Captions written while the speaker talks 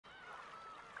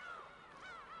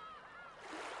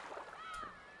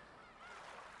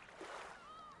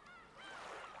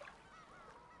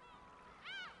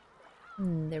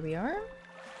There we are.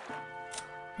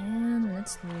 And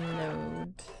let's load.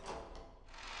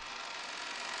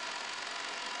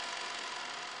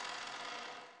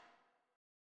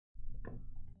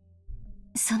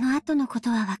 その後のこ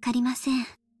とはわかりません。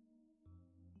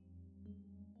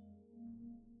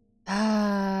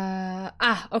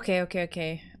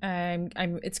Okay.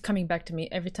 It's coming back to me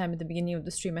every time at the beginning of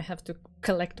the stream. I have to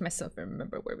collect myself and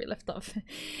remember where we left off.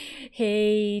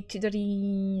 Hey,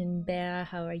 Chidori and Bear,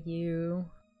 how are you?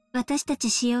 私たち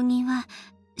使用人は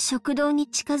食堂に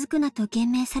近づくなと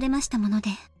言命されましたもので。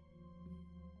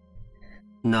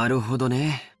なるほど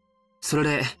ね。それ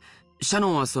で、シャ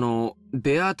ノンはその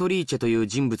ベアトリーチェという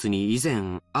人物に以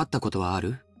前会ったことはあ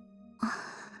る？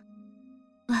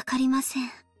わかりません。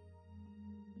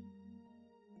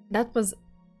That was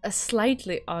a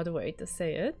slightly odd way to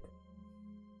say it.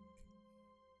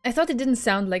 I thought it didn't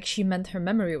sound like she meant her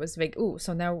memory was vague. Ooh,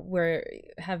 so now we're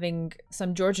having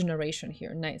some Georgian narration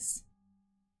here. Nice.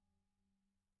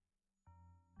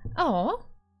 Oh,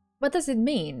 what does it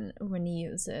mean when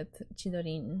you use it,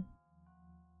 Chidorin?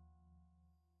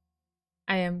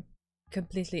 I am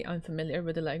completely unfamiliar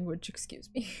with the language, excuse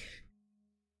me.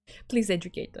 Please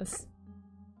educate us.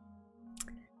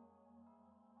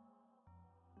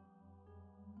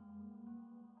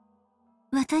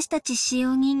 私たち使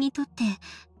用人にとって、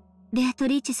ベアト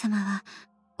リーチェ様は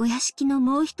お屋敷の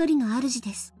もう一人の主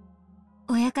です。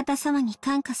親方様に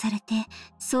感化されて、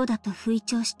そうだと吹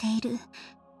聴している、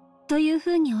というふ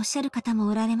うにおっしゃる方も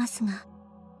おられますが。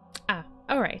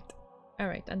Alright,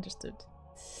 understood.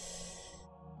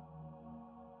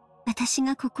 私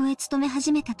がここへ勤め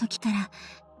始めた時から、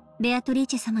ベアトリー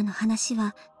チェ様の話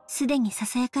はすでに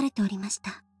囁かれておりまし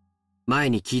た。前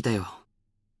に聞いたよ。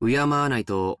敬わない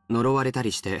と呪われた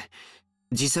りして、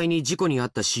実際に事故に遭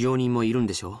った使用人もいるん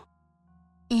でしょ？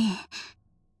え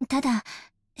え。ただ、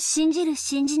信じる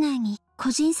信じないに個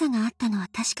人差があったのは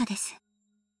確かです。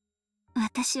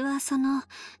私はそ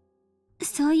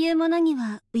ういうものに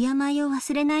は敬いを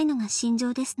忘れないのが信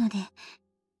条ですので、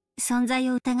存在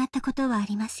を疑ったことはあ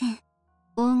りません。黄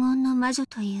金の魔女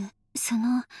という、そ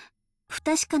の不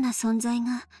確かな存在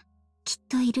がきっ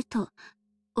といると、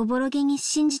おぼろげに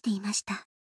信じていました。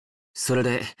それ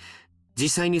で、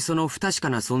実際にその不確か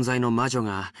な存在の魔女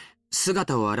が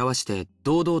姿を現して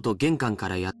堂々と玄関か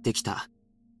らやってきた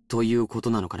ということ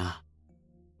なのかな？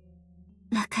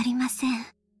わかりません。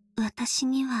私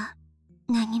には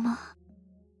何も。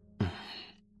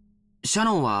シャ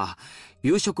ノンは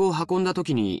夕食を運んだ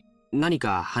時に何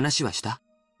か話はした？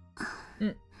い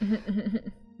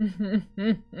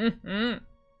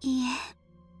いえ、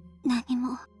何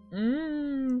も。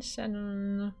シャ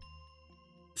ノン。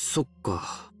そっ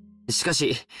か。しか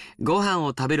し、ご飯を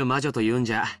食べる魔女というん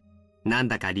じゃ、なん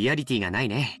だかリアリティがない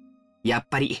ね。やっ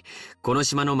ぱり、この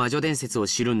島の魔女伝説を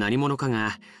知る何者か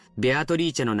が、ベアト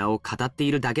リーチェの名を語って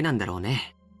いるだけなんだろう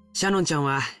ね。シャノンちゃん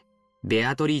は、ベ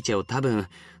アトリーチェを多分、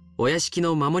お屋敷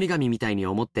の守り神みたいに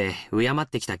思って敬っ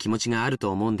てきた気持ちがある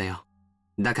と思うんだよ。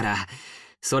だから、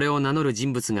それを名乗る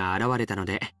人物が現れたの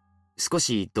で、少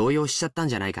し動揺しちゃったん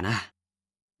じゃないかな。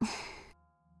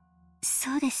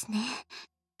そうですね。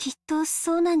きっと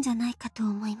そうなんじゃないかと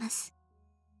思います。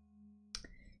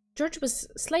George was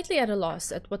slightly at a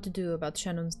loss at what to do about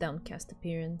Shannon's downcast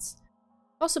appearance.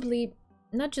 Possibly,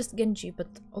 not just Genji, but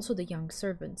also the young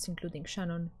servants, including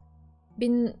Shannon,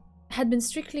 had been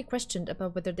strictly questioned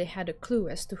about whether they had a clue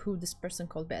as to who this person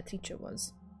called Beatrice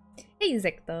was. Hey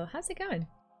Zecto, how's it going?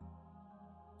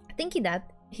 Thinking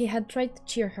that, he had tried to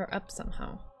cheer her up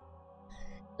somehow.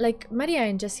 Like Maria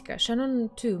and Jessica, Shannon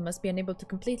too must be unable to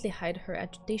completely hide her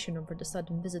agitation over the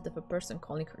sudden visit of a person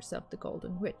calling herself the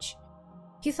Golden Witch.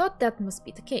 He thought that must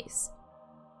be the case.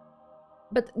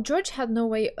 But George had no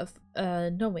way of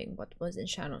knowing what was in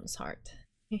Shannon's heart.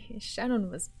 Shannon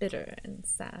was bitter and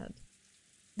sad.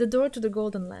 The door to the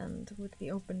Golden Land would be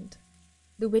opened.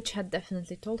 The witch had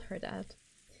definitely told her that.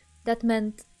 That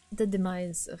meant the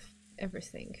demise of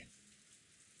everything.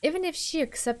 Even if she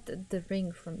accepted the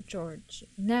ring from George,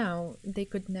 now they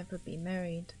could never be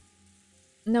married.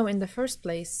 No, in the first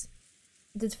place,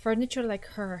 did furniture like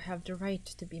her have the right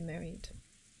to be married?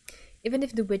 Even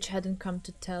if the witch hadn't come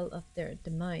to tell of their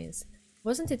demise,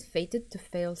 wasn't it fated to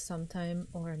fail sometime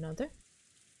or another?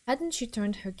 Hadn't she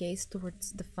turned her gaze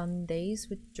towards the fun days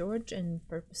with George and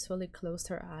purposefully closed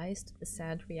her eyes to the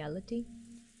sad reality?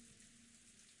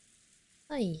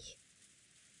 Ay.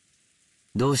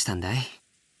 どうしたんだい？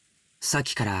さっ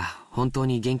きから本当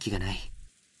に元気がない。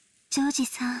ジョージ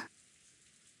さん、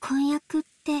婚約っ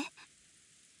て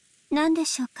何で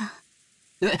しょうか？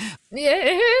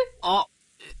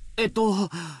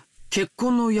結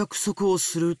婚の約束を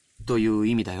するという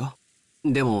意味だよ。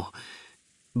でも、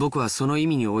僕はその意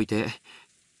味において、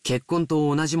結婚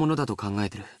と同じものだと考え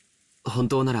てる。本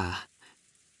当なら、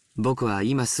僕は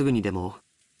今すぐにでも、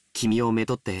君をめ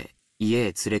とって家へ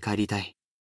連れ帰りたい。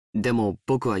でも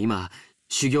僕は今、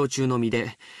修行中の身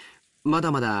で、ま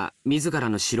だまだ自ら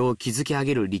の城を築き上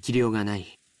げる力量がな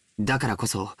い。だからこ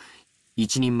そ、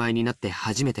一人前になって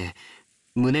初めて、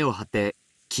胸を張って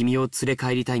君を連れ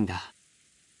帰りたいんだ。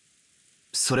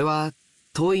それは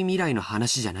遠い未来の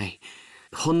話じゃない。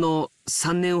ほんの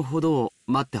3年ほどを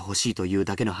待ってほしいという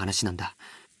だけの話なんだ。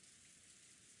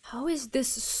How is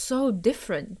this so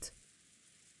different?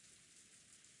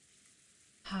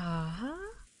 はあ？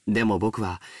でも僕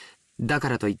は、だか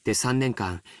らといって3年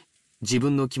間、自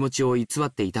分の気持ちを偽っ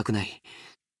ていたくない。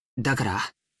だから、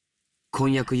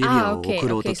婚約指輪を贈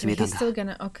ろうと決めたんだ。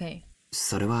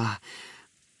それは、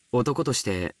男とし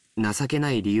て情け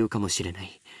ない理由かもしれな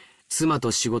い。妻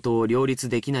と仕事を両立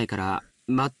できないから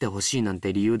待ってほしいなん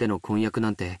て理由での婚約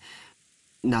なんて、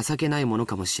情けないもの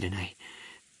かもしれない。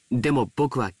でも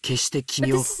僕は決して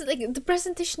君を。But this is like, the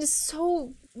presentation is so...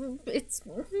 It's...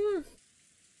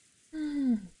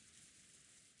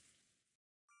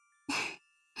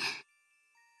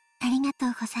 ありがと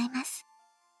うございます。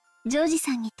ジョージ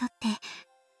さんにとって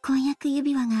婚約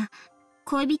指輪が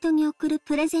恋人に贈る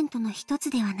プレゼントの一つ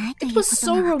ではないというこ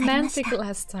とが分かりました。It was so romantic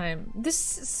last time. This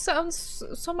sounds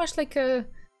so much like a...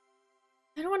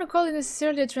 I don't want to call it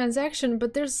necessarily a transaction,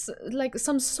 but there's like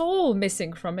some soul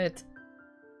missing from it.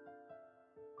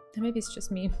 Maybe it's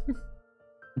just me.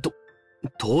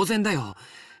 当然だよ。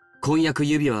婚約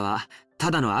指輪は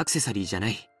ただのアクセサリーじゃな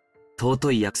い。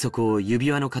尊い約束を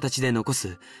指輪の形で残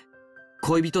す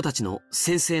恋人たちの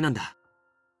宣誓なんだ。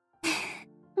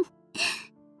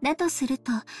だとする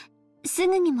と、す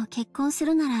ぐにも結婚す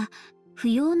るなら不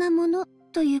要なもの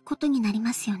ということになり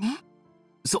ますよね。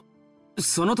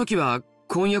その時は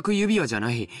婚約指輪じゃ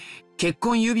ない、結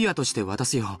婚指輪として渡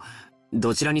すよ。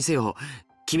どちらにせよ、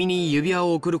君に指輪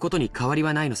を贈ることに変わり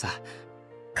はないのさ。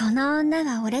この女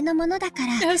は俺のものだか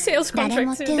ら、誰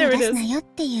も手を出すなよっ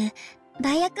ていう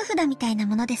売約札みたいな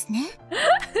ものですね。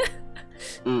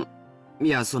い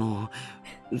や、そ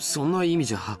んな意味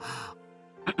じゃ。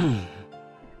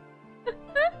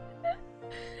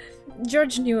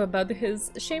George knew about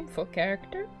his shameful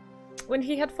character when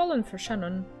he had fallen for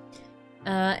Shannon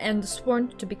and sworn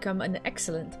to become an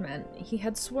excellent man. He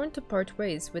had sworn to part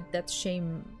ways with that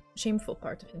shameful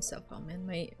part of himself. Oh man,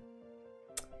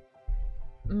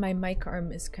 my mic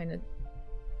arm is kind of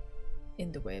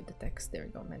in the way of the text. There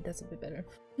we go, man. That's a bit better.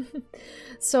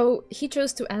 So he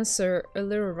chose to answer a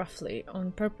little roughly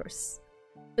on purpose,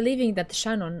 believing that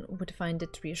Shannon would find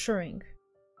it reassuring.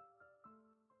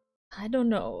 I don't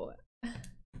know.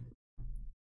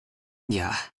 い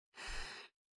や、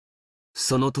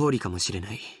その通りかもしれ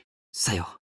ない。さよ。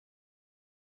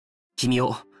君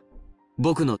を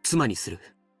僕の妻にする。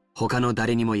他の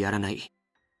誰にもやらない。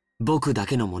僕だ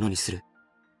けのものにする。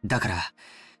だから、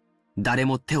誰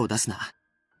も手を出すな。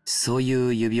そうい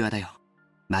う指輪だよ。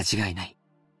間違いない。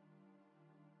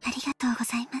ありがとうご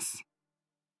ざいます。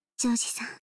ジョージさん、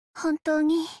本当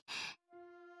に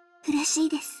嬉しい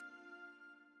です。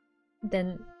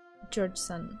Then,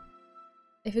 George-san,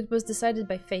 if it was decided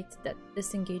by fate that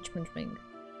this engagement ring,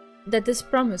 that this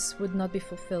promise would not be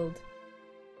fulfilled,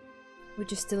 would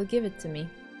you still give it to me?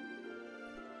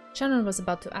 Shannon was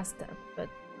about to ask that, but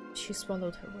she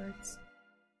swallowed her words.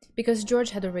 Because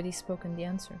George had already spoken the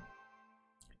answer.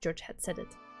 George had said it.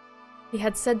 He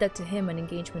had said that to him an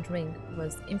engagement ring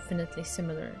was infinitely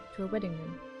similar to a wedding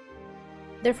ring.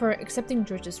 Therefore, accepting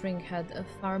George's ring had a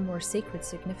far more sacred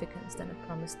significance than a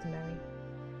promise to marry.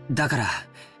 だから、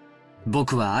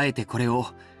僕はあえてこれを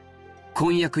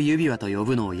婚約指輪と呼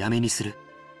ぶのをやめにする。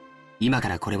今か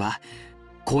らこれは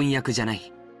婚約じゃな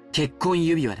い、結婚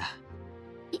指輪だ。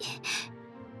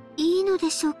いいの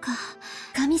でしょうか。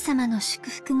神様の祝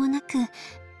福もなく、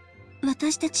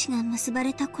私たちが結ば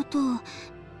れたことを、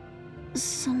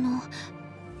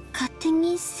勝手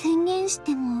に宣言し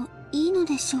てもいいの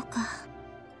でしょうか。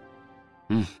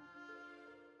うん。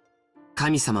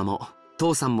神様も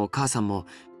父さんも母さんも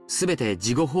すべて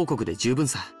事後報告で十分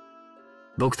さ。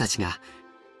僕たちが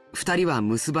二人は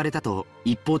結ばれたと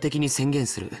一方的に宣言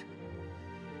する。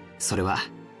それは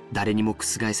誰にも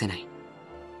覆せない。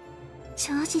ジ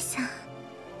ョージさん。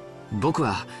僕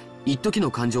は一時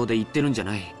の感情で言ってるんじゃ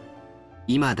ない。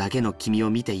今だけの君を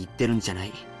見て言ってるんじゃな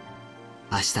い。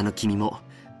明日の君も、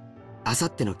明後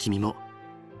日の君も、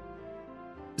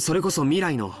それこそ未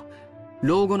来の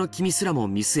老後の君すらも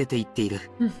見据えて言っている。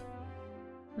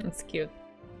That's cute.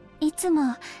 いつ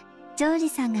もジョージ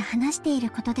さんが話している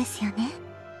ことですよね。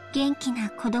元気な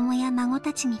子供や孫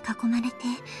たちに囲まれて、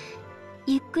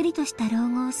ゆっくりとした老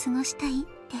後を過ごしたいって。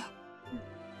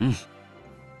うん。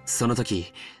その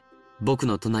時、僕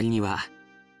の隣には、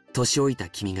年老いた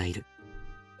君がいる。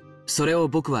それを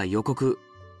僕は予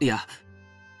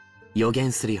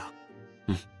言するよ。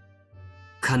うん。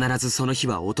必ずその日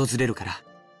は訪れるから。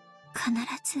必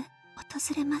ず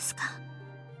訪れますか？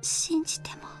信じ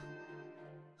ても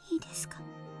いいですか？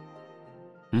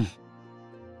うん。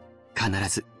必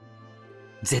ず。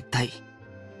絶対。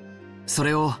そ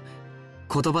れを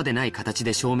言葉でない形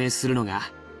で証明するのが、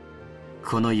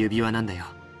この指輪なんだよ。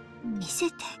見せ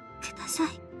てください。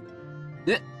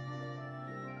え？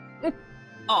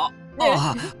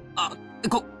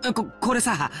これ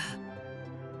さ。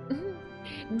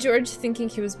George, thinking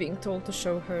he was being told to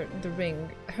show her the ring,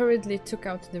 hurriedly took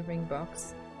out the ring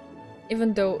box.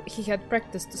 Even though he had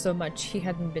practiced so much, he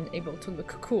hadn't been able to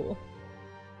look cool.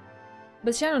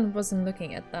 But Shannon wasn't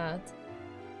looking at that.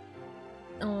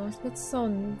 Oh, that's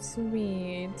so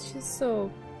sweet. She's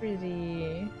so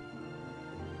pretty.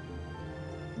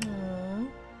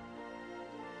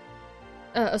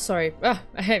 Sorry.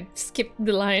 I skipped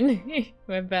the line.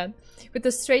 My bad. With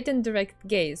a straight and direct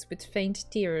gaze, with faint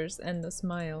tears and a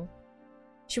smile.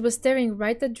 She was staring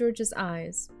right at George's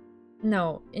eyes.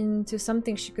 No, into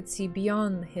something she could see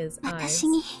beyond his eyes. 私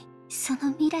にそ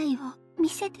の未来を見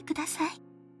せてください。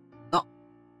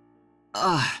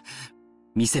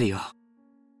見せるよ。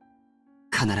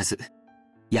必ず、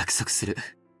約束する。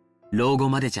老後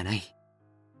までじゃない。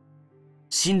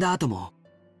死んだ後も、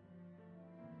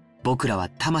僕らは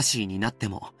魂になって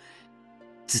も、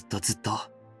ずっとずっと、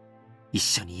一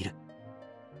緒にいる。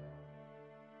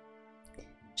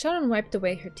Sharon wiped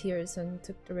away her tears and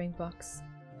took the ring box.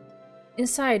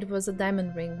 Inside was a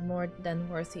diamond ring more than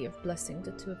worthy of blessing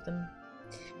the two of them.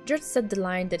 George said the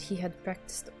line that he had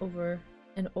practiced over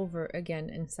and over again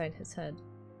inside his head.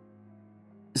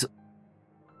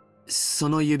 そ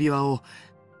の指輪を好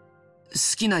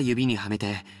きな指にはめ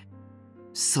て、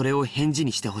それを返事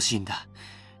にしてほしいんだ。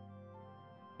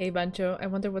Hey Bancho, I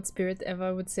wonder what Spirit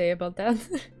Eva would say about that.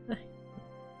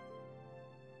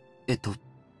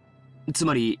 つ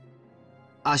まり、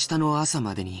明日の朝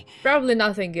までに。Probably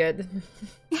nothing good.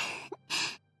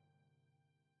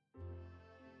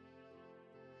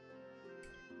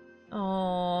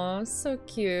 Aww, so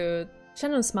cute.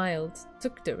 Shannon smiled,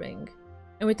 took the ring,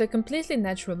 and with a completely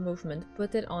natural movement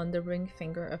put it on the ring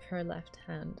finger of her left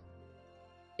hand.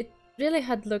 It really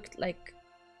had looked like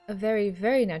a very,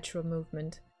 very natural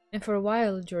movement, and for a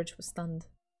while George was stunned.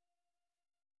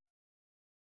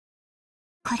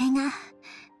 これが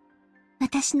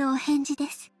私のお返事で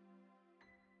す。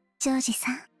ジョージ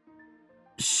さん。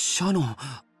シャノン、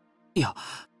いや、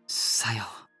さよ。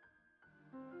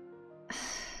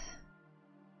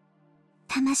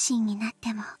魂になっ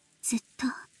てもずっと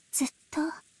ずっと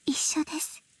一緒で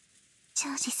す。ジ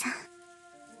ョージさん。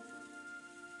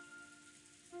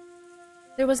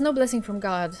There was no blessing from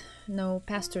God, no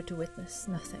pastor to witness,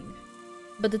 nothing.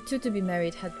 But the two to be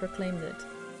married had proclaimed it.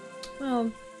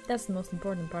 Well, that's the most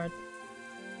important part.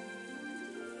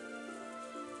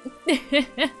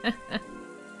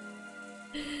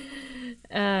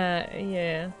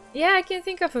 Yeah. Yeah, I can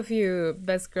think of a few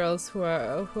best girls who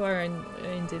are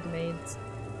indeed maids.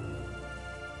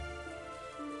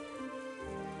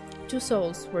 Two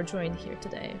souls were joined here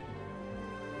today.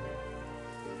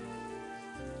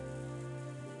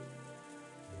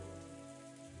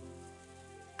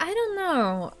 I don't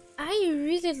know. I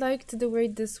really liked the way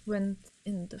this went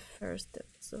in the first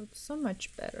episode. So much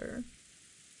better.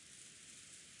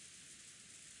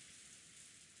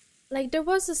 Like, there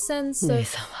was a sense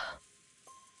of...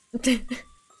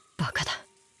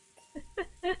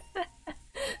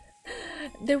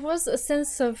 There was a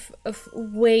sense of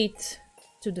weight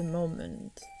to the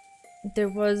moment. There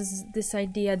was this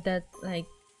idea that, like,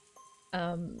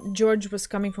 George was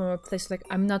coming from a place like,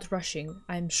 I'm not rushing,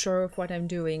 I'm sure of what I'm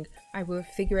doing, I will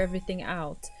figure everything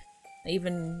out.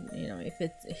 Even, you know, if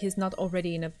he's not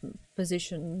already in a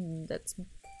position that's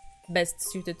best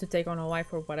suited to take on a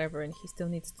wife or whatever, and he still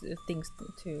needs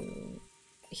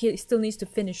he still needs to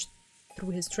finish through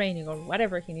his training or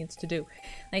whatever he needs to do.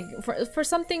 Like, for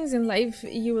some things in life,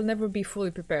 you will never be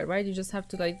fully prepared, right? You just have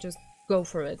to, like, just go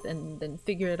for it and then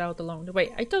figure it out along the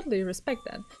way. I totally respect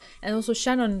that. And also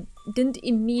Shannon didn't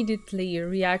immediately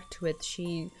react to it.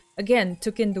 She, again,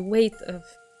 took in the weight of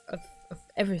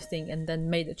everything and then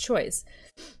made a choice.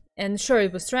 And sure,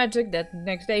 it was tragic that the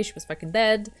next day she was fucking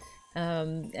dead.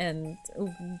 And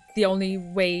the only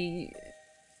way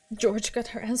George got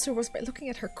her answer was by looking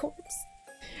at her corpse,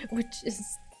 which is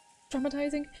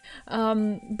traumatizing.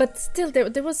 But still,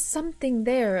 there was something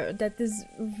there that is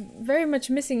very much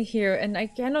missing here, and I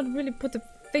cannot really put a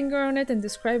finger on it and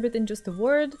describe it in just a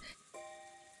word,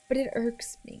 but it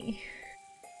irks me.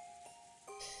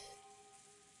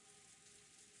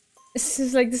 It's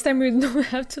just like this time we don't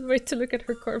have to wait to look at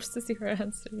her corpse to see her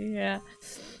answer. Yeah.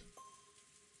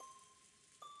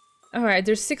 Alright,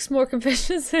 there's 6 more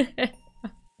confessions.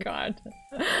 God.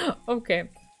 Okay.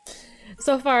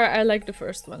 So far, I like the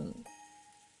first one.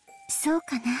 そう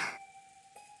かな。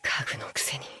家具のく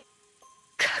せに。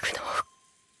家具の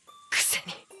くせ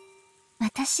に。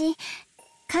私、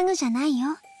家具じゃないよ。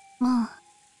も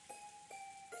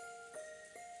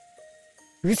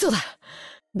う。嘘だ。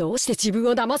どうして自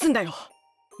分を騙すんだよ。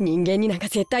人間になんか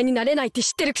絶対になれないって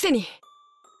知ってるくせに。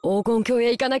黄金鏡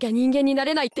へ行かなきゃ人間にな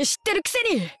れないって知ってるくせ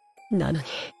に。なのに、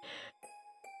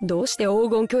どうして黄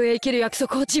金鏡へ行ける約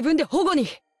束を自分で保護に。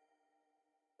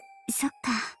そっか。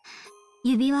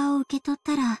指輪を受け取っ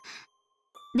たら、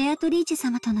ベアトリーチェ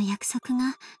様との約束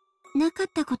がなかっ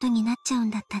たことになっちゃうん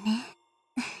だったね。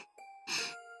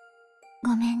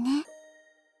ごめんね。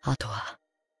あとは、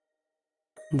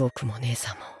僕も姉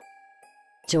さんも、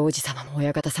ジョージ様も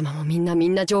親方様もみ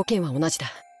んな条件は同じだ。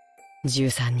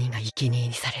13人が生贄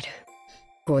にされる。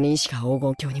5人しか黄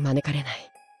金鏡に招かれな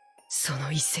い。そ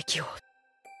の一石を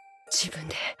自分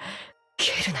で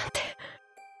消えるなんて。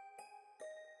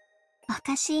お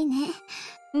かしいね。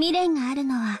未練がある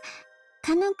のは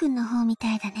カノン君の方み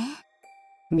たいだね。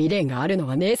未練があるの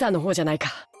は姉さんの方じゃないか。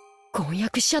婚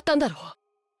約しちゃったんだろう。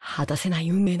果たせない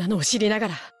運命なのを知りなが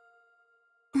ら。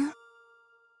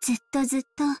ずっとずっ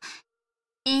と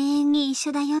永遠に一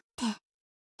緒だよって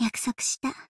約束した。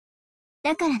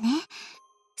だからね、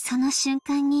その瞬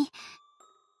間に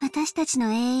私たち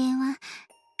の永遠は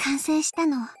完成した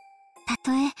の。た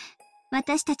とえ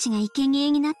私たちが生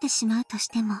贄になってしまうとし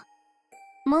ても、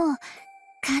もう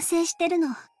完成してる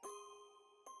の。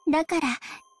だから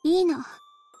いいの。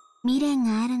未練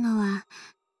があるのは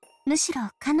むしろ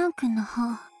カノン君の方。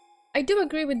I do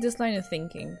agree with this line of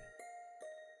thinking.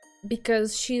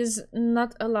 Because she's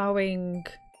not allowing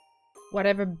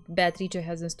whatever bad teacher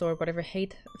has in store, whatever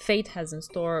fate has in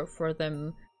store for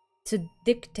them to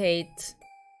dictate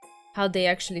how they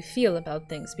actually feel about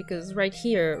things. Because right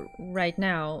here, right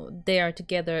now, they are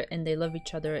together and they love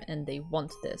each other and they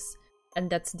want this.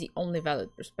 And that's the only valid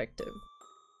perspective.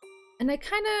 And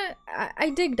I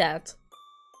dig that.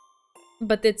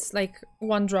 But it's like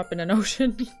one drop in an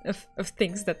ocean of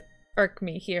things that irk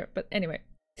me here. But anyway.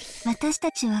 私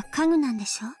たちは家具なんで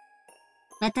しょ。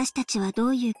私たちはど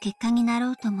ういう結果にな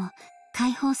ろうとも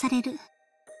解放される。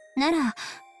なら、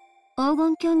黄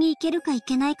金鏡に行けるか行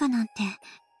けないかなんて、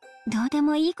どうで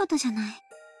もいいことじゃない。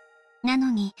なの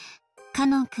に、カ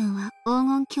ノン君は黄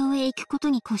金鏡へ行くこと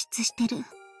に固執してる。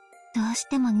どうし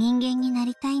ても人間にな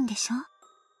りたいんでしょ。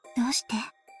どうして？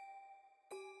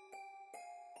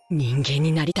人間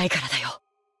になりたいからだよ。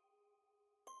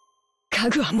家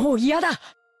具はもう嫌だ。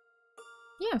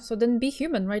Yeah, so then be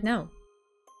human right now.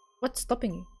 What's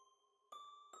stopping you?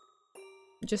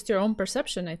 Just your own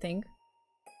perception, I think.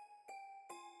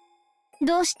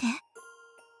 どうして？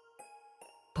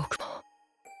僕も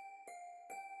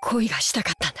恋がした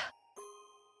かったんだ。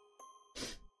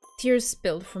Tears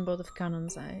spilled from both of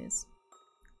Kanon's eyes,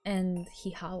 and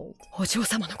he howled. お嬢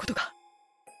様のことが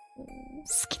好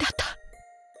きだった。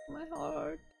My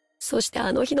heart. そして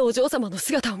あの日のお嬢様の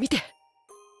姿を見て、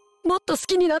もっと好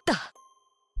きになった。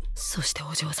そして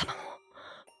お嬢様も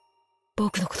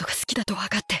僕のことが好きだと分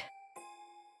かって、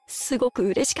すごく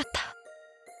嬉しかった。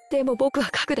でも僕は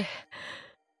核で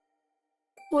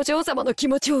お嬢様の気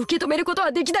持ちを受け止めること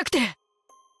はできなくて。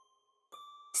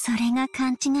それが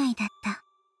勘違いだった。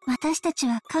私たち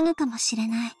は家具かもしれ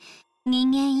ない。人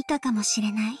間以下かもし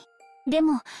れない。で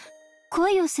も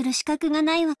恋をする資格が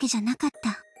ないわけじゃなかっ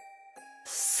た。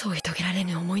添い遂げられ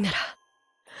ぬ思いなら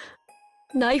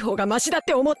ない方がマシだっ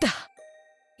て思った。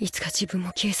いつか自分も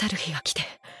消え去る日が来て、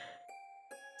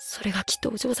それがきっと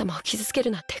お嬢様を傷つけ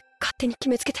るなんて勝手に決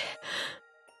めつけて。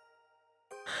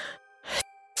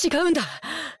違うんだ。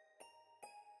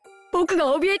僕が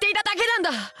怯えていただけなん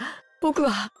だ。僕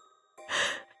は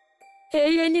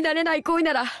永遠になれない恋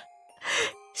なら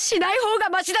しない方が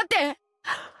マシだって怯え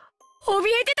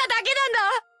てただけなん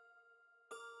だ。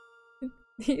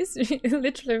These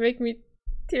literally make me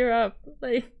tear up.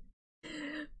 Like,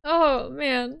 oh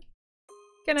man.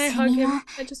 Can I hug him?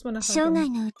 I just wanna hug him. 生涯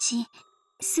のうち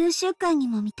数週間に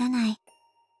も満たない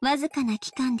わずかな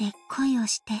期間で恋を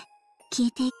して消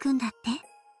えていくんだって。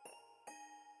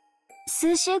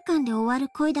数週間で終わる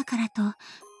恋だからと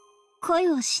恋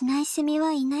をしないセミ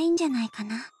はいないんじゃないか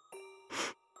な。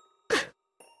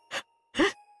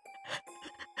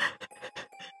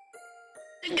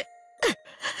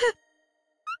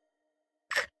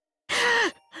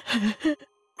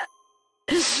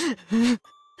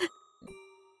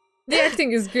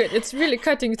acting is good. It's really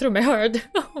cutting through my heart.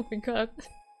 Oh my god.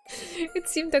 It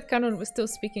seemed that Kanon was still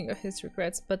speaking of his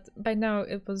regrets, but by now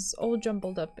it was all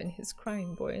jumbled up in his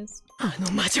crying voice. あの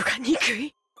魔女が憎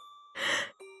い。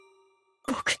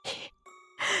僕に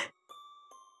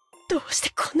どうして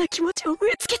こんな気持ちを植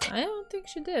え付けて。 I don't think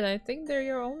she did. I think they're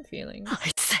your own feelings. あ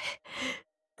いつ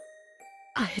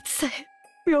さえ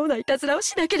妙ないたずらを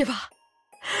しなければ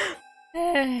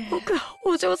僕は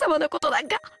お嬢様のことなん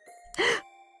か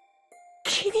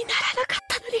気にならなかっ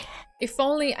たのに。 If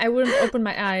only I wouldn't open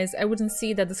my eyes, I wouldn't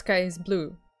see that the sky is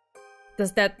blue.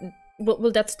 Does that...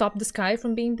 Will that stop the sky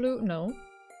from being blue? No.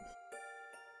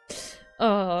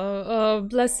 Oh,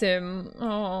 bless him.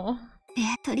 Oh. ベ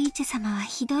アトリーチェ様は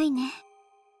ひどいね。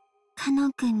カノ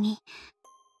ン君に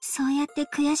そうやって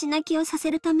悔し泣きをさ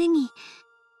せるために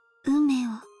運命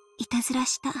をいたずら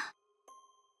した。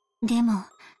でも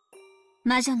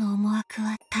魔女の思惑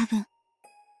は多分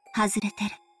外れて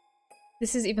る。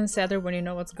This is even sadder when you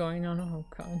know what's going on. Oh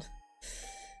god.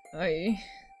 Ay.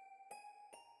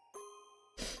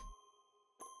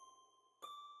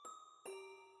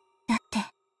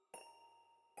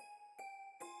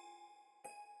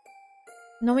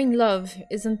 Knowing love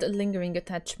isn't a lingering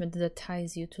attachment that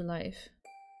ties you to life.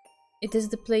 It is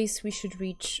the place we should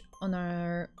reach on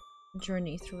our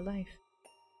journey through life.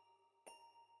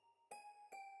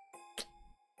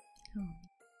 Oh.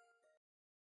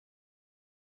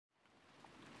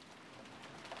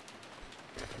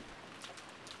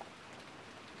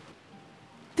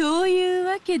 という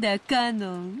わけだ、カ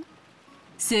ノン。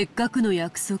せっかくの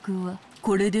約束は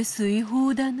これで遂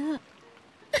行だな。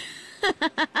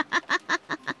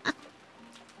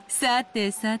さ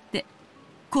てさて、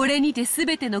これにてす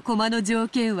べての駒の条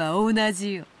件は同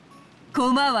じよ。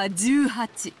駒は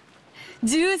18。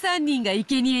13人が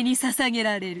生贄に捧げ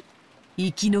られる。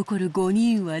生き残る5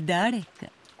人は誰か。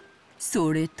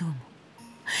それとも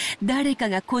誰か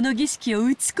がこの儀式を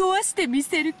打ち壊してみ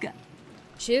せるか。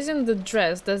She is in the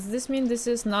dress. Does this mean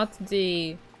this is not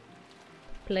the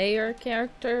player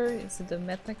character? Is it the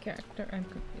meta character? I'm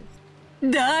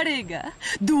confused. 誰が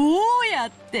どうや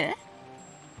って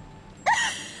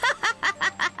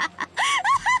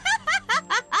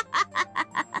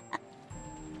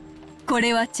こ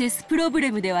れはチェスプロブ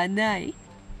レムではない。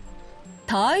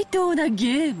対等な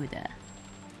ゲームだ。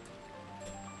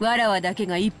わらわだけ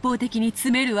が一方的に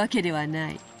詰めるわけではな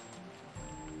い。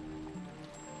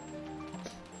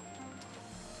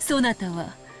そなた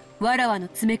はわらわの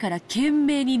詰めから懸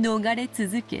命に逃れ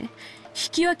続け、引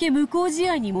き分け無効試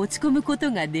合に持ち込むこと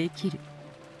ができる。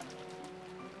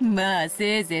まあ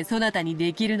せいぜいそなたに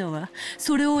できるのは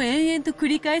それを延々と繰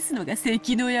り返すのが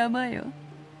関の山よ。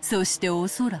そしてお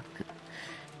そらく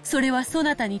それはそ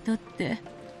なたにとって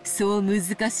そう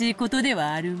難しいことで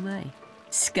はあるまい。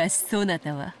しかしそな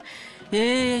たは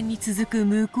永遠に続く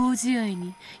無効試合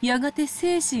にやがて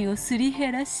精神をすり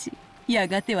減らし、や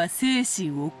がては精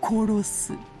神を殺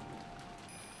す。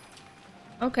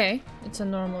 Okay, it's a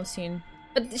normal scene.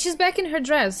 But she's back in her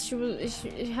dress.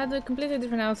 She had a completely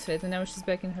different outfit, and now she's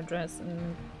back in her dress. And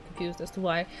I'm confused as to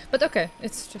why. But okay,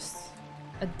 it's just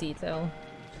a detail.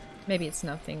 Maybe it's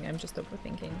nothing. I'm just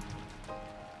overthinking.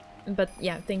 But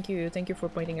yeah, thank you for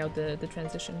pointing out the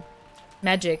transition.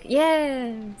 Magic,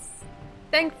 yes.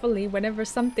 Thankfully, whenever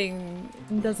something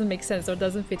doesn't make sense or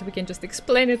doesn't fit, we can just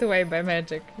explain it away by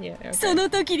magic. Yeah. Okay. その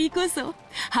時にこそ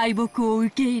敗北を受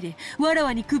け入れ、わら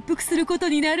わに屈服すること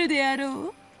になるであろ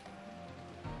う。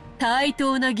対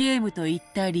等なゲームと言っ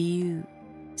た理由、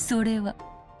それは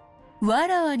わ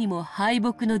らわにも敗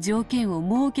北の条件を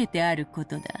設けてあるこ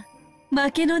とだ。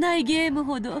負けのないゲーム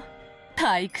ほど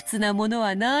退屈なもの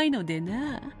はないので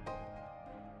な。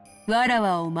わら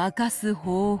わを任す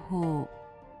方法。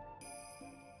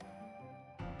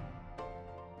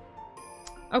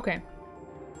Okay.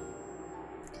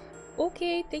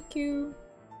 Okay, thank you.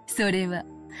 それは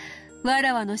わ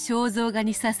らわの肖像画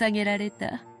に捧げられ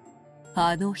た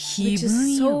あの碑 Which 文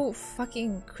is よ。 so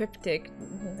fucking cryptic.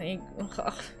 Like,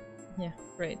 yeah,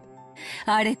 right.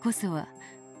 あれこそは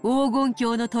黄金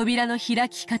鏡の扉の開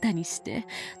き方にして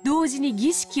同時に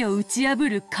儀式を打ち破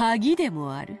る鍵で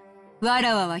もある。わ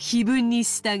らわは碑文に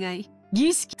従い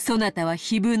儀式、そなたは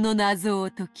碑文の謎を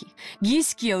解き儀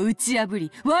式を打ち破り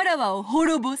わらわを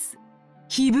滅ぼす。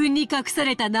碑文に隠さ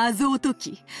れた謎を解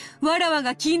きわらわ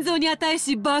が金蔵に値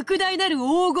し莫大なる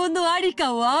黄金のあり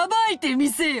かを暴いてみ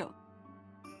せよ。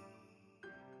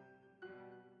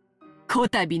こ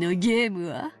たびのゲーム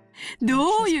は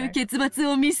どういう結末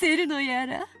を見せるのや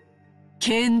ら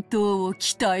検討を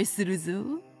期待するぞ。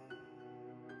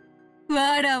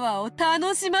わらわを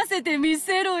楽しませてみ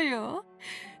せろよ。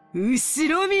後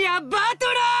ろ宮バト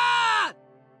ラー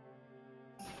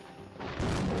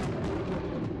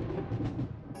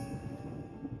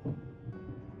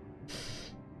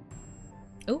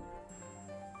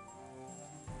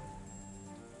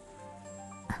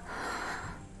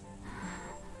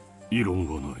異論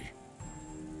はない。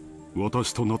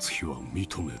私と夏日は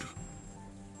認める。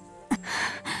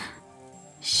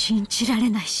信じられ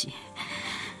ないし、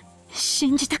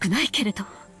信じたくないけれど、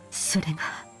それが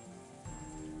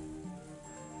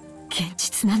現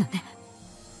実なのね。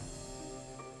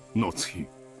夏日、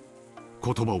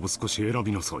言葉を少し選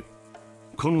びなさい。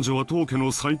彼女は当家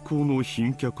の最高の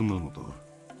賓客なのだ。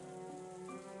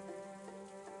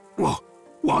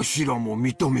わしらも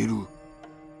認める。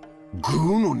グ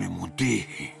ーの音も出え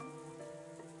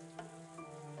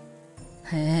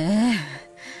へん。へ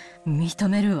え、認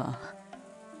めるわ。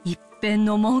一遍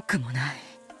の文句もない。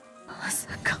ま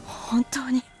さか本当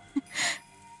に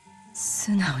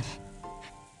素直に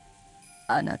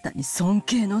あなたに尊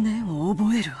敬の念を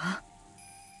覚えるわ。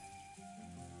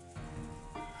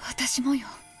私もよ。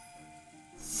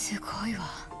すごいわ。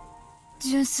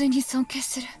純粋に尊敬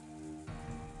する。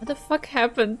What the fuck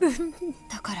happened?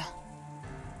 だから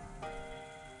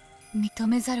認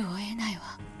めざるを得ないわ。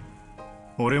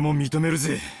俺も認める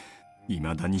ぜ。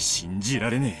未だに信じら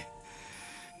れね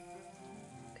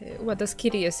Okay, what does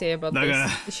Kiria say about だが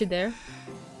this? Is she there?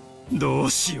 え。どう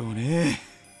しようね。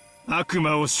悪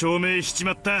魔を証明しち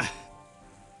まった。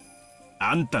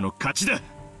あんたの勝ちだ。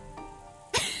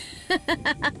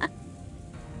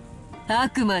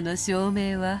悪魔の証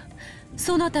明は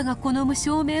そなたが好む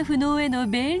証明不能への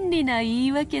便利な言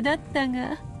い訳だった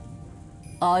が、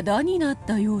あだになっ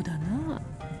たようだな。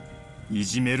い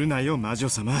じめるなよ魔女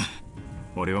様。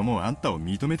俺はもうあんたを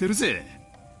認めてるぜ。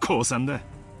降参だ。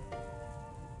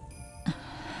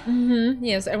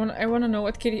Yes, I wanna know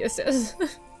what Kiria says.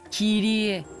 キリ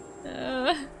エ、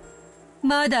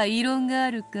まだ異論が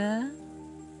あるか。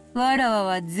わらわ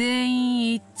は全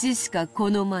員一致しか好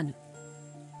まぬ。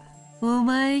お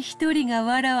前一人が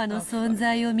わらわの存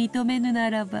在を認めぬな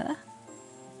らば。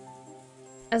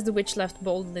As the witch left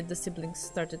boldly, the siblings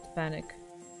started to panic.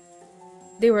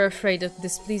 They were afraid of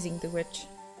displeasing the witch.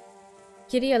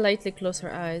 Kiria lightly closed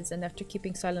her eyes and after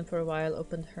keeping silent for a while,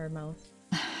 opened her mouth.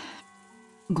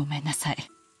 ごめんなさい。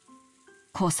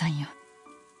降参よ。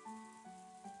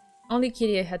Only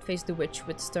Kiria had faced the witch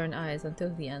with stern eyes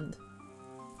until the end.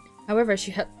 However,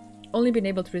 she had only been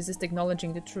able to resist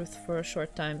acknowledging the truth for a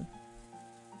short time.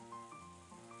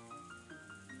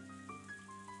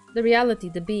 The reality,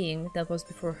 the being that was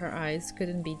before her eyes,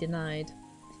 couldn't be denied.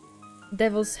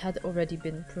 Devils had already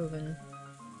been proven.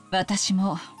 私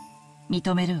も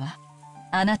認めるわ。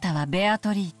あなたはベア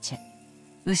トリーチェ、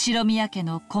後宮家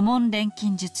の顧問錬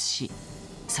金術師、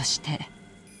そして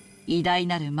偉大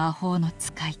なる魔法の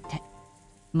使い手、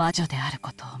魔女である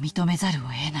ことを認めざるを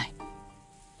得ない。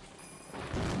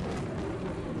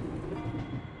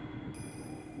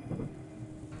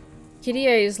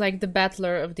Kiria is like the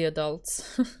battler of the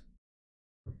adults.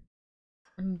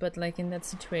 But like in that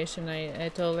situation, I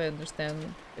totally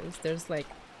understand, because there's like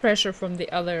pressure from the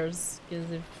others,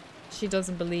 because if she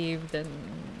doesn't believe, then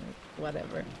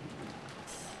whatever.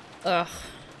 Ugh.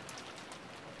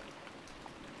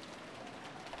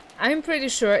 I'm pretty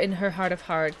sure in her heart of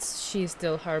hearts, she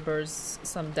still harbors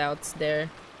some doubts there.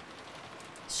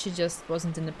 She just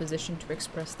wasn't in a position to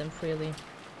express them freely.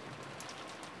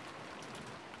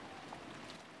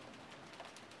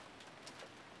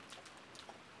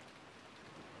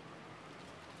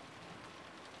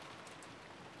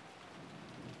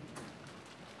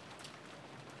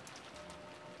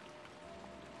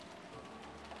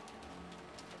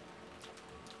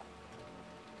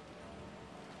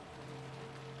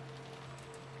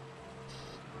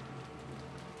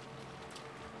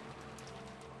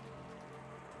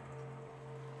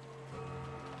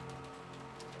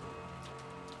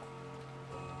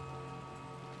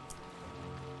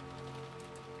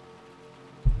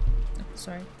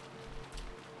 Sorry.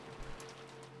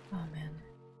 Oh man.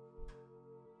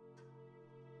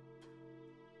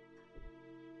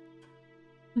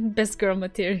 Best girl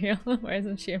material. Why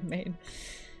isn't she a maid?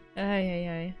 Ay ay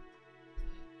ay.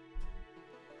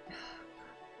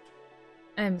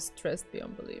 I'm stressed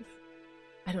beyond belief.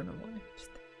 I don't know why.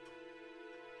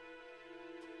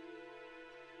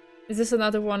 Is this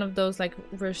another one of those, like,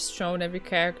 we're shown every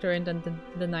character and then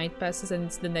the night passes and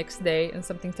it's the next day and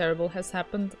something terrible has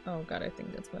happened? Oh god, I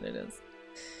think that's what it is.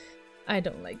 I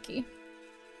don't like Key.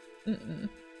 Mm-mm.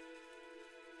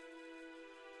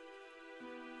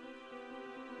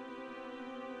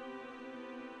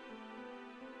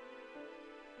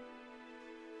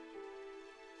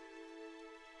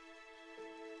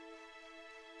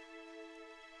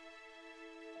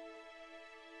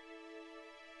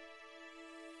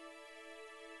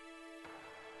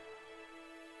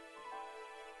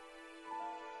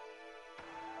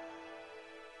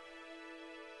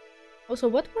 Also,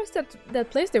 what was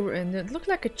that place they were in? It looked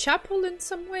like a chapel in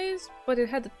some ways, but it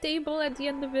had a table at the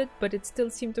end of it, but it still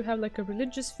seemed to have like a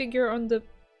religious figure on the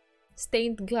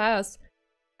stained glass.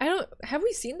 Have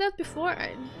we seen that before?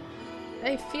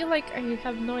 I feel like I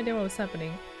have no idea what was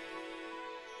happening.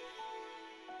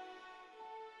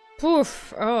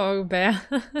 Poof! Oh, bad.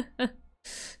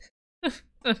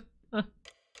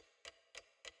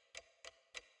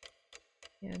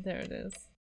 Yeah, there it is.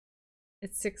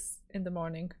 It's 6 in the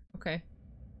morning. Okay.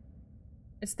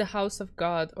 It's the house of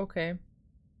God. Okay.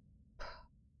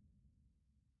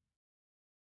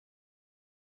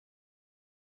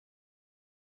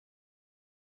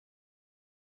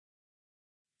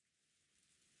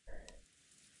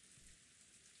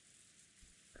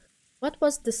 What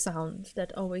was the sound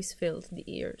that always filled the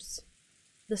ears?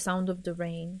 The sound of the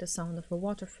rain, the sound of a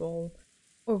waterfall,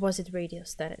 or was it radio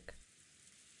static?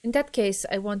 In that case,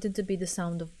 I wanted to be the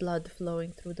sound of blood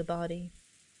flowing through the body.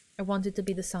 I wanted to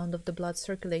be the sound of the blood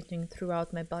circulating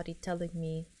throughout my body, telling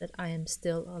me that I am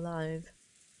still alive.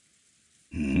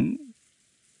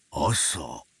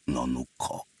 Asa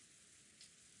nanoka?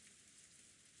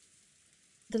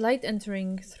 The light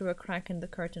entering through a crack in the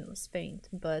curtain was faint,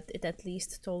 but it at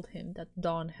least told him that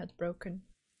dawn had broken.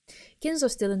 Kinzo,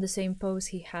 still in the same pose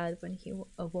he had when he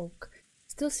awoke,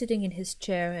 still sitting in his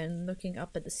chair and looking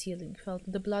up at the ceiling, felt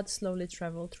the blood slowly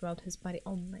travel throughout his body.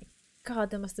 Oh my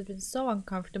god, that must have been so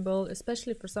uncomfortable,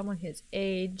 especially for someone his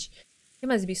age. He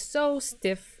must be so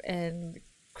stiff and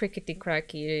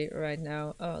crickety-cracky right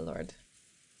now. Oh lord.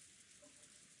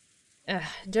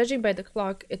 Judging by the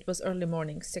clock, it was early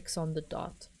morning, 6 on the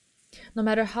dot. No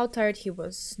matter how tired he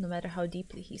was, no matter how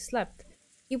deeply he slept,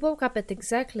 he woke up at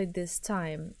exactly this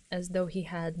time, as though he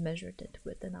had measured it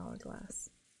with an hourglass.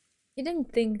 He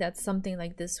didn't think that something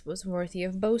like this was worthy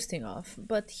of boasting of,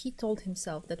 but he told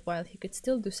himself that while he could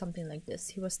still do something like this,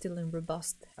 he was still in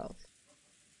robust health.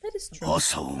 That is true.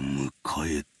 朝を迎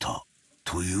えた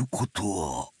ということ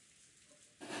は、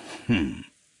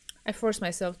I forced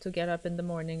myself to get up in the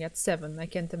morning at 7. I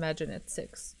can't imagine at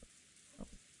 6. Oh.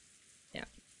 Yeah.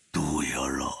 どうや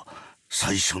ら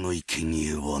最初の生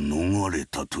贄は逃れ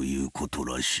たということ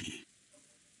らしい。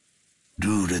ル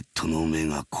ーレットの目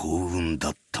が幸運だ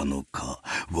ったのか、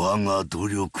我が努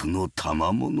力の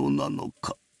賜物なの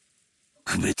か。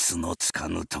区別のつか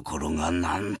ぬところが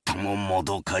何ともも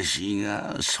どかしい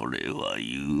が、それは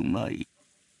言うまい。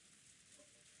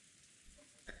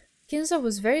Kinzo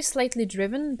was very slightly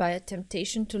driven by a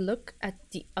temptation to look at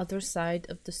the other side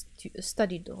of the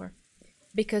study door,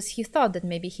 because he thought that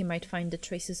maybe he might find the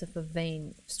traces of a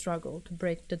vain struggle to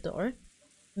break the door,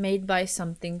 made by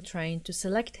something trying to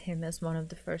select him as one of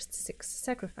the first 6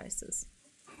 sacrifices.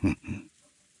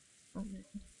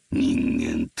 人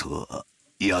間とは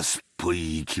安っぽ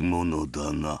い生き物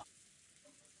だな。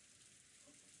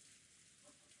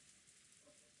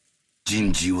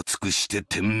人事を尽くして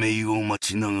天命を待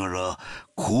ちながら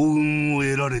幸運を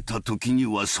得られた時に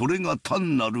はそれが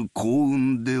単なる幸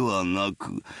運ではな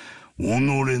く己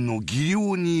の技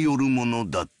量によるもの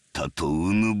だったと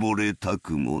うぬぼれた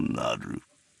くもなる。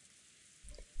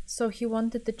So he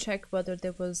wanted to check whether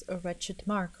there was a wretched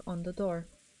mark on the door.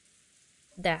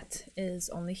 That is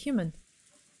only human.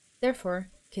 Therefore,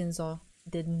 Kinzo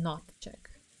did not check.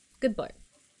 Good boy.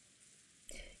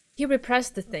 He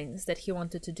repressed the things that he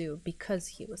wanted to do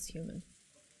because he was human.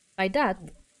 By that,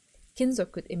 Kinzo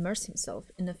could immerse himself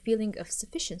in a feeling of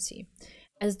sufficiency,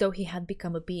 as though he had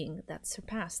become a being that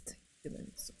surpassed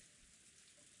humans.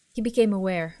 He became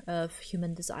aware of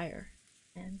human desire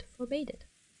and forbade it.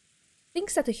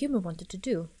 Things that a human wanted to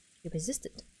do, he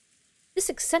resisted. This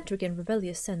eccentric and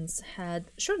rebellious sense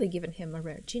had surely given him a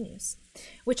rare genius,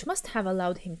 which must have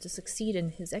allowed him to succeed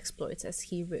in his exploits as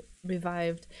he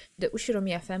revived the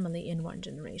Ushiromiya family in one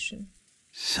generation.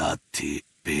 さて、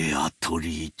ベアト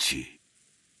リーチェ、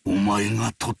お前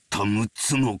が取った6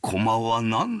つの駒は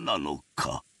何なの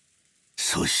か。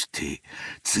そして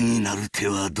次なる手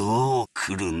はどう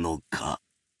来るのか。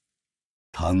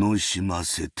楽しま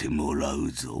せてもらう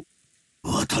ぞ。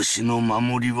私の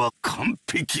守りは完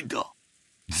璧だ。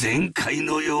前回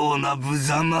のような無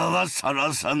様はさ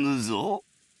らさぬぞ。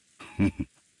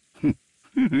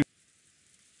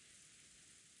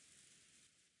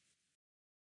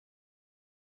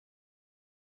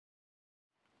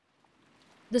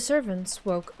The servants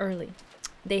woke early.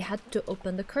 They had to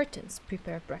open the curtains,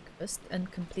 prepare breakfast,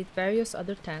 and complete various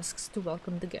other tasks to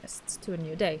welcome the guests to a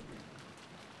new day.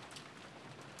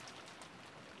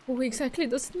 Who exactly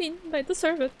does it mean by the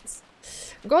servants?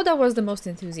 Goda was the most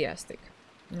enthusiastic.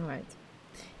 Alright.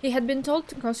 He had been told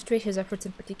to concentrate his efforts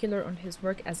in particular on his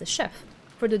work as a chef,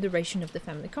 for the duration of the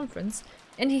family conference,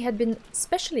 and he had been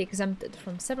specially exempted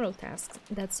from several tasks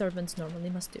that servants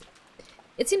normally must do.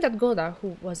 It seemed that Goda,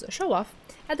 who was a show-off,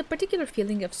 had a particular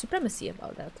feeling of supremacy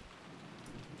about that.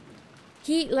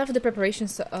 He left the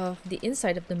preparations of the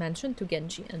inside of the mansion to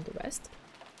Genji and the rest,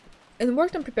 and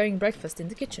worked on preparing breakfast in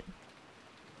the kitchen.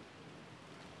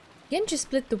 Genji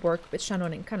split the work with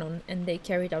Shannon and Kanon, and they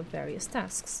carried out various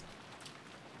tasks.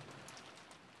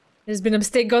 There's been a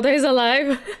mistake, Goda is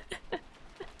alive!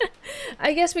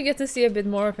 I guess we get to see a bit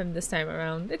more of him this time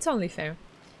around. It's only fair.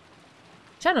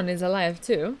 Shannon is alive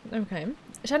too. Okay.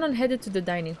 Shannon headed to the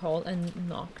dining hall and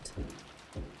knocked.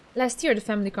 Last year, the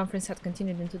family conference had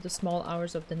continued into the small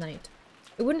hours of the night.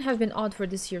 It wouldn't have been odd for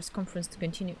this year's conference to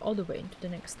continue all the way into the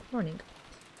next morning.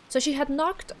 So she had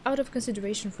knocked out of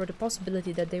consideration for the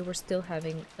possibility that they were still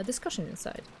having a discussion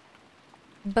inside.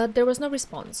 But there was no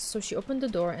response, so she opened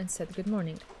the door and said good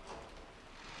morning.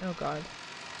 Oh god.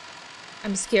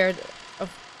 I'm scared of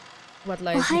what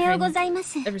lies behind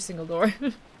every single door.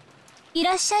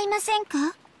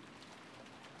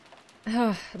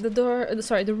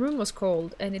 The room was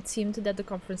cold, and it seemed that the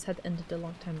conference had ended a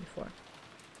long time before.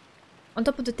 On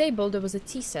top of the table there was a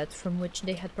tea set from which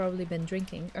they had probably been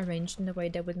drinking, arranged in a way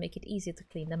that would make it easy to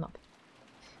clean them up.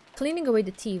 Cleaning away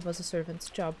the tea was a servant's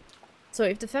job, so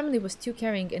if the family was too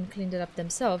caring and cleaned it up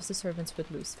themselves, the servants would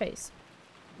lose face.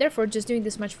 Therefore, just doing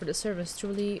this much for the servants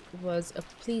truly was a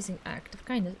pleasing act of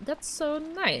kindness. That's so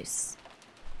nice!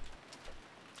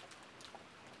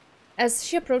 As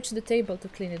she approached the table to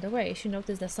clean it away, she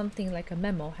noticed that something like a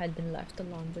memo had been left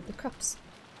along with the cups.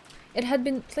 It had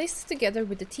been placed together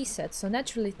with the tea set, so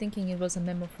naturally thinking it was a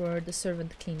memo for the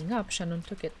servant cleaning up, Shannon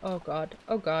took it. Oh god,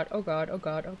 oh god, oh god, oh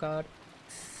god, oh god.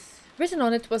 Written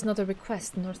on it was not a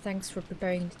request nor thanks for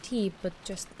preparing the tea, but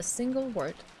just a single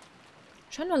word.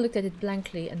 Shannon looked at it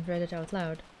blankly and read it out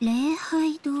loud.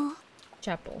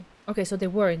 Chapel. Okay, so they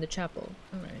were in the chapel.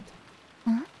 Alright.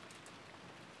 Huh?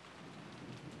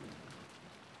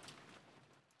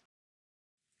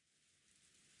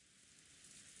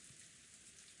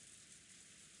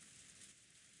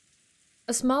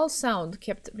 A small sound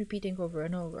kept repeating over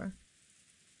and over.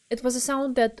 It was a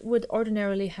sound that would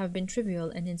ordinarily have been trivial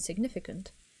and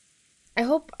insignificant. I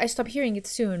hope I stop hearing it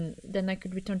soon, then I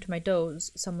could return to my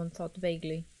doze, someone thought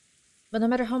vaguely. But no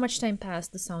matter how much time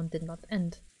passed, the sound did not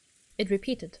end. It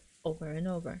repeated, over and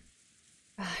over.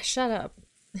 Ah, shut up.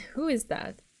 Who is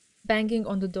that? Banging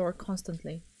on the door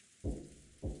constantly.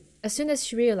 As soon as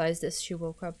she realized this, she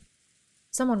woke up.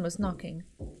 Someone was knocking.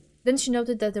 Then she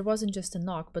noted that there wasn't just a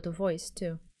knock, but a voice,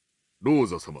 too.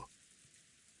 Rosa-sama.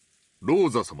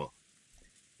 Rosa-sama.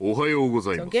 Ohayou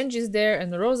gozaimasu. So Genji's there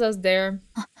and Rosa's there.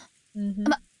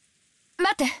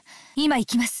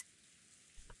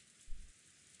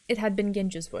 It had been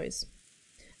Genji's voice.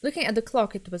 Looking at the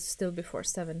clock, it was still before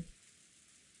 7.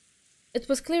 It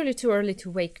was clearly too early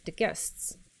to wake the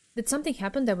guests. Did something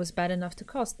happen that was bad enough to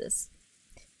cause this?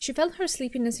 She felt her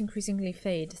sleepiness increasingly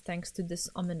fade, thanks to this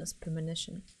ominous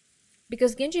premonition.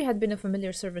 Because Genji had been a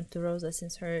familiar servant to Rosa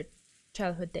since her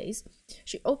childhood days,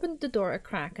 she opened the door a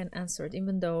crack and answered,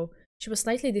 even though she was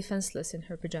slightly defenseless in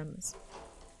her pajamas.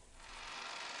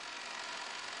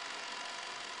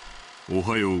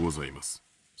 Ohayou gozaimasu.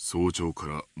 早朝か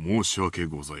ら申し訳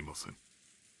ございません。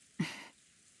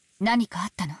何かあ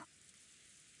ったの？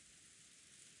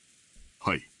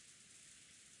はい。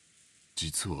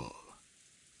実は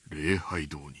礼拝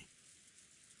堂に。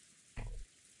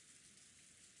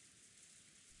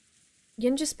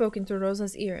Genji spoke into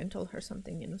Rosa's ear and told her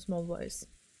something in a small voice.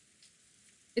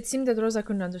 It seemed that Rosa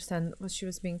couldn't understand what she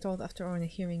was being told after only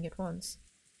hearing it once.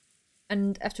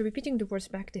 And after repeating the words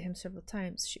back to him several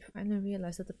times, she finally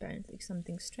realized that apparently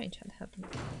something strange had happened.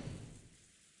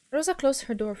 Rosa closed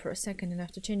her door for a second, and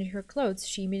after changing her clothes,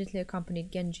 she immediately accompanied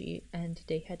Genji, and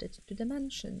they headed to the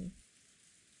mansion.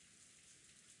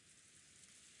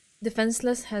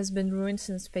 Defenseless has been ruined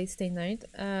since Fate's Day night.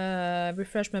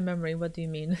 Refresh my memory, what do you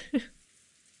mean?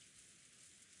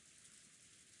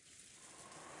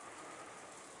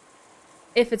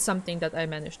 If it's something that I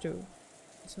managed to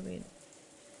also read.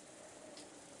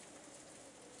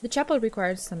 The chapel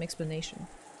required some explanation.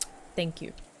 Thank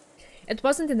you. It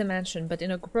wasn't in the mansion, but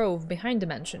in a grove behind the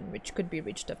mansion, which could be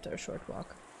reached after a short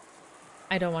walk.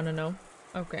 I don't want to know.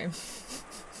 Okay.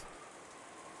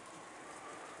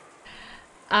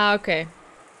 Okay.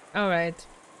 Alright.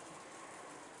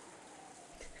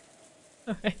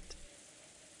 Alright.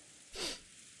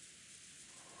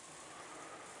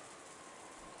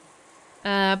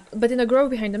 But in a grove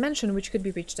behind the mansion, which could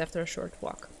be reached after a short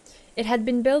walk. It had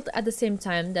been built at the same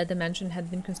time that the mansion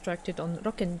had been constructed on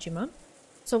Rokkenjima,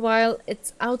 So while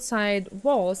its outside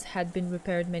walls had been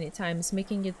repaired many times,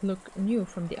 making it look new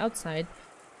from the outside,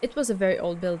 it was a very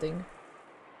old building.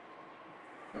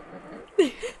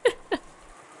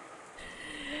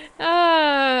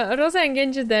 Rosa and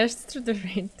Genji dashed through the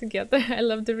rain together. I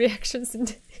love the reactions in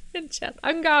chat.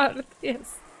 En garde,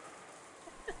 yes.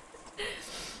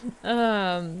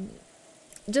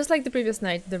 Just like the previous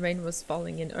night, the rain was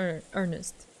falling in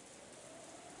earnest.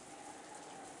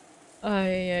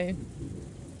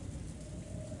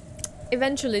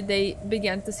 Eventually, they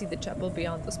began to see the chapel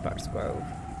beyond the sparse grove.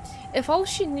 If all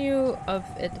she knew of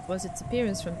it was its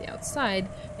appearance from the outside,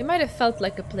 it might have felt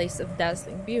like a place of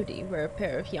dazzling beauty, where a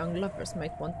pair of young lovers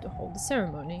might want to hold a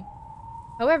ceremony.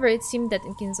 However, it seemed that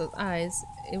in Kinzo's eyes,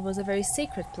 it was a very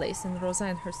sacred place, and Rosa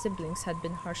and her siblings had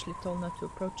been harshly told not to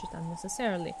approach it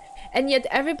unnecessarily. And yet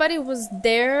everybody was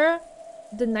there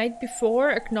the night before,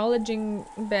 acknowledging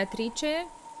Beatrice,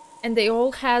 and they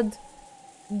all had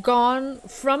gone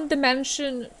from the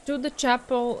mansion to the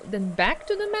chapel, then back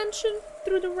to the mansion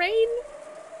through the rain?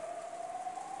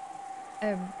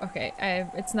 Okay,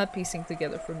 it's not piecing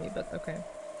together for me, but okay.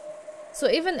 So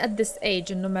even at this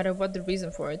age, and no matter what the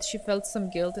reason for it, she felt some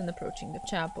guilt in approaching the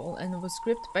chapel, and was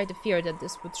gripped by the fear that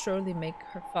this would surely make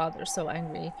her father so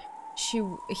angry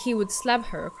he would slap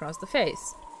her across the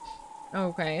face.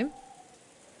 Okay.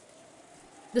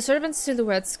 The servants'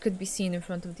 silhouettes could be seen in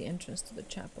front of the entrance to the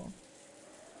chapel.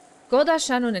 Goda,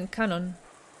 Shannon, and Kanon,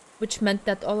 which meant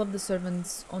that all of the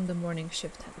servants on the morning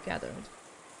shift had gathered.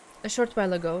 A short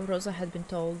while ago, Rosa had been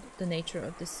told the nature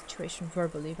of this situation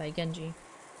verbally by Genji.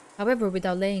 However,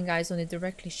 without laying eyes on it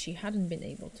directly, she hadn't been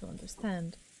able to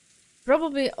understand.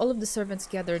 Probably all of the servants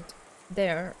gathered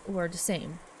there were the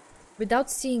same. Without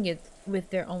seeing it with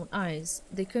their own eyes,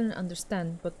 they couldn't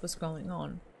understand what was going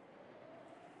on.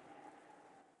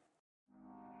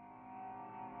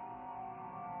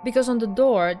 Because on the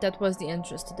door that was the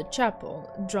entrance to the chapel,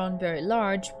 drawn very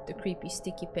large with a creepy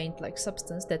sticky paint-like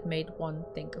substance that made one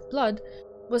think of blood,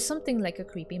 was something like a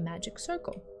creepy magic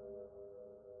circle.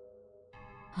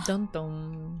 Dun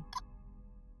dun.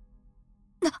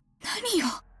 何よ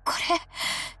これ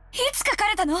いつ書か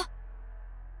れたの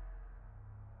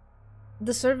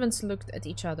The servants looked at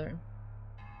each other.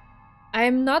 I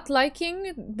am not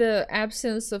liking the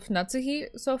absence of Natsuhi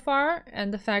so far,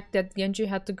 and the fact that Genji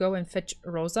had to go and fetch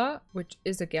Rosa, which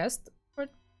is a guest for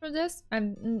this.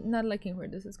 I'm not liking where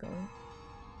this is going.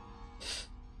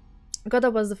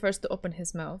 Goda was the first to open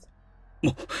his mouth.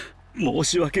 申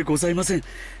し訳ございません。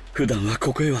普段は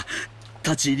ここへは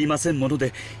立ち入りませんもの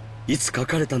で、いつ書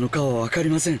かれたのかはわかり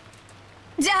ません。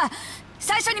じゃあ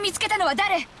最初に見つけたのは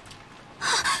誰？はい、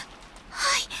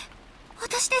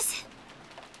私です。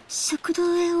食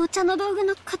堂へお茶の道具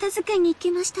の片付けに行き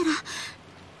ましたら、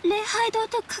礼拝堂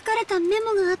と書かれたメ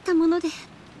モがあったもので。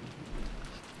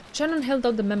Shannon held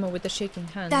out the memo with a shaking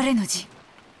hand. 誰の字？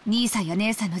兄さんや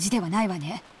姉さんの字ではないわ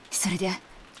ね。それで、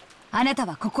あなた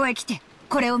はここへ来て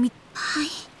これを見。はい。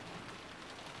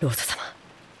ローザ様、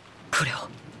これを。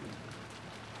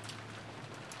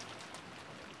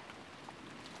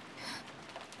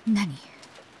何？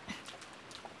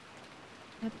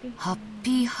ハッ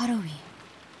ピーハロウィン。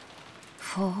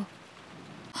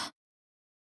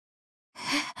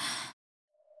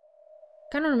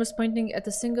Kanon was pointing at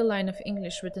a single line of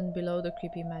English written below the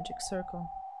creepy magic circle.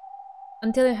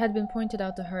 Until it had been pointed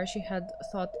out to her, she had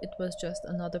thought it was just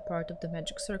another part of the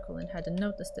magic circle and hadn't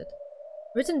noticed it.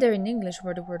 Written there in English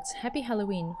were the words Happy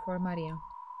Halloween for Maria.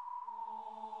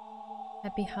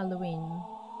 Happy Halloween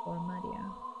for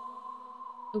Maria.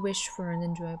 A wish for an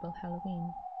enjoyable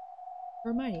Halloween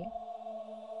for Maria.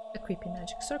 A creepy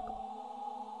magic circle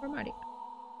for Maria.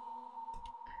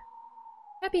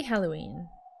 Happy Halloween.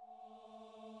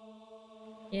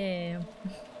 Yeah.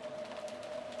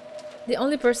 The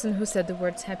only person who said the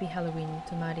words Happy Halloween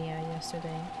to Maria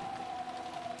yesterday.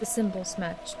 The symbols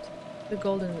matched. The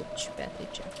Golden Witch,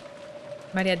 Beatrice.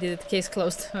 Maria did it. Case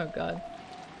closed. Oh god.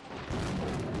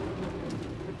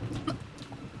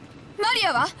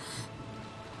 Maria は？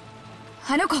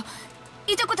あの子、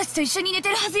いとこたちと一緒に寝て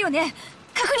るはずよね。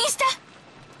確認した？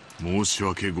申し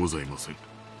訳ございません。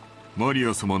マリ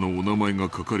ア様のお名前が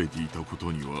書かれていたこ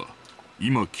とには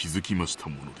今気づきました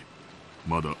もので、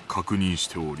まだ確認し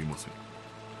ておりません。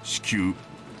至急。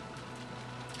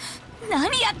何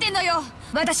やってんのよ。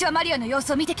私はマリアの様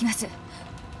子を見てきます。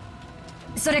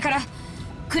それから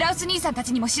クラウス兄さんた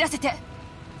ちにも知らせて、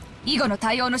以後の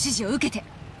対応の指示を受けて。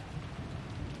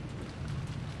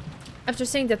After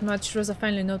saying that much, Rosa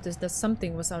finally noticed that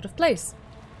something was out of place.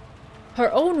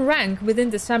 Her own rank within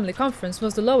this family conference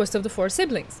was the lowest of the four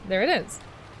siblings. There it is.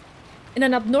 In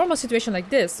an abnormal situation like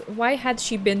this, why had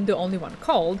she been the only one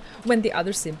called when the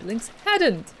other siblings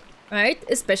hadn't? Right?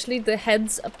 Especially the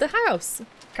heads of the house.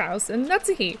 Kraus and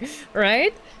Natsuhi.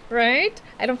 Right? Right?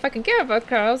 I don't fucking care about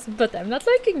Kraus, but I'm not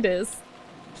liking this.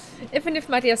 Even if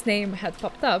Maria's name had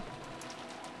popped up.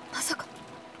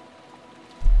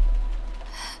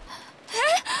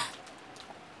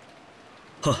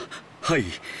はい、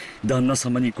旦那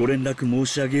様にご連絡申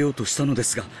し上げようとしたので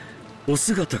すが、お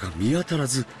姿が見当たら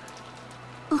ず。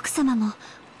奥様も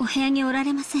お部屋におら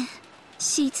れません。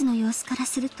シーツの様子から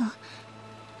すると、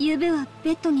昨夜は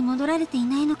ベッドに戻られてい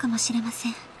ないのかもしれませ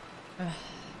ん。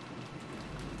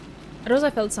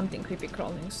Rosa felt something creepy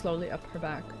crawling slowly up her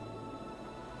back.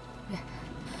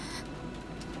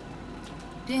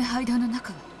 礼拝堂の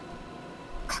中は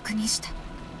確認した？い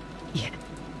え、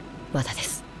まだで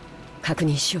す。確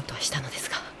認しようとはしたのです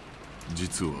が。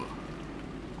実は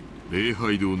礼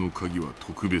拝堂の鍵は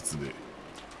特別で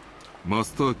マ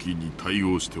スターキーに対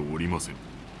応しておりません。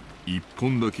一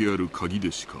本だけある鍵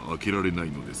でしか開けられな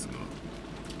いのですが、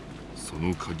そ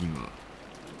の鍵が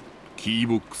キー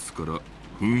ボックスから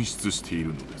紛失してい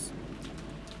るのです。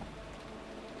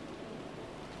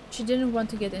She didn't want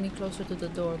to get any closer to the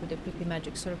door with the creepy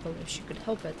magic circle if she could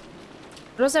help it.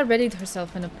 Rosa readied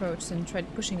herself and approached and tried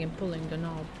pushing and pulling the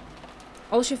knob.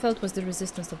 All she felt was the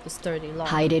resistance of the sturdy lock.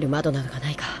 入れる窓などが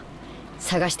ないか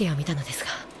探してはみたのです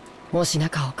が、もし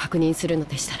中を確認するの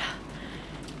でしたら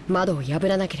窓を破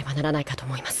らなければならないかと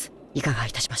思います。いかが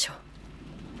いたしましょう。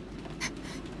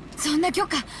そんな許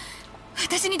可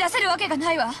私に出せるわけが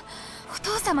ないわ。お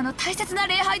父様の大切な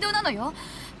礼拝堂なのよ。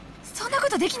そんなこ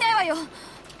とできないわよ。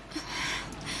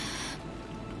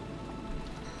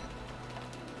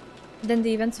Then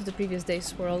the events of the previous day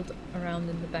swirled around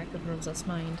in the back of Rosa's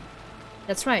mind.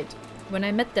 That's right. When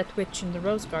I met that witch in the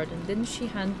rose garden, didn't she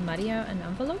hand Maria an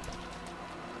envelope?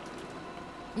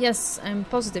 Yes, I'm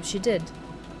positive she did.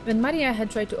 When Maria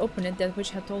had tried to open it, that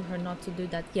witch had told her not to do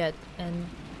that yet, and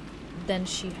then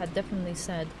she had definitely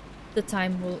said, the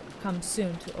time will come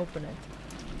soon to open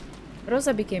it.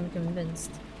 Rosa became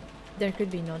convinced. There could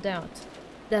be no doubt.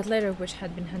 That letter which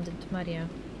had been handed to Maria.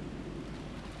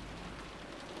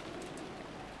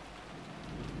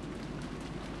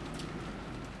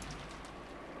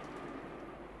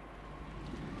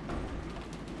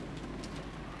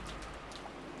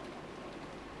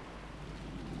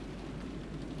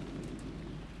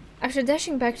 After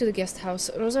dashing back to the guest house,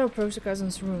 Rosa approached her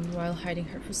cousin's room while hiding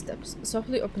her footsteps,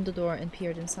 softly opened the door and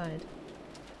peered inside.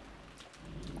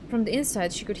 From the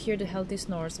inside, she could hear the healthy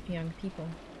snores of young people.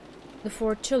 The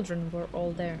 4 children were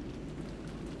all there.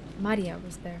 Maria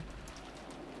was there,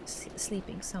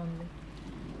 sleeping soundly.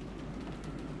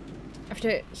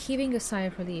 After heaving a sigh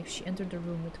of relief, she entered the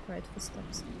room with quiet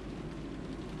footsteps.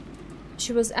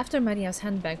 She was after Maria's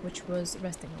handbag, which was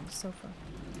resting on the sofa.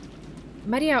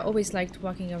 Maria always liked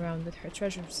walking around with her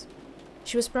treasures.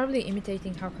 She was probably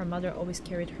imitating how her mother always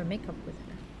carried her makeup with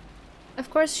her.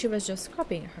 Of course, she was just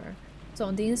copying her, so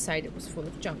on the inside it was full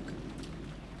of junk.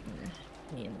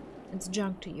 I mean, it's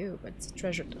junk to you, but it's a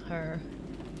treasure to her.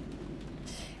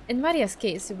 In Maria's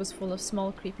case, it was full of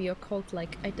small, creepy,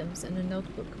 occult-like items and a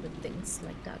notebook with things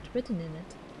like that written in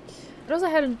it. Rosa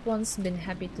hadn't once been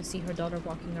happy to see her daughter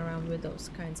walking around with those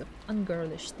kinds of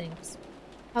ungirlish things.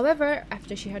 However,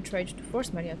 after she had tried to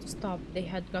force Maria to stop, they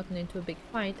had gotten into a big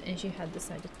fight and she had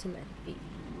decided to let it be.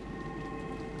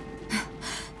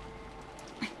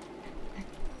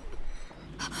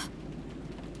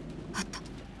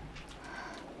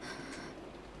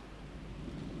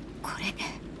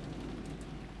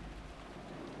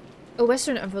 A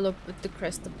western envelope with the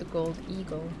crest of the gold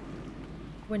eagle.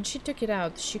 When she took it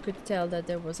out, she could tell that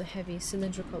there was a heavy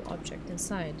cylindrical object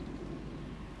inside.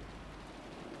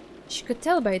 She could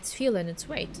tell by its feel and its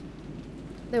weight.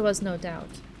 There was no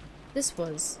doubt. This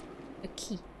was a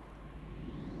key.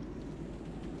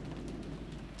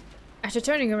 After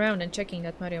turning around and checking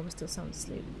that Maria was still sound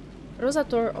asleep, Rosa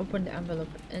tore open the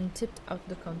envelope and tipped out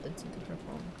the contents into her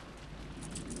palm.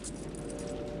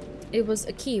 It was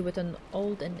a key with an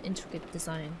old and intricate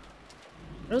design.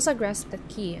 Rosa grasped that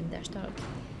key and dashed out.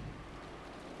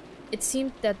 It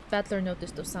seemed that Battler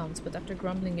noticed those sounds, but after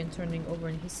grumbling and turning over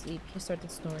in his sleep, he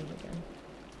started snoring again.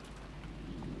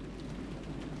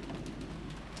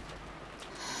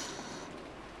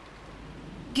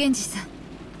 Genji-san,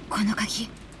 この鍵、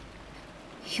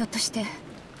ひょっとして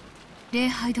礼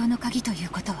拝堂の鍵という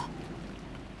ことは？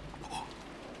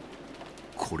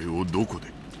これをどこで？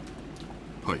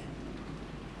はい。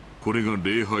これが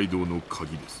礼拝堂の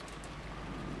鍵です。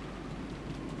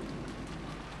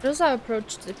Rosa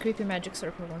approached the creepy magic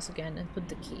circle once again and put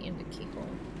the key in the keyhole.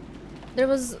 There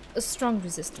was a strong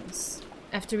resistance.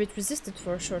 After it resisted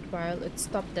for a short while, it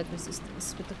stopped that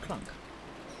resistance with a clunk.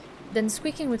 Then,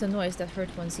 squeaking with a noise that hurt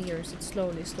one's ears, it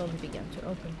slowly began to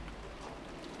open.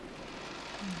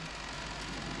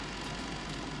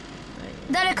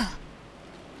 誰か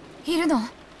いるの?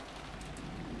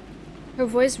 Her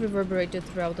voice reverberated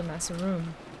throughout the massive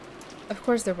room. Of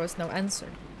course, there was no answer.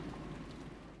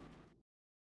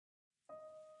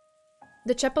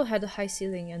 The chapel had a high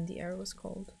ceiling and the air was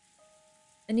cold.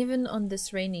 And even on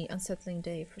this rainy, unsettling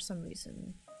day, for some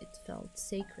reason, it felt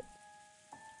sacred.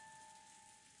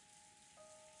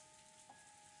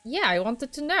 Yeah, I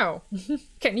wanted to know.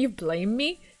 Can you blame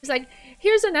me? It's like,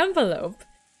 here's an envelope.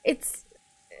 It's,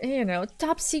 you know,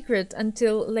 top secret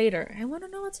until later. I want to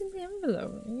know what's in the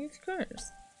envelope. Of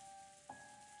course.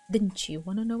 Didn't you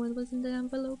want to know what was in the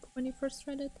envelope when you first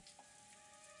read it?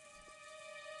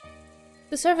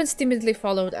 The servants timidly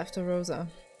followed after Rosa.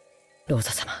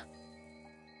 Rosa-sama,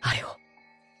 あれを.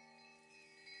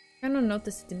 Kanon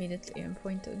noticed it immediately and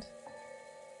pointed.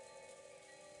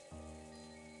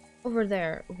 Over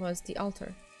there was the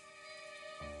altar.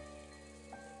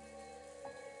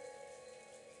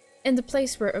 In the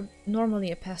place where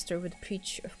normally a pastor would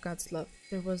preach of God's love,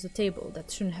 there was a table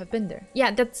that shouldn't have been there.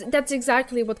 Yeah, that's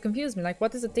exactly what confused me. Like,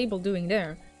 what is a table doing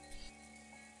there?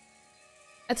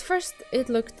 At first, it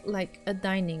looked like a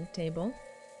dining table,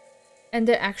 and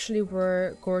there actually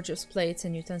were gorgeous plates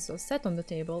and utensils set on the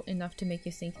table, enough to make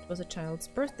you think it was a child's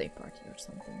birthday party or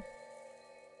something.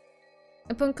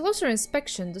 Upon closer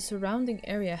inspection, the surrounding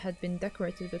area had been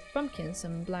decorated with pumpkins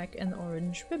and black and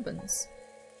orange ribbons.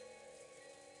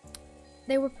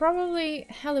 They were probably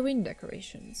Halloween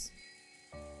decorations.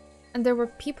 And there were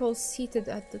people seated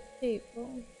at the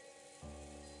table.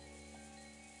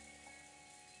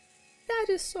 That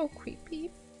is so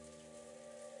creepy.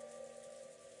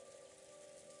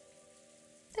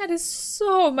 That is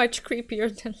so much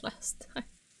creepier than last time.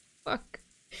 Fuck.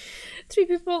 3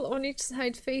 people on each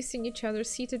side facing each other,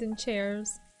 seated in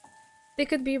chairs. They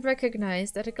could be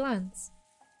recognized at a glance.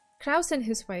 Kraus and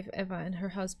his wife Eva and her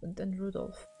husband, and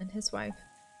Rudolf and his wife.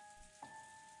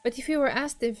 But if you were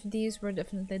asked if these were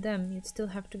definitely them, you'd still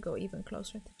have to go even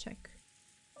closer to check.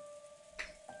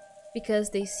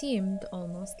 Because they seemed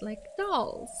almost like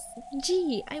dolls.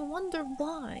 Gee, I wonder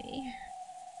why.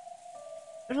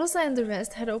 Rosa and the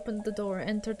rest had opened the door,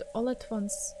 entered all at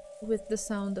once with the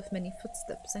sound of many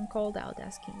footsteps, and called out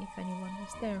asking if anyone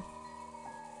was there.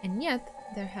 And yet,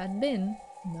 there had been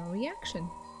no reaction.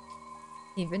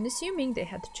 Even assuming they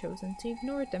had chosen to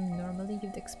ignore them, normally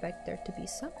you'd expect there to be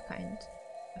some kind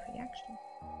of reaction.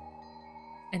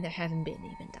 And there hadn't been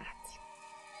even that.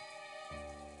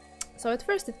 So at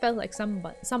first it felt like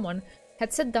someone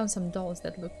had set down some dolls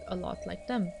that looked a lot like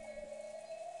them.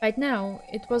 Right now,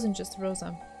 it wasn't just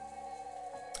Rosa.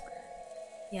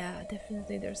 Yeah,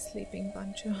 definitely they're sleeping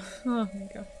bunch. Oh my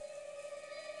god.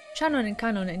 Shannon and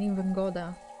Kanon and even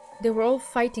Goda, they were all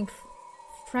fighting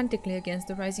frantically against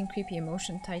the rising creepy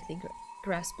emotion tightly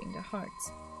grasping their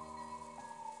hearts.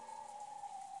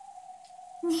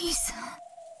 Nisa,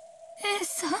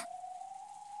 Esa.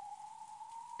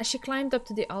 As she climbed up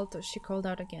to the altar, she called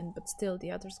out again, but still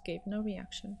the others gave no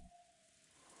reaction.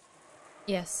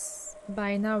 Yes,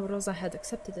 by now Rosa had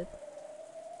accepted it.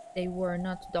 They were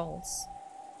not dolls.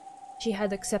 She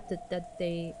had accepted that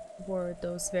they were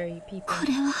those very people.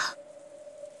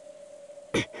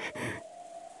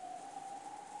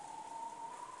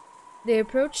 They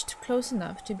approached close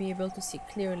enough to be able to see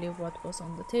clearly what was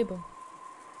on the table.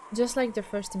 Just like their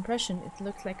first impression, it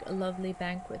looked like a lovely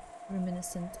banquet,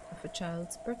 reminiscent of a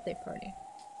child's birthday party.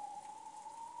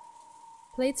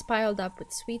 Plates piled up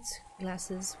with sweets,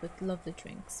 glasses with lovely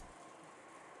drinks.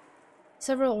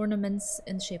 Several ornaments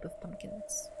in the shape of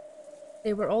pumpkins.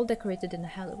 They were all decorated in a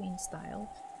Halloween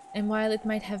style, and while it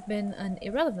might have been an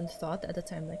irrelevant thought at a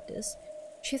time like this,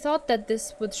 she thought that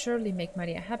this would surely make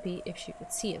Maria happy if she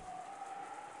could see it.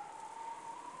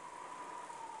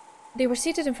 They were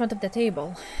seated in front of the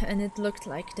table, and it looked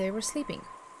like they were sleeping.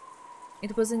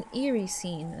 It was an eerie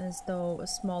scene, as though a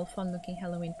small, fun-looking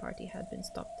Halloween party had been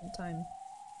stopped in time.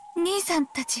 兄さん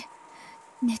たち、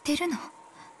寝てるの?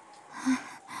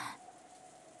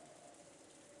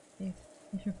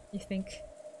 You think?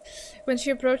 When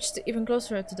she approached even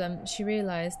closer to them, she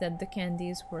realized that the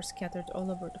candies were scattered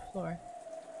all over the floor.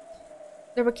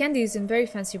 There were candies in very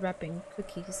fancy wrapping,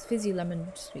 cookies, fizzy lemon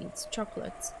sweets,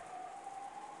 chocolates.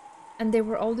 And they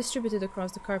were all distributed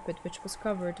across the carpet, which was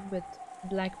covered with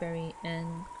blackberry and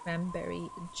cranberry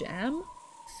jam?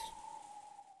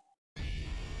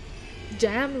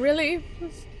 Jam, really?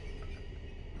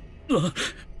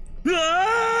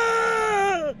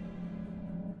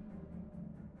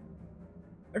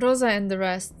 Rosa and the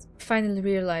rest finally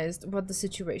realized what the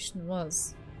situation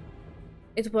was.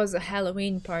 It was a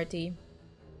Halloween party,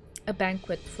 a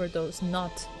banquet for those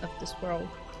not of this world.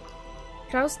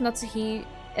 Kraus, Natsuhi,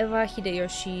 Eva,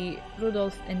 Hideyoshi,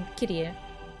 Rudolf, and Kirie,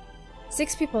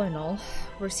 6 people in all,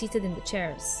 were seated in the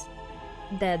chairs,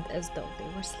 dead as though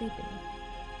they were sleeping.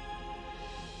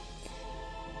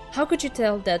 How could you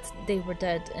tell that they were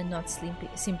dead and not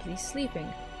simply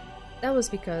sleeping? That was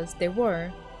because they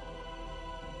were,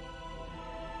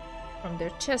 from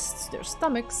their chests to their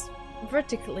stomachs,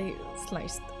 vertically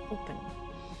sliced open.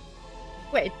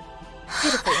 Wait,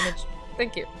 beautiful image.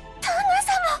 Thank you.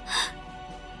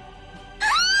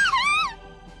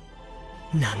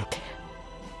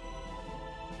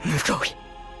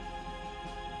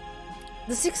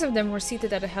 The 6 of them were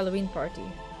seated at a Halloween party,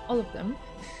 all of them,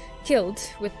 killed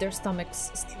with their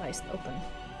stomachs sliced open.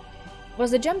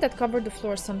 Was the gem that covered the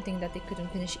floor something that they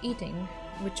couldn't finish eating,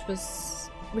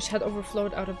 which had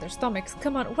overflowed out of their stomachs?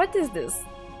 Come on, what is this?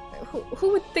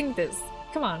 Who would think this?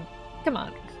 Come on, come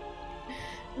on.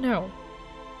 No.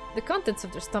 The contents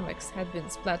of their stomachs had been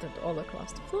splattered all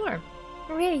across the floor.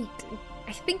 Great!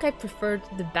 I think I preferred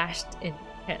the bashed-in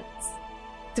heads,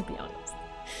 to be honest.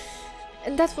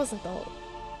 And that wasn't all.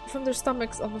 From their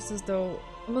stomachs, almost as though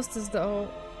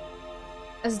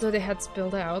they had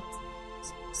spilled out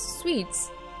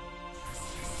sweets.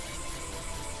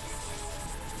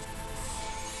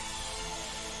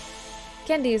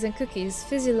 Candies and cookies,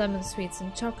 fizzy lemon sweets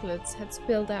and chocolates had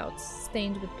spilled out,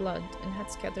 stained with blood, and had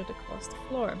scattered across the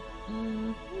floor.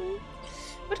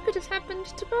 What could have happened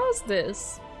to cause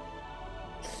this?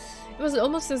 It was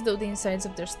almost as though the insides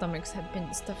of their stomachs had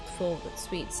been stuffed full with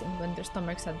sweets, and when their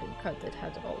stomachs had been cut, it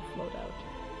had all flowed out.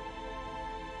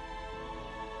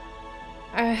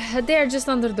 They are just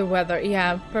under the weather.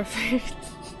 Yeah, perfect.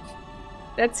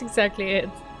 That's exactly it.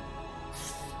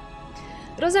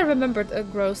 Rosa remembered a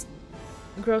gross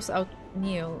out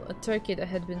meal, a turkey that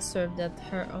had been served at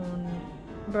her own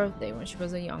birthday when she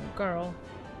was a young girl.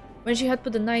 When she had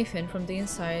put a knife in from the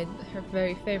inside, her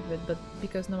very favorite, but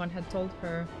because no one had told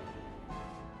her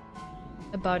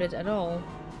about it at all.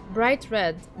 Bright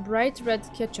red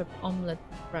ketchup omelette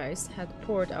rice had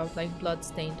poured out like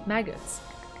blood-stained maggots.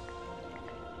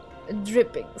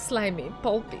 Dripping, slimy,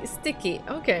 pulpy, sticky.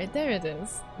 Okay, there it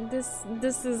is.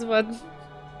 This is what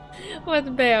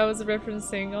Bea was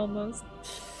referencing almost.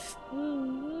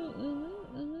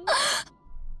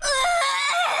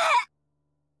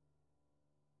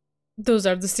 Those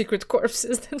are the secret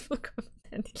corpses that will come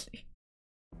handily.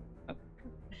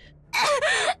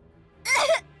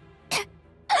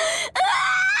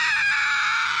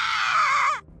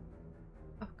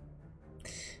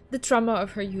 The trauma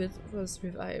of her youth was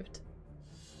revived.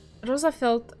 Rosa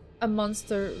felt a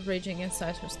monster raging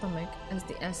inside her stomach as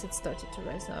the acid started to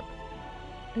rise up.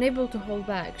 Unable to hold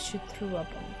back, she threw up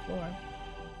on the floor.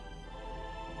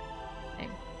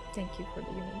 Thank you for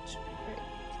the image. Right.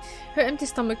 Her empty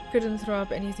stomach couldn't throw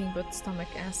up anything but stomach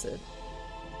acid.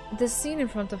 The scene in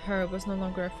front of her was no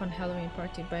longer a fun Halloween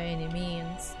party by any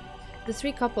means. The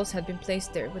 3 couples had been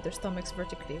placed there with their stomachs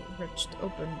vertically wrenched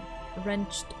open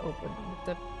with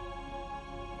the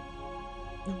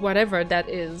whatever that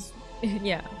is.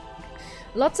 Yeah.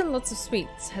 Lots and lots of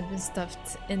sweets had been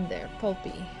stuffed in there,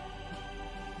 pulpy.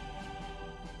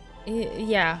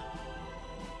 Yeah.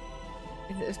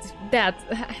 That.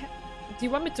 Do you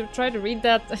want me to try to read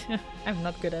that? I'm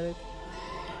not good at it.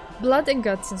 Blood and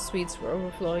guts and sweets were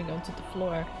overflowing onto the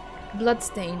floor.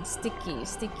 Blood-stained, sticky,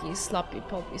 sloppy,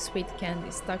 pulpy, sweet candy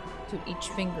stuck to each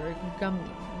finger,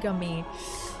 gummy.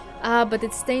 But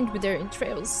it's stained with their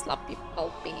entrails, sloppy,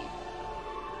 pulpy.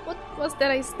 What was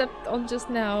that I stepped on just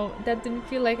now? That didn't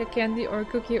feel like a candy or a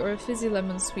cookie or a fizzy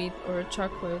lemon sweet or a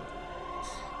chocolate.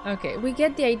 Okay, we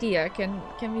get the idea. Can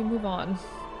we move on?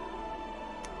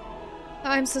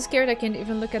 I'm so scared I can't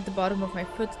even look at the bottom of my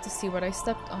foot to see what I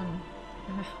stepped on.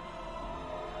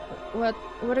 What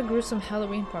a gruesome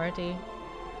Halloween party.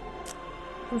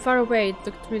 From far away it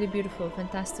looked really beautiful,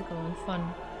 fantastical and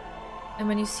fun. And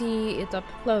when you see it up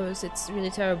close, it's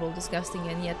really terrible, disgusting,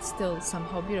 and yet still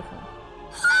somehow beautiful.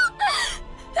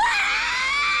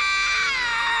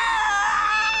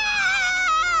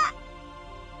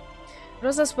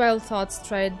 Rosa's wild thoughts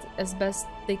tried as best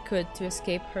they could to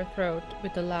escape her throat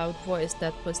with a loud voice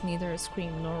that was neither a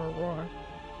scream nor a roar.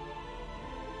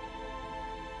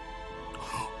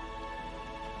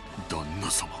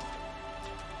 Danna-sama.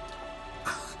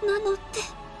 こんなのって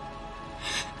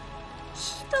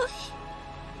ひどい。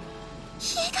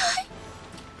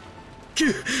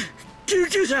救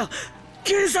急車！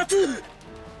警察！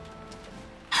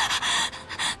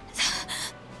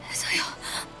そうよ。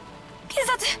警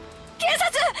察！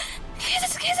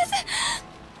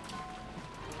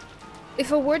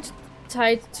 If a word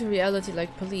tied to reality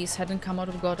like police hadn't come out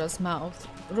of Goda's mouth,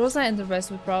 Rosa and the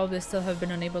rest would probably still have been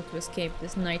unable to escape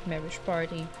this nightmarish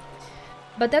party.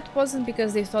 But that wasn't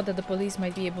because they thought that the police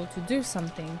might be able to do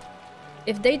something.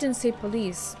 If they didn't say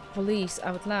police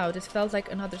out loud, it felt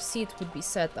like another seat would be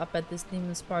set up at this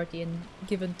demon's party and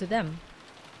given to them.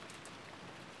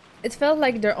 It felt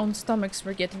like their own stomachs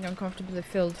were getting uncomfortably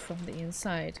filled from the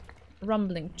inside.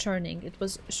 Rumbling, churning, it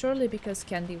was surely because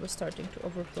candy was starting to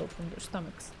overflow from their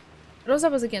stomachs. Rosa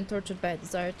was again tortured by a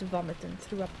desire to vomit and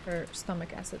threw up her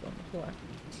stomach acid on the floor.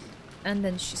 And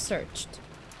then she searched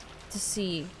to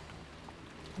see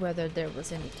whether there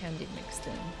was any candy mixed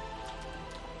in.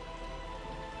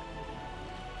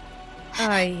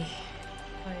 Ay.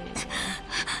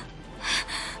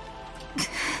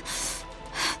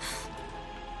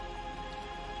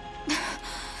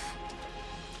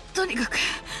 とにかく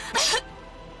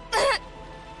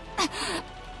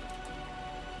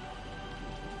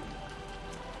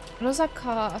Rosa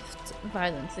coughed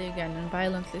violently again and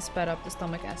violently spat up the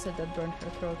stomach acid that burned her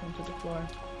throat onto the floor.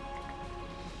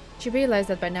 She realized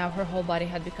that by now her whole body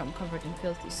had become covered in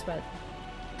filthy sweat.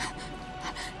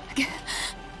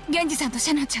 源氏さんと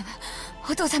シャナンちゃんは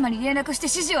お父様に連絡して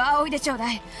指示を仰いでちょう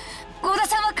だい。郷田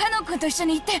さんはカノン君と一緒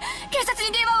に行って警察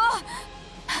に電話を。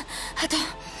あと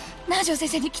南條先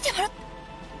生に来てもらっ。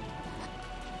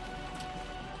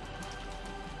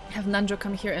Have Nanjo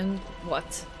come here and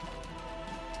what?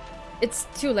 It's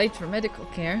too late for medical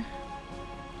care.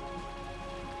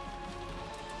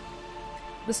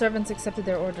 The servants accepted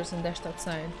their orders and dashed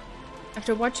outside.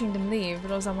 After watching them leave,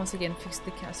 Rosa once again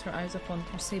fixedly cast her eyes upon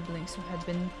her siblings who had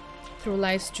been through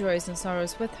life's joys and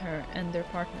sorrows with her and their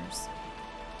partners.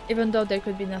 Even though there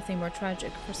could be nothing more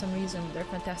tragic, for some reason their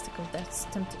fantastical deaths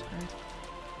tempted her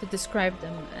to describe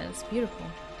them as beautiful.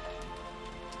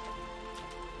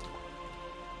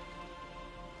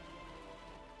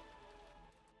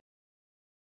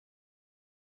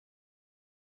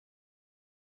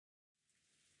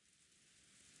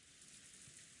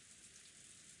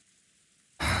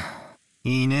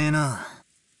 Iねえな。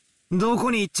どこ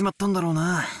に行っちまったんだろう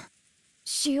な。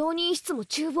使用人室も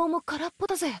厨房も空っぽ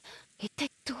だぜ。一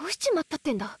体どうしちまったっ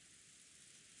てんだ。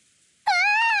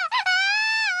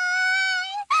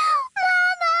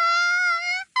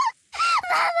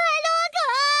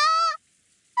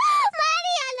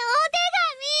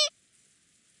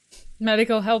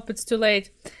Medical help, it's too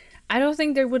late. I don't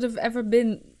think there would have ever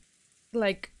been,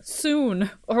 like, soon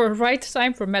or a right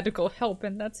time for medical help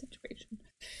in that situation.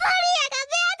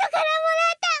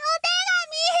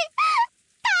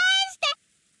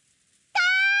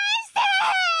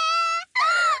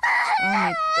 Oh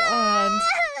my god.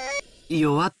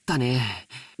 弱ったね。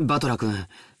バトラ君。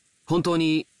本当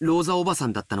にローザおばさ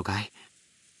んだったのかい？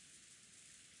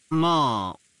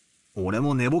まあ、俺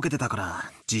も寝ぼけてたか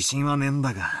ら自信はねえん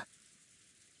だが。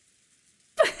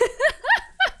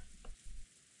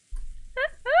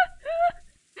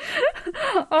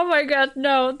Oh my god,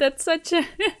 no, that's such a...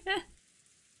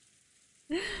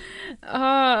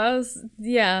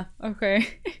 yeah,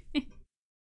 okay.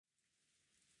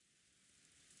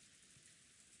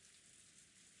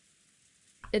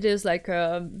 It is like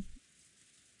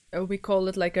we call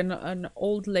it like an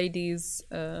old lady's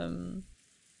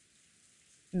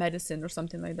medicine or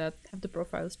something like that. Have the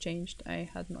profiles changed? I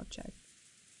had not checked.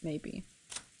 Maybe.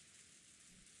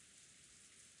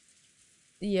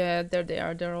 Yeah, there they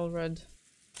are. They're all red.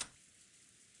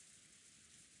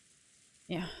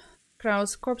 Yeah.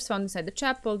 Krau's corpse found inside the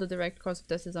chapel. The direct cause of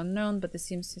death is unknown, but it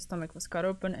seems his stomach was cut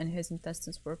open and his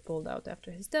intestines were pulled out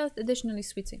after his death. Additionally,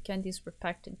 sweets and candies were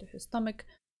packed into his stomach.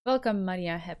 Welcome,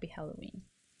 Maria. Happy Halloween.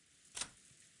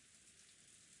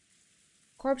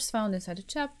 Corpse found inside the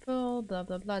chapel. Blah,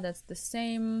 blah, blah. That's the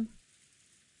same.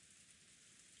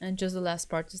 And just the last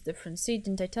part is different. See,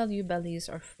 didn't I tell you bellies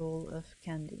are full of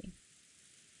candy?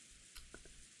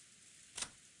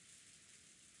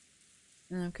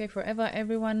 Okay, forever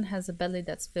everyone has a belly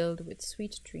that's filled with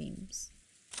sweet dreams.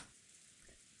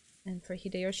 And for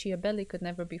Hideyoshi, a belly could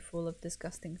never be full of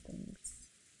disgusting things.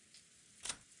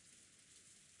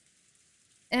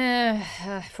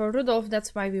 For Rudolph,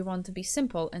 that's why we want to be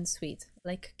simple and sweet,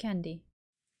 like candy.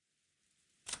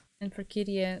 And for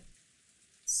Kirie,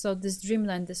 so this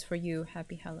dreamland is for you.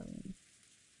 Happy Halloween.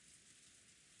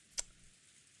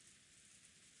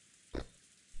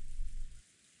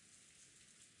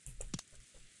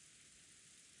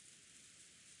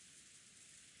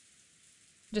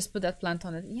 Just put that plant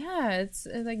on it. Yeah, it's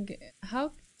like,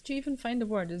 how did you even find the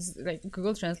word? Is like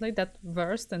Google Translate that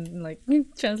verse and like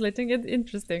translating it?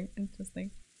 Interesting,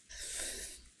 interesting.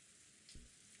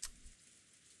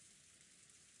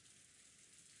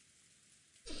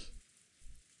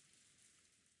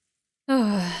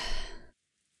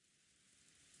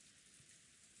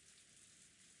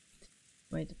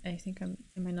 Wait, I think am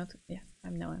I not? Yeah,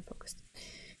 I'm focused.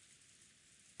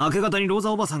 明け方にロー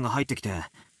ザおばさんが入ってきて、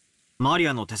マリ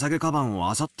アの手提げカバン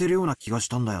を漁ってるような気がし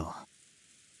たんだよ。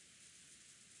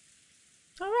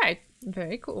Alright,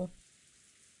 very cool.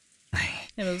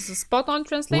 It was a spot on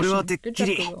translation. 俺はてっき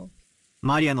り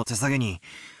マリアの手提げに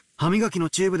歯磨きの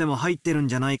チューブでも入ってるん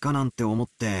じゃないかなんて思っ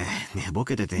て寝ぼ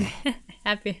けてて。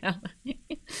Happy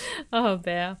Oh,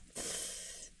 bear.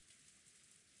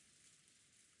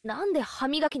 なんで歯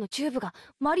磨きのチューブが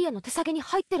マリアの手提げに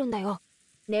入ってるんだよ。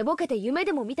寝ぼけて夢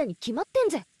でも見たに決まってん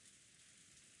ぜ。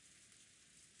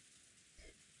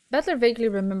Butler vaguely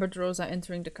remembered Rosa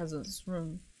entering the cousin's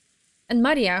room. And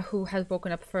Maria, who had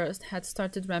woken up first, had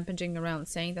started rampaging around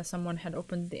saying that someone had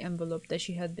opened the envelope that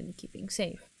she had been keeping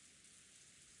safe.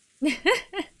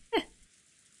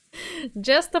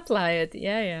 Just apply it,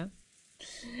 yeah.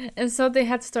 And so they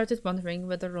had started wondering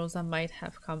whether Rosa might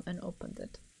have come and opened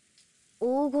it.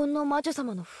 黄金の魔女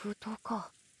様の封筒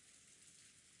か。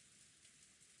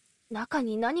中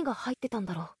に何が入ってたん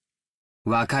だろ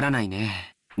う。わからない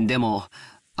ね。でも、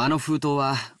あの封筒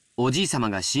はおじい様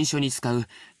が新書に使う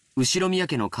後ろ宮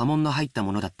家の家紋の入った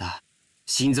ものだった。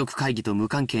親族会議と無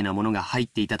関係なものが入っ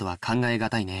ていたとは考えが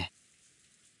たいね。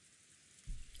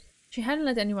She hadn't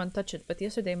let anyone touch it, but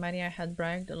yesterday Maria had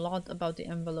bragged a lot about the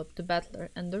envelope to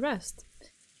Butler and the rest.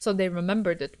 So they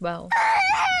remembered it well.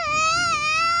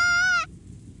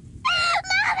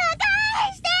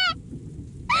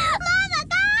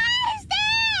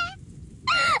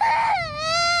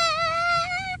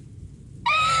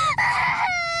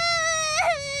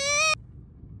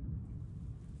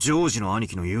 ジョージの兄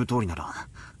貴の言う通りなら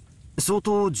相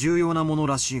当重要なもの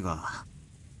らしいが、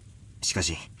しか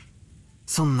し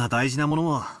そんな大事なもの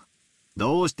を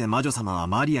どうして魔女様は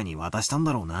マリアに渡したん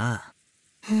だろうな。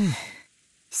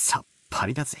さっぱ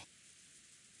りだぜ。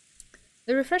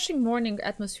The refreshing morning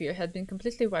atmosphere had been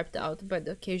completely wiped out by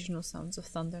the occasional sounds of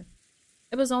thunder.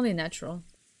 It was only natural.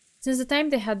 Since the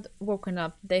time they had woken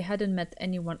up, they hadn't met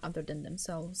anyone other than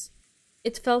themselves.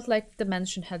 It felt like the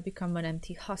mansion had become an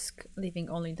empty husk, leaving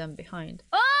only them behind.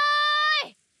 Oi! 誰か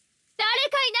い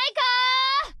ないか？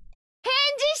返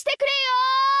事してくれよ!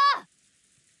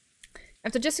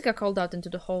 After Jessica called out into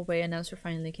the hallway, an answer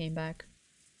finally came back.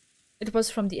 It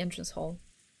was from the entrance hall.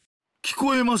 聞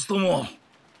こえますとも。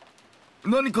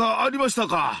何かありました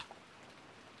か？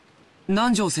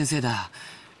南條先生だ。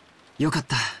よかっ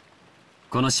た。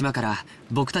この島から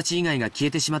僕たち以外が消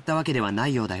えてしまったわけではな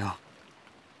いようだよ。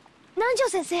南條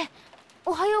先生、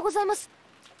おはようございます。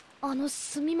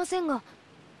すみませんが、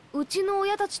うちの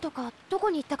親たちとかど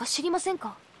こに行ったか知りません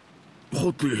か？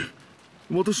はて、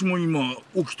私も今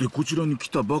起きてこちらに来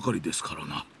たばかりですから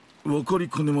な。わかり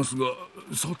かねますが、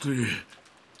さて。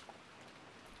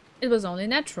It was only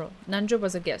natural. Nanjo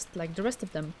was a guest like the rest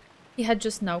of them. He had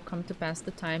just now come to pass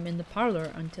the time in the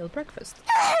parlor until breakfast.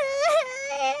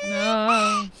 No.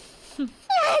 マ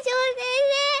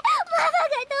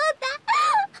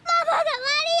マがマリ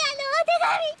アのお手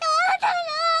紙取ったの。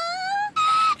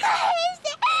返して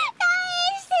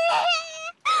返し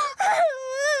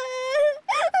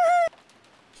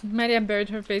て。 Maria buried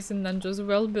her face in Nanjo's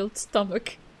well-built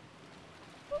stomach.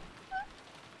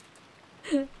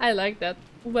 I like that.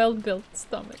 Well-built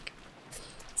stomach.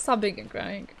 Sobbing and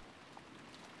crying.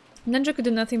 Nanjo could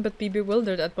do nothing but be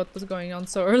bewildered at what was going on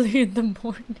so early in the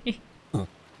morning.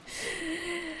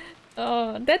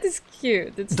 Oh, that is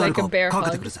cute. It's like a bear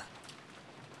hug.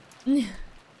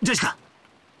 Jessica!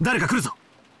 誰か来るぞ!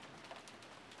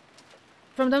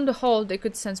 From down the hall, they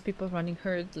could sense people running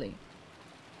hurriedly.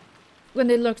 When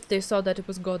they looked, they saw that it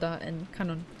was Goda and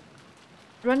Kanon.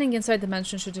 Running inside the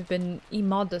mansion should have been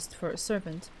immodest for a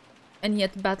servant, and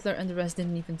yet Butler and the rest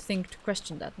didn't even think to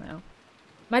question that now.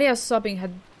 Maria's sobbing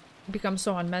had become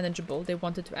so unmanageable, they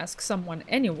wanted to ask someone,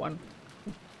 anyone,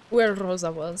 where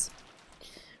Rosa was.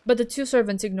 But the two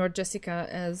servants ignored Jessica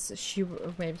as she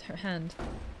waved her hand.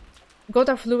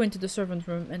 Goda flew into the servant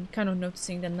room, and Kanon,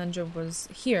 noticing that Nanjo was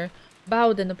here,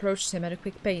 bowed and approached him at a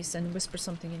quick pace and whispered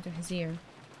something into his ear.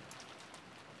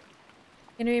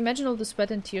 Can you imagine all the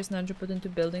sweat and tears Nanjo put into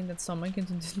building that someone can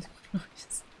do the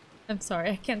glorious? I'm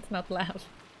sorry, I can't not laugh.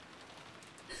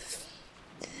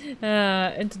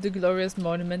 Into the glorious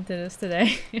monument it is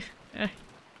today.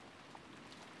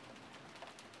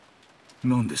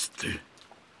 何ですって？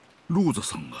ローザ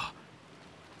さんが。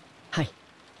はい。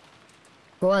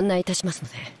ご案内いたしますの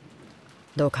で、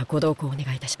どうかご同行お願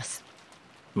いいたします。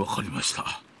わかりまし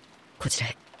た。こちら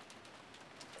へ。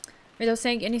Without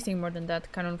saying anything more than that,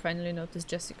 Kanon finally noticed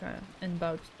Jessica and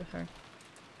bowed to her.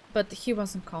 But he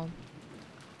wasn't calm.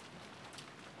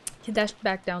 He dashed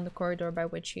back down the corridor by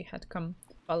which he had come,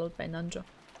 followed by Nanjo.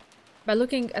 By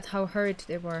looking at how hurried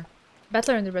they were,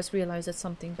 Battler and the rest realized that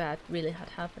something bad really had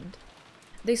happened.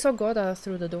 They saw Goda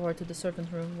through the door to the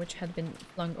servant room, which had been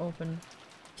flung open.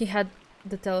 He had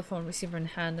the telephone receiver in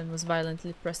hand and was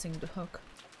violently pressing the hook.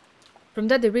 From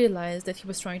that they realized that he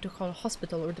was trying to call a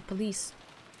hospital or the police.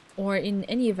 Or in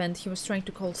any event, he was trying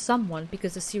to call someone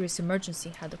because a serious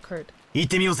emergency had occurred.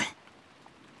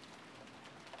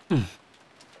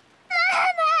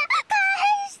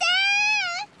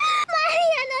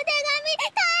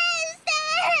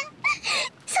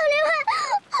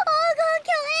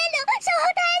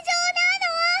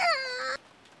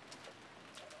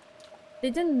 They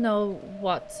didn't know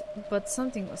what, but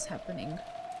something was happening.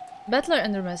 Battler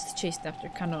and the rest chased after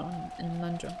Kanon and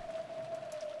Nanjo.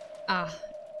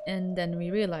 And then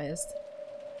we realized.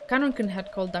 Kanon-kun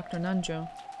had called Dr. Nanjo,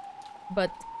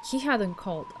 but he hadn't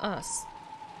called us.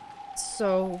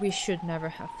 So we should never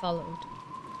have followed.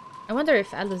 I wonder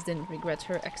if Alice didn't regret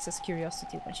her excess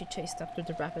curiosity when she chased after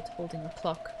the rabbit holding a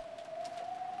clock.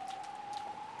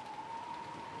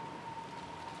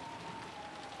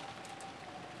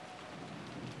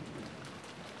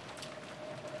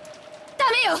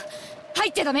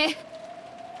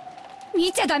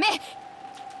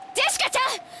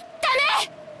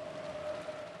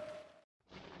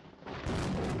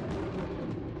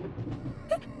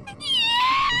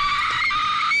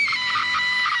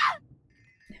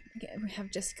 We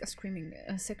have Jessica screaming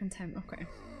a second time. Okay.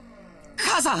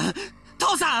 母さん、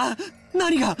父さん、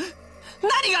何があっ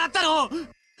たの？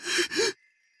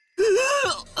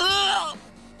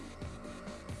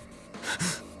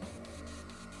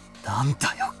なん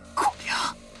だよこり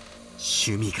ゃ。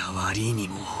趣味が悪いに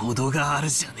も程がある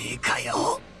じゃねえか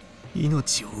よ。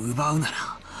命を奪うなら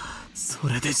そ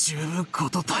れで十分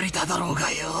事足りただろうが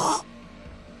よ。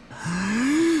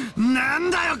な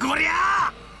んだよこり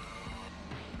ゃ。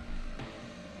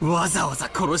わざわざ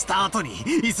殺した後に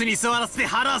椅子に座らせて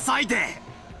腹裂いて、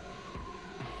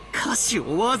菓子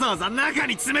をわざわざ中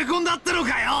に詰め込んだっての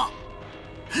かよ。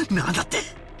なんだっ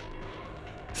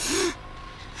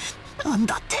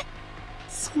て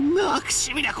そんな悪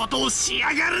趣味なことをし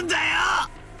やがるんだよ。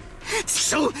ちく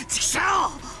しょ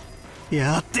う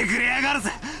やってくれやがる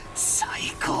ぜ。最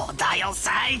高だよ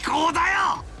最高だ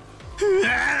よ。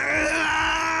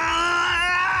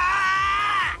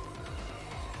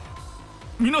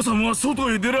皆さんは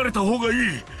外へ出られた方がい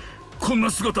い。こんな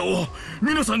姿を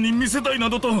皆さんに見せたいな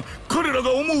どと彼ら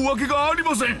が思うわけがあり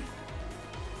ません。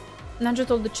Nanjo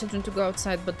told the children to go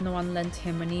outside, but no one lent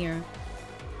him an ear.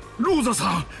 ローザ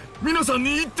さん、皆さん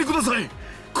に言ってください。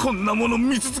こんなもの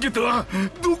見続けては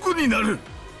毒になる。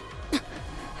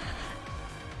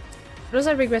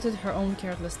Rosa regretted her own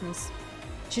carelessness.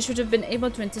 She should have been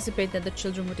able to anticipate that the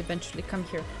children would eventually come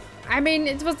here. I mean,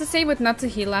 it was the same with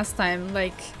Natsuhi last time.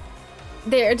 Like,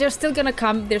 they're still gonna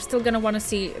come. They're still gonna want to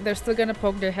see. They're still gonna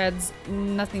poke their heads.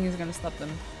 Nothing is gonna stop them.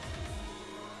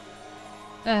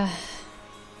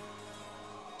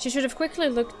 She should have quickly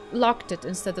locked it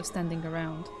instead of standing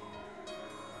around.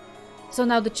 So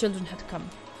now the children had come.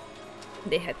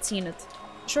 They had seen it.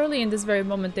 Surely in this very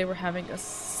moment they were having a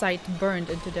sight burned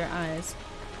into their eyes,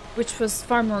 which was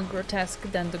far more grotesque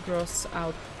than the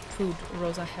gross-out food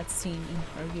Rosa had seen in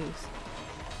her youth.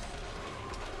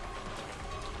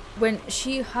 When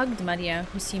she hugged Maria,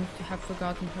 who seemed to have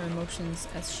forgotten her emotions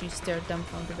as she stared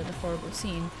dumbfounded at the horrible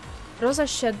scene, Rosa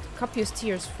shed copious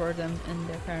tears for them and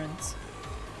their parents.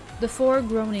 The four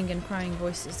groaning and crying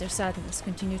voices, their sadness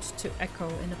continued to echo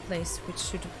in a place which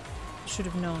should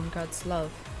have known God's love.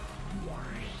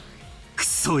 ク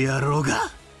ソ野郎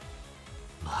が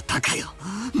またかよ。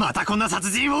またこんな殺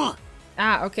人を。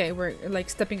Ah, okay, we're like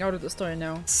stepping out of the story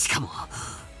now. しかも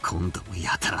今度も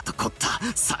やたらと凝った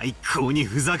最高に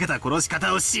ふざけた殺し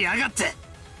方をしやがって。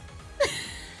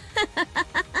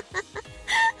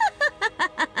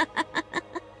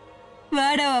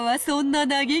わらわはそんな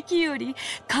嘆きより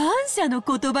感謝の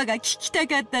言葉が聞きた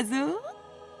かったぞ。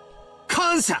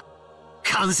感謝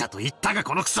と言ったか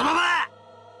このクソババア。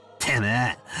て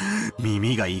めえ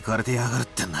耳がいかれてやがるっ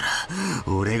てんなら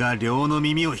俺が両の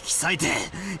耳を引き裂いて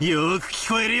よく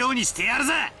聞こえるようにしてやる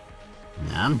ぜ。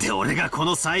なんで俺がこ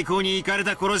の最高にいかれ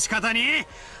た殺し方に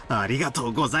ありがと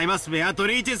うございますベアト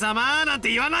リーチェ様なんて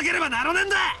言わなければならねえん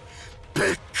だ。ぶ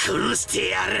っ殺して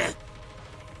やる。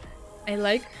I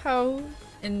like how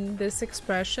in this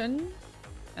expression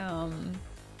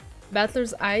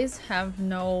Battler's eyes have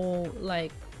no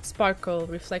like sparkle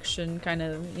reflection kind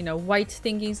of, you know, white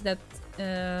thingies that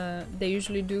they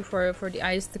usually do for the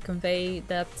eyes to convey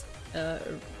that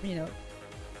you know,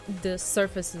 the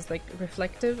surface is like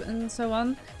reflective and so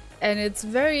on. and it's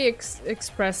very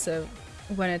expressive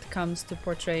when it comes to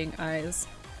portraying eyes.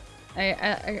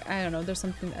 I don't know. There's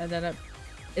something that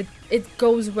it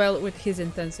goes well with his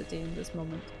intensity in this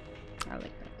moment. I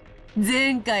like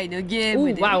that.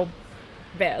 Oh wow,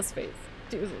 Bea's face.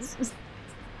 Jesus.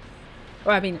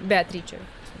 Oh, I mean Beatrice.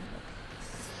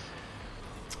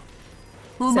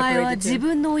 お前は自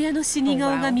分の親の死に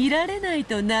顔が見られない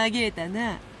と嘆いた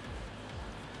な。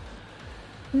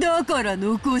だから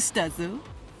残したぞ。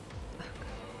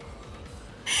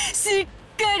しっ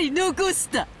かり残し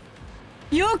た。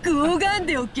よく拝ん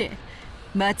でおけ。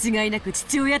間違いなく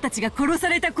父親たちが殺さ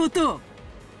れたことを。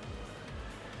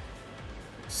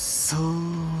そう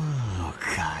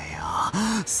かよ。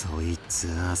そいつ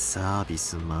はサービ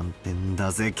ス満点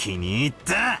だぜ。気に入っ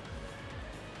た。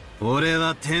俺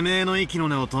はてめえの息の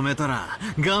根を止めたら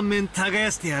顔面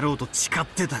耕してやろうと誓っ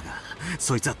てたが、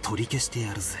そいつは取り消して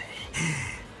やるぜ。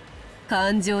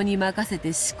感情に任せて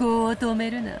思考を止め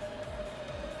るな。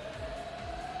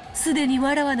すでに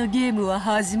わらわのゲームは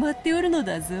始まっておるの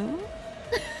だぞ。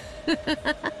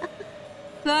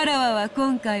わらわは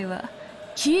今回は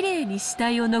綺麗に死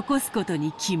体を残すこと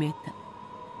に決めた。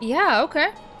Yeah,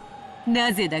 okay.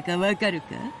 なぜだかわかるか？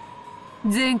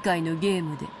前回のゲー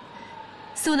ムで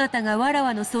そなたがわら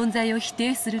わの存在を否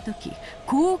定するとき、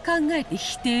こう考えて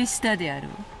否定したであろ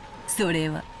う。それ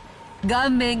は顔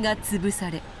面が潰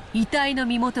され遺体の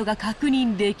身元が確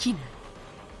認できない。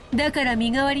だから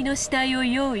身代わりの死体を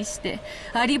用意して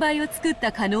アリバイを作っ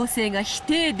た可能性が否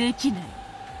定できない。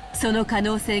その可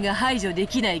能性が排除で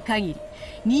きない限り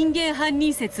人間犯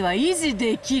人説は維持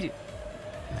できる。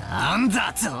なん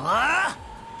だと？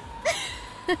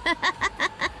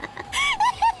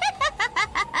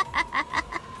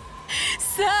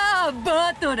さあ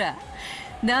バトラー、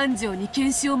南條に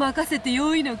検視を任せて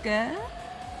よいのか？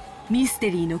ミス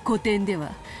テリーの古典で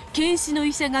は検視の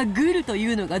医者がグルと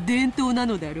いうのが伝統な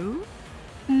のだろう。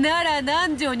なら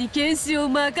南條に検視を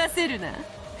任せるな。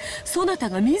そなた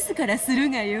が自らする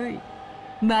がよい。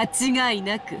間違い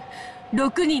なく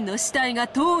6人の死体が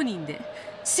当人で、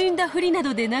死んだふりな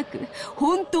どでなく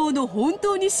本当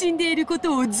に死んでいるこ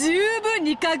とを十分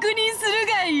に確認する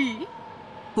がいい。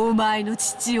お前の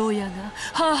父親が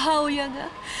母親が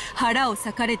腹を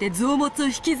裂かれて臓物を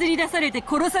引きずり出されて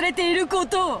殺されているこ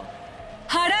とを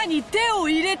腹に手を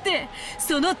入れて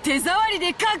その手触り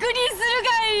で確認するが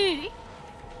いい。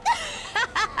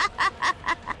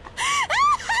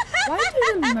Why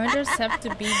do the murders have to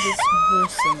be this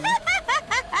gruesome?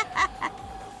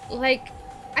 Like,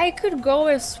 I could go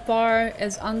as far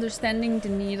as understanding the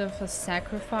need of a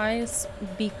sacrifice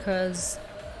because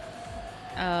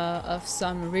of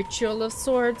some ritual of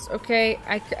sorts. Okay,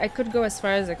 I could go as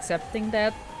far as accepting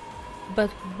that.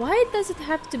 But why does it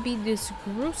have to be this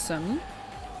gruesome?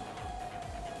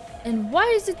 And why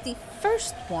is it the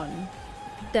first one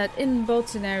that in both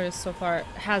scenarios so far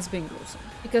has been gruesome?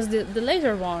 Because the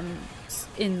later ones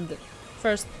in the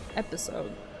first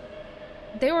episode,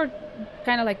 they were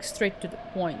kind of like straight to the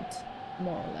point,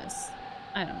 more or less.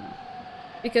 I don't know.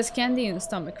 Because Candy and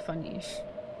Stomach funny.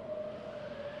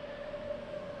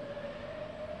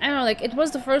 I don't know, like it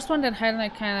was the first one that had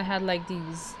like kind of had like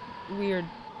these weird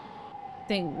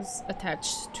things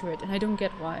attached to it, and I don't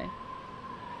get why.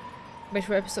 But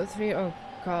for episode 3, oh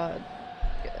god.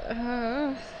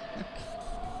 Okay.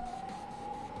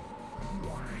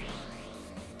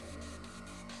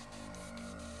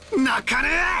 泣かね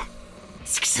え！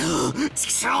ちくしょう！ちく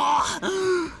しょう！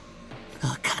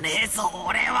泣かねえぞ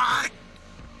俺は！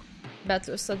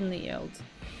 Bato suddenly yelled.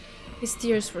 His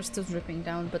tears were still dripping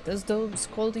down, but as though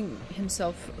scolding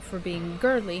himself for being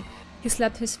girly, he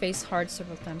slapped his face hard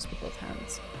several times with both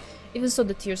hands. Even so,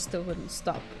 the tears still wouldn't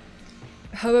stop.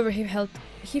 However, he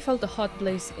felt a hot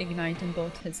blaze ignite in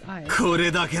both his eyes. こ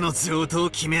れだけの上等を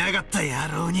決めやがった野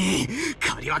郎に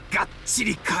借りはがっち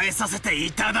り返させて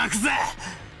いただくぜ。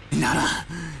なら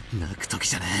泣く時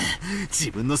じゃねえ。自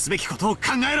分のすべきことを考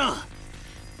えろ。あ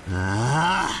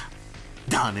あ、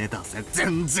ダメだぜ、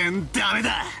全然ダメ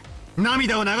だ。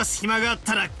涙を流す暇があっ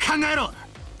たら考えろ。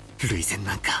涙腺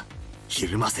なんかひ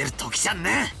るませる時じゃ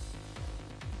ねえ。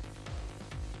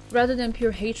 Rather than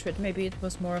pure hatred, maybe it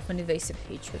was more of an evasive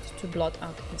hatred to blot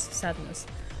out his sadness.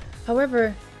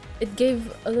 However, it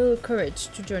gave a little courage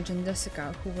to George and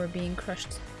Jessica, who were being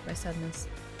crushed by sadness.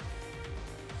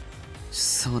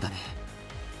 そうだね。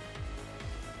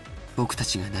僕た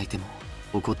ちが泣いても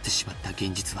起こってしまった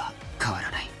現実は変わら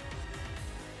ない。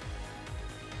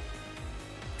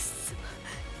くそ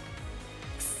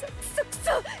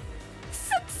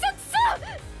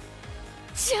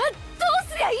じゃあどう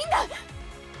すりゃいいんだ。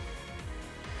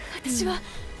私は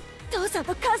父さん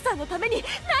と母さんのために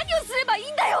何をすればい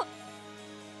いんだよ。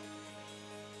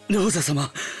ローザ様、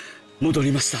戻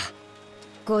りました。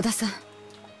郷田さん、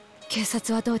警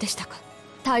察はどうでしたか？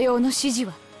対応の指示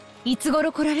はいつ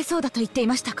頃来られそうだと言ってい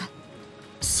ましたか？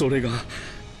それが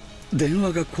電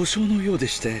話が故障のようで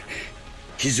して、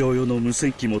非常用の無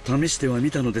線機も試しては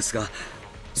みたのですが、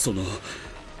その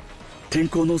天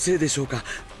候のせいでしょうか、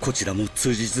こちらも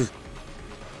通じず。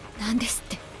なんですっ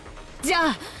て？じゃ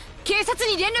あ警察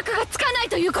に連絡がつかない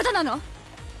ということなの？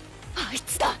あい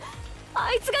つだ、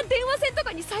あいつが電話線と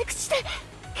かに細工して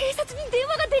警察に電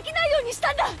話ができないようにし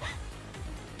たんだ。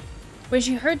 When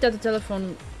she heard that the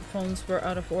telephones were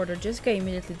out of order, Jessica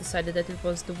immediately decided that it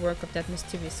was the work of that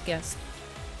mysterious guest.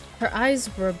 Her eyes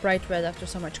were bright red after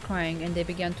so much crying, and they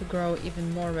began to grow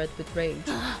even more red with rage.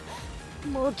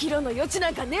 もう議論の余地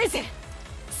なんかねえぜ。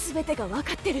全てが分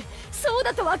かってる。そう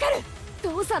だと分かる。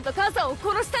父さんと母さんを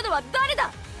殺したのは誰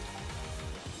だ？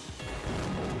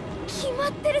決ま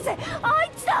ってるぜ、あ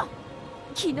いつだ。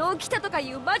昨日来たとか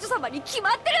いう魔女様に決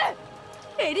まって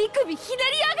る。襟首ひね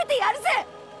り上げてやるぜ。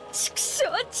チクシ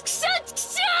ョーチクショーチクシ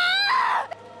ョ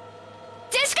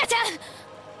ー。ジェシカちゃん、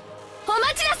お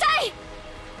待ちなさい。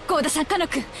郷田さん、カノ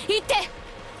君、行って。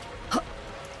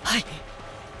はい。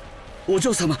お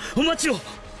嬢様、お待ちを。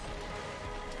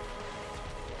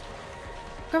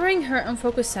Covering her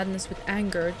unfocused sadness with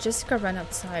anger, Jessica ran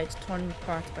outside, torn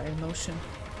apart by emotion.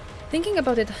 Thinking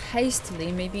about it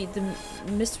hastily, maybe the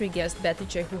mystery guest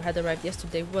Beatrice who had arrived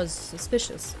yesterday was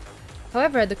suspicious.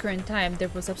 However, at the current time, there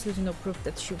was absolutely no proof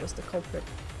that she was the culprit.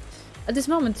 At this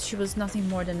moment, she was nothing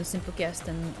more than a simple guest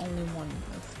and only one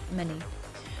of many.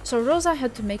 So Rosa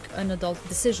had to make an adult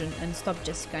decision and stop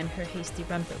Jessica in her hasty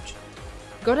rampage.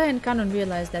 Gora and Kanon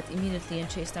realized that immediately and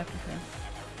chased after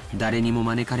her. 誰にも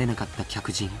招かれなかった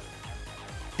客人、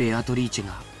ベアトリーチェ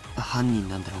が犯人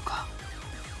なんだろうか。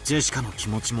ジェシカの気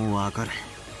持ちもわかる。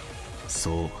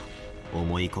そう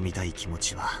思い込みたい気持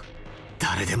ちは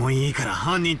誰でもいいから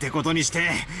犯人ってことにして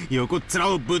横っ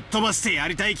面をぶっ飛ばしてや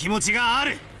りたい気持ちがあ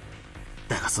る。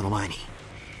だがその前に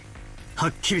は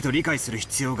っきりと理解する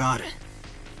必要がある。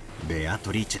ベア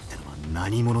トリーチェってのは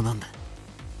何者なんだ？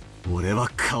俺は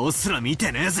顔すら見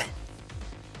てねえぜ。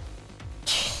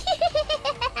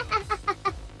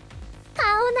顔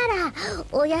なら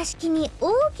お屋敷に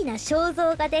大きな肖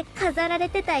像画で飾られ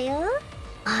てたよ。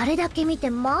あれだけ見て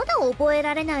まだ覚え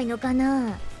られないのか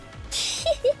な。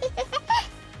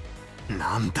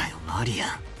なんだよマリ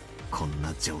ア、こん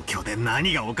な状況で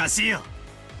何がおかしいよ。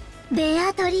ベ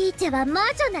アトリーチェは魔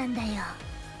女なんだよ。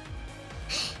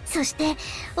そして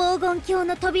黄金鏡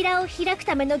の扉を開く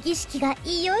ための儀式が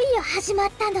いよいよ始ま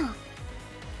ったの。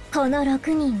この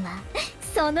6人は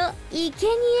その生贄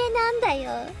なんだ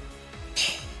よ。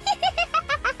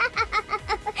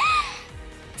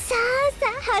さあさ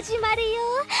あ始まるよ、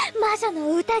魔女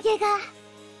の宴が。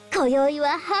今宵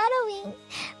はハロウィン。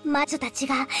魔女たち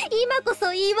が今こ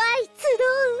そ祝い集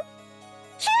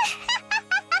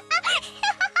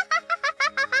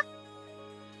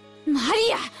う。マ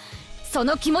リア、そ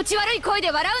の気持ち悪い声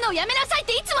で笑うのをやめなさいっ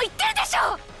ていつも言ってるでし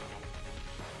ょ。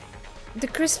 The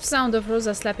crisp sound of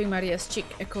Rosa slapping Maria's cheek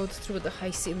echoed through the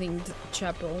high-ceilinged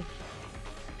chapel.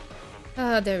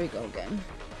 Ah, there we go again.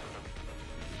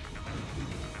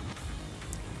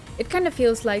 It kind of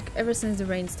feels like ever since the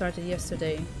rain started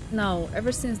yesterday, no,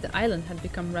 ever since the island had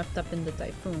become wrapped up in the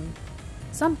typhoon,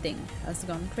 something has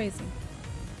gone crazy.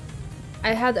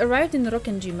 I had arrived in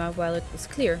Rokkenjima while it was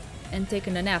clear, and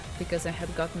taken a nap because I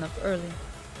had gotten up early.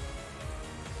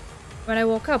 When I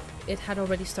woke up, it had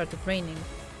already started raining.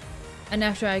 And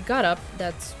after I got up,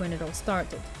 that's when it all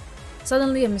started.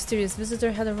 Suddenly a mysterious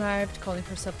visitor had arrived, calling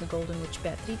herself the Golden Witch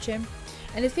Beatrice,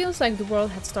 and it feels like the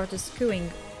world had started skewing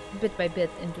bit by bit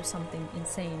into something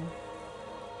insane.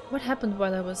 What happened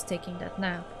while I was taking that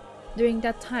nap? During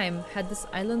that time, had this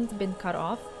island been cut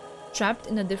off, trapped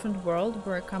in a different world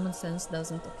where common sense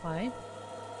doesn't apply?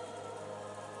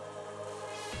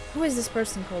 Who is this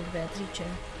person called Beatrice?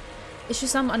 Is she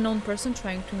some unknown person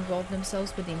trying to involve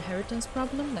themselves with the inheritance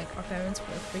problem, like our parents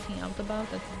were freaking out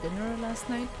about at the dinner last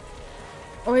night?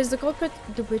 Or is the culprit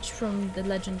the witch from the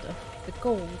legend of the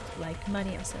gold, like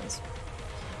Maria says?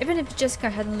 Even if Jessica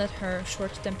hadn't let her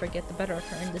short temper get the better of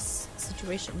her in this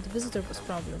situation, the visitor was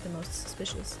probably the most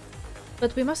suspicious.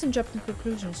 But we mustn't jump to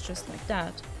conclusions just like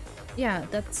that. Yeah,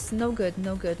 that's no good,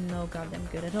 no goddamn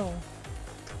good at all.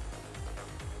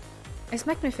 I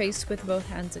smacked my face with both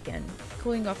hands again,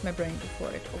 cooling off my brain before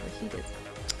it overheated,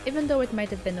 even though it might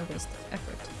have been a waste of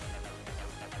effort.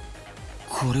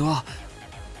 これは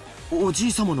おじ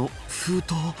い様の封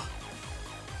筒。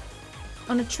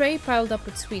 On a tray piled up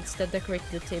with sweets that decorated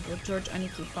the table, George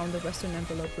Aniki found a western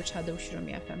envelope which had the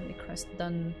Ushiromiya family crest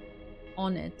done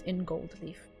on it in gold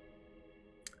leaf.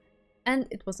 and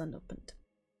it was unopened. っ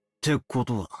てこ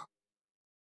とは、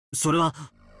それは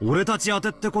俺たち宛て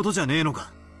ってことじゃねえの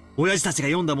か。親父たちが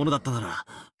読んだものだったなら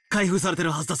開封されて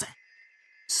るはずだぜ。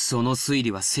その推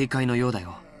理は正解のようだ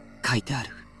よ。書いてある。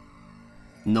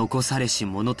残されし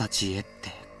者たちへって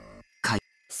書いて。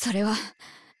それは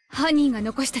犯人が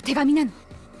残した手紙なの？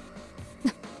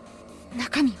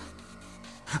中身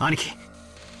は？兄貴、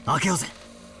開けようぜ。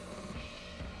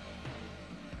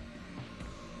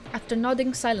After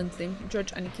nodding silently,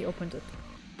 George Aniki opened it.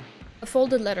 A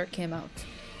folded letter came out.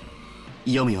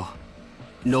 読むよ。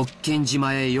六軒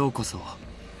島へようこそ。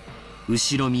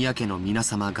後宮家の皆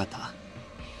様方。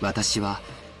私は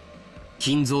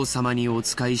金蔵様にお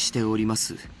仕えしておりま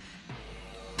す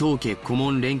当家顧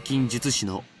問錬金術師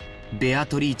のベア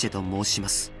トリーチェと申しま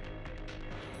す。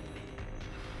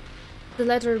 The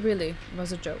letter really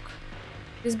was a joke.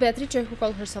 This Beatrice, who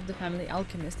called herself the family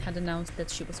alchemist, had announced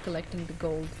that she was collecting the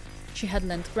gold she had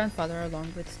lent grandfather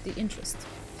along with the interest.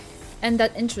 And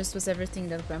that interest was everything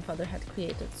that grandfather had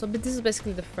created. So but this is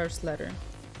basically the first letter.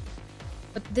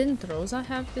 But didn't Rosa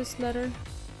have this letter?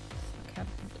 What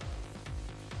happened?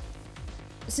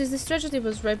 Since this tragedy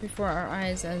was right before our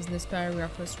eyes as this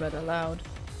paragraph was read aloud,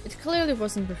 it clearly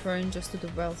wasn't referring just to the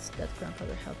wealth that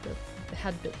grandfather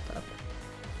had built up.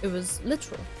 It was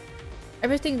literal.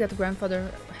 Everything that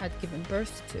grandfather had given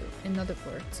birth to, in other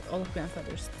words, all of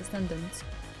grandfather's descendants,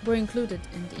 were included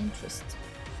in the interest.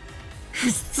 ふ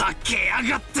ざけや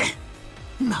がって。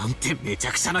なんてめち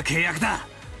ゃくちゃな契約だ。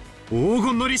黄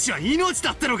金の利子は命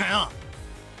だってのかよ。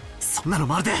そんなの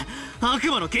まるで悪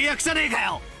魔の契約じゃねえか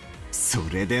よ。そ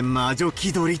れで魔女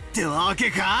気取りってわ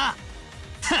けか。は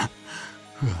っ、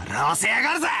笑わせや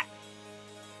がるぜ。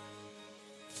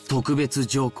特別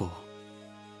条項。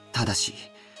ただし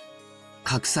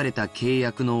隠された契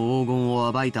約の黄金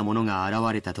を暴いた者が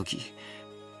現れた時、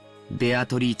ベア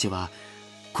トリーチェは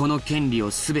この権利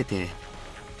を全て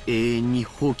永遠に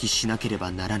放棄しなけれ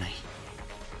ばならない。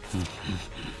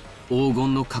黄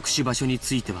金の隠し場所に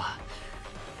ついては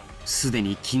すで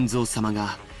に金蔵様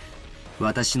が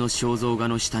私の肖像画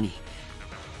の下に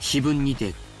碑文に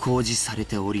て公示され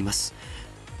ております。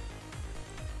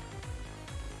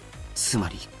つま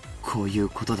りこういう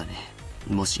ことだね。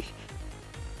もし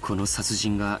この殺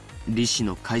人が利子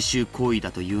の回収行為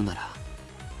だというなら、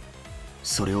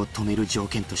それを止める条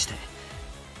件として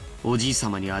おじい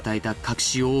様に与えた隠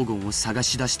し黄金を探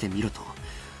し出してみろと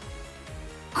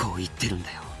こう言ってるん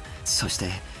だよ。そし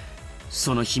て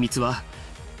その秘密は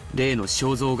例の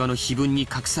肖像画の碑文に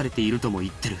隠されているとも言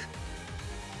ってる。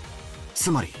つ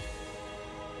まり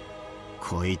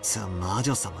こいつは魔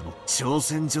女様の挑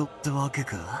戦状ってわけ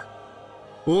か。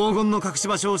黄金の隠し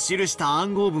場所を記した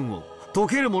暗号文を解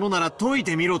けるものなら解い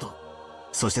てみろと。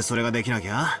そしてそれができなき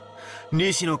ゃ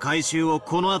利子の回収を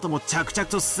この後も着々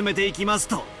と進めていきます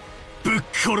とぶっ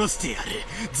殺してやる。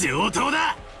上等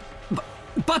だ。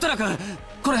バトラ君、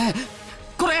これ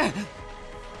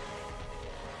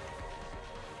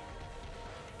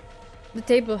The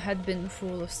table had been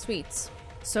full of sweets,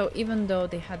 so even though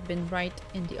they had been right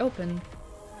in the open,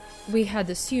 we had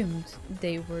assumed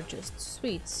they were just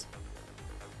sweets.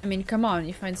 I mean, come on,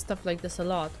 you find stuff like this a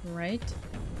lot, right?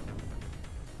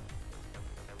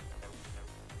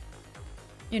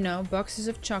 You know, boxes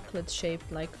of chocolate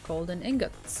shaped like golden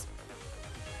ingots.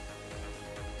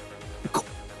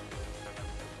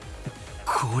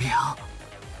 こりゃ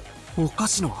お菓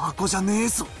子の箱じゃねえ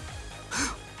ぞ。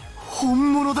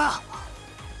本物だ。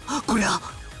こりゃ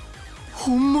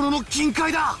本物の金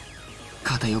塊だ。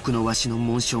片翼のわしの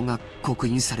紋章が刻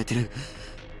印されてる。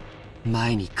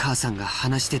前に母さんが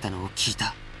話してたのを聞い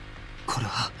た。これ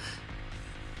は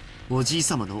おじい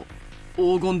様の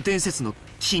黄金伝説の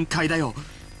金塊だよ。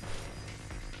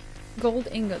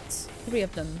Gold ingots, 3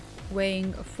 of them,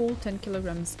 weighing a full 10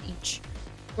 kilograms each,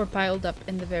 were piled up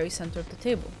in the very center of the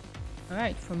table.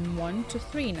 Alright, from 1 to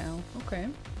 3 now, okay.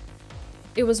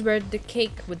 It was where the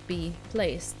cake would be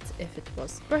placed if it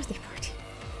was a birthday party.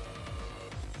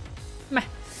 Meh.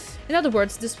 In other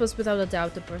words, this was without a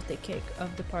doubt the birthday cake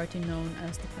of the party known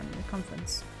as the family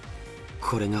conference.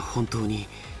 これが本当に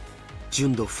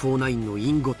純度49の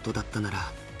インゴットだったな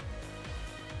ら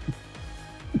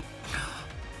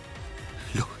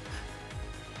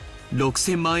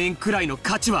6000万円くらいの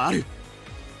価値はある。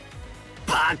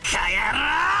バカ野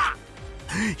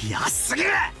郎、安すぎる。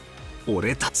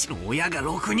俺たちの親が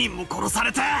6人も殺さ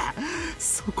れて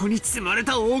そこに積まれ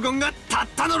た黄金がたっ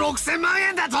たの6000万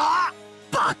円だと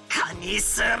バカに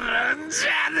するんじ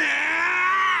ゃね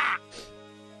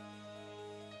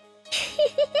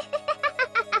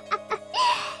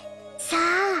えさ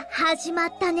あ始ま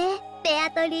ったね、ベ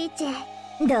アトリーチェ。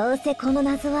どうせこの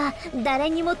謎は誰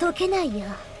にも解けないよ。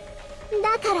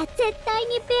だから絶対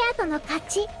にベアとの勝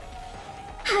ち。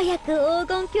早く黄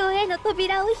金鏡への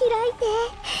扉を開いて、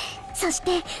そし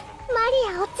てマリ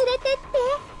アを連れてっ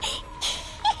て。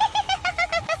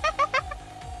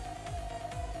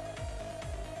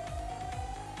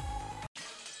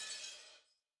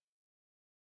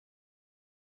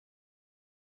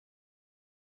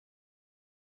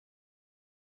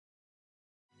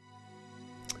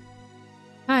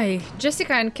Hi,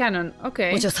 Jessica and Canon.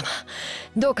 Okay. お嬢様、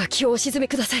どうか気をお静め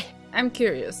ください。I'm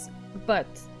curious, but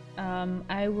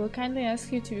I will kindly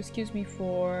ask you to excuse me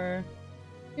for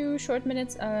 2 short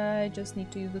minutes. I just need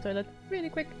to use the toilet really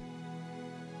quick.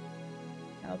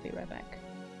 I'll be right back.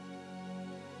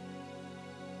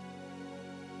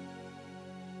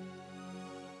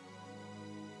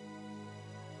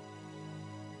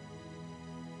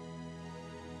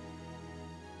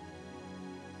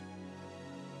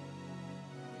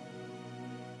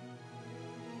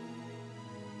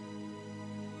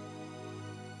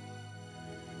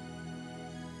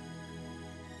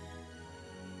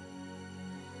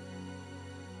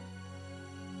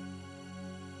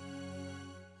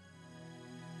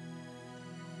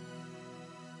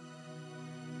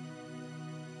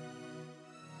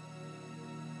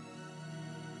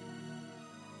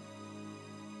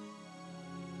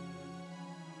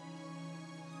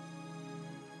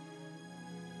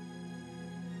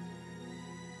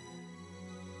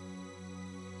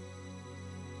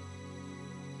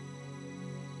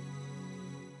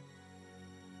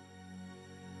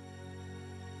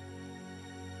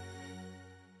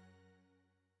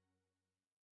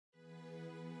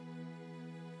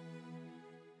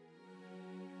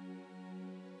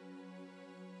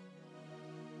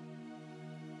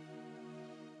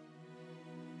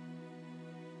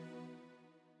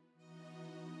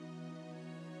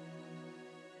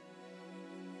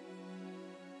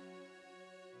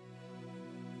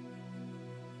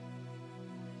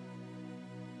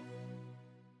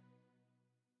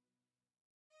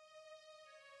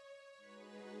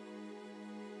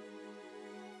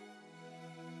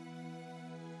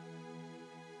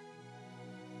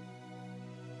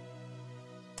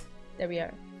 There we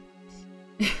are.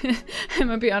 I'm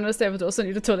gonna be honest, I would also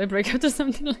need a toilet break after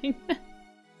something like that.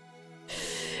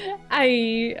 Let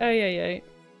me...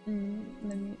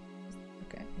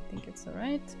 Okay, I think it's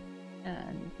alright.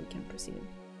 And we can proceed.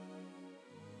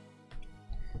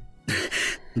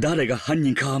 誰が犯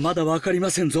人かはまだわかり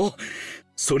ませんぞ。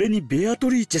それにベア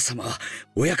トリーチェ様は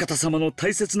親方様の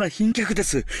大切な賓客で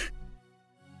す。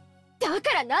だ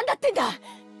からなんだってんだ。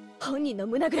本人の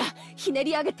胸ぐらひね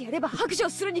り上げてやれば白状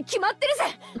するに決まってる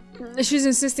ぜ。 She's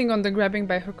insisting on the grabbing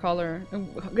by her collar,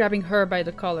 grabbing her by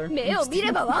the collar. 目を見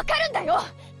ればわかるんだよ。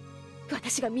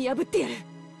私が見破ってやる。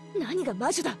何が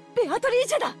魔女だ、ベアトリー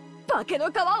チェだ。化けの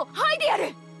皮を剥いでや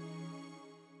る。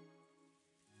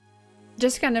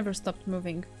 Jessica never stopped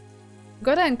moving.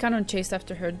 Goda and Canon chased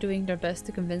after her, doing their best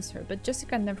to convince her, but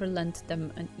Jessica never lent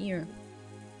them an ear.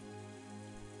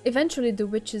 Eventually, the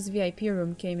witch's VIP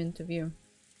room came into view.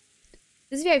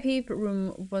 This VIP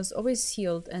room was always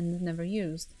sealed and never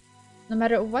used. No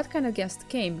matter what kind of guest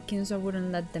came, Kinzo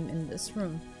wouldn't let them in this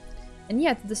room. And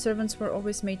yet, the servants were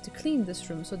always made to clean this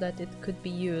room so that it could be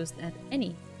used at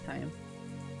any time.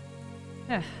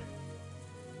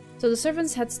 So the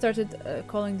servants had started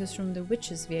calling this room the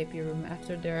witch's VIP room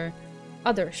after their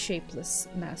other shapeless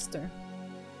master.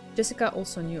 Jessica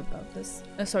also knew about this.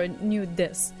 Knew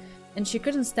this. And she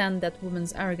couldn't stand that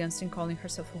woman's arrogance in calling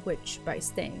herself a witch by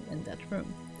staying in that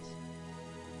room.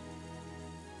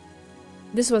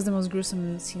 This was the most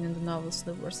gruesome scene in the novel, so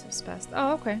the worst has passed.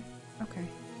 Oh, okay. Okay.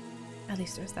 At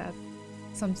least there's that.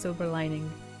 Some silver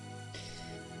lining.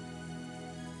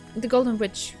 The Golden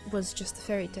Witch was just a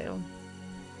fairy tale.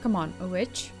 Come on, a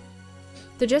witch?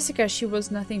 To Jessica, she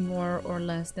was nothing more or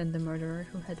less than the murderer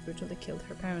who had brutally killed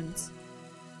her parents.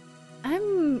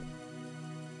 I'm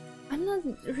not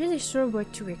really sure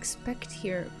what to expect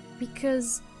here,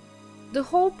 because the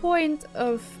whole point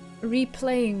of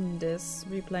replaying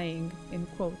in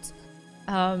quotes,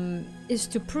 is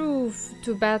to prove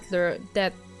to Battler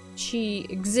that she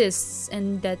exists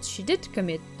and that she did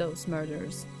commit those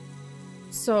murders.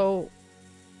 So,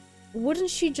 wouldn't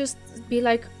she just be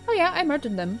like, oh yeah, I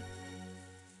murdered them?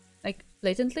 Like,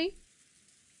 blatantly?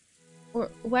 Or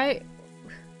why?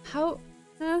 How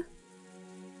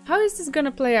is this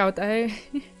gonna play out?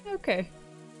 Okay.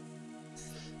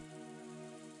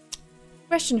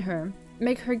 Question her.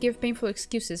 Make her give painful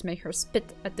excuses, make her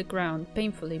spit at the ground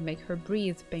painfully, make her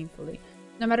breathe painfully.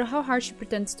 No matter how hard she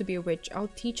pretends to be a witch, I'll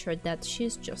teach her that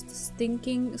she's just a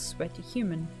stinking, sweaty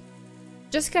human.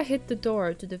 Jessica hit the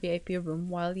door to the VIP room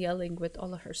while yelling with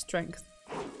all of her strength.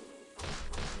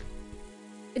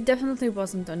 It definitely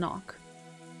wasn't a knock.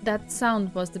 That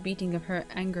sound was the beating of her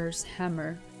anger's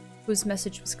hammer, whose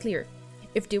message was clear.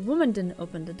 If the woman didn't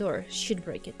open the door, she'd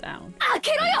break it down.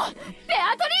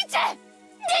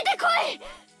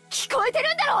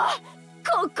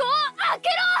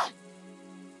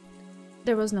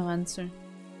 There was no answer.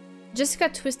 Jessica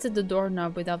twisted the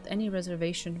doorknob without any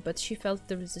reservation, but she felt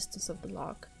the resistance of the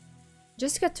lock.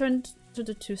 Jessica turned to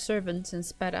the two servants and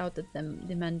spat out at them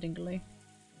demandingly.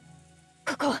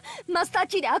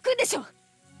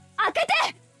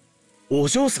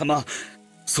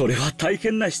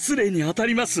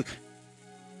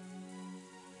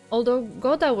 Although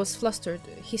Goda was flustered,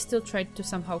 he still tried to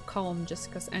somehow calm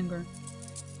Jessica's anger.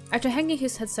 After hanging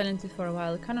his head silently for a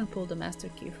while, Kanon pulled a master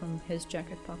key from his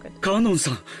jacket pocket.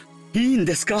 Kanon-san, いいん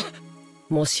ですか?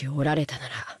 もしおられたな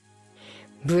ら、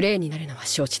無礼になるのは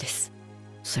承知です。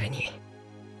それに、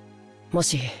も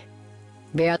し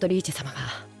ベアトリーチェ様が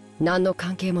何の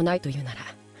関係もないというなら、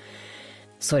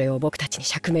それを僕たちに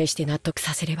釈明して納得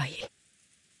させればいい。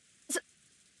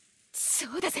そ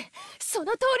うだぜ、そ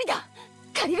の通りだ。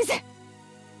借りるぜ。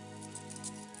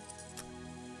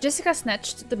Jessica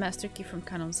snatched the master key from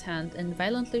Kanon's hand and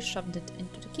violently shoved it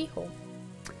into the keyhole.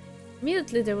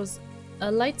 Immediately there was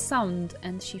a light sound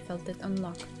and she felt it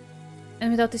unlock. And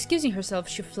without excusing herself,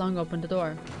 she flung open the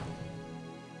door.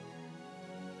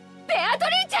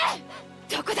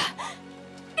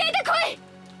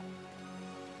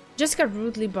 Jessica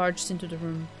rudely barged into the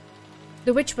room.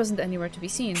 The witch wasn't anywhere to be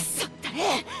seen.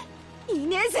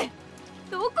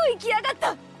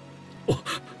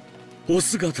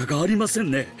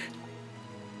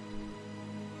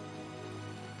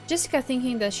 Jessica,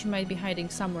 thinking that she might be hiding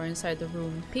somewhere inside the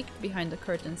room, peeked behind the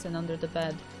curtains and under the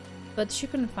bed, but she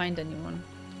couldn't find anyone.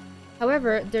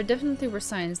 However, there definitely were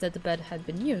signs that the bed had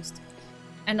been used,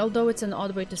 and although it's an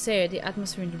odd way to say it, the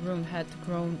atmosphere in the room had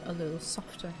grown a little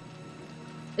softer.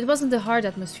 It wasn't the hard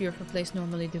atmosphere of a place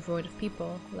normally devoid of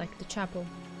people, like the chapel.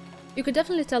 You could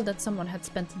definitely tell that someone had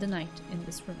spent the night in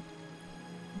this room.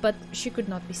 But she could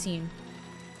not be seen.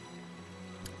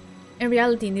 In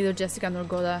reality, neither Jessica nor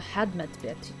Goda had met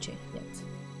Beatrice yet.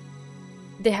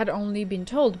 They had only been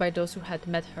told by those who had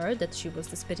met her that she was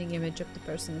the spitting image of the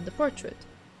person in the portrait,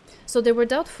 so they were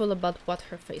doubtful about what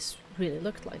her face really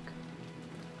looked like.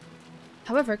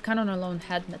 However, Kanon alone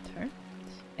had met her,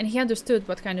 and he understood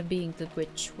what kind of being the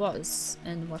witch was,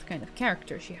 and what kind of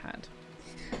character she had.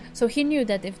 So he knew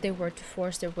that if they were to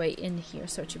force their way in here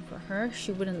searching for her,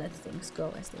 she wouldn't let things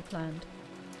go as they planned.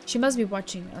 She must be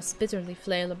watching us bitterly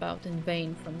flail about in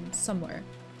vain from somewhere,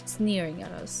 sneering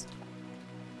at us.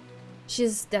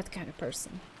 She's that kind of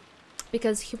person.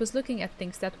 Because he was looking at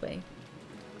things that way.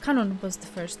 Kanon was the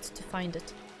first to find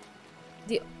it.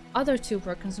 The other two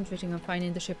were concentrating on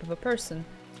finding the shape of a person,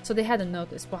 so they hadn't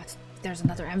noticed. What? There's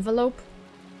another envelope?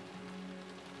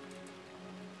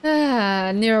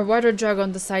 Near a water jug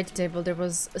on the side table there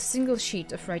was a single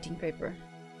sheet of writing paper.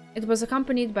 It was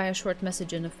accompanied by a short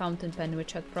message in a fountain pen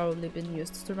which had probably been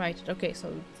used to write it. Okay,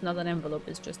 so it's not an envelope,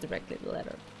 it's just directly the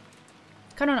letter.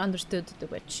 Kanon understood the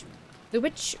witch. The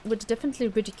witch would definitely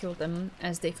ridicule them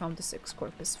as they found the 6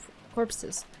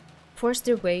 corpses, forced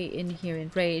their way in here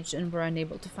in rage, and were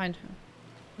unable to find her.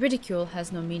 Ridicule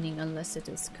has no meaning unless it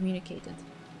is communicated.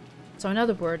 So in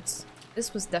other words,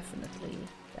 this was definitely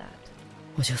that.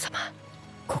 お嬢様、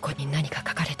ここに何か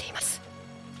書かれています。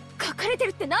書かれてる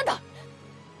ってなんだ?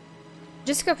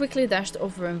 Jessica quickly dashed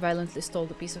over and violently stole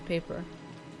the piece of paper.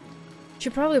 She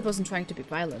probably wasn't trying to be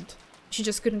violent. She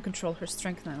just couldn't control her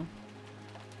strength now.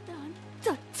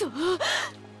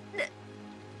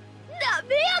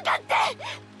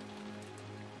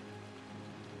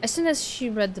 As soon as she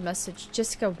read the message,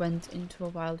 Jessica went into a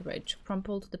wild rage,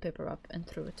 crumpled the paper up and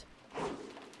threw it.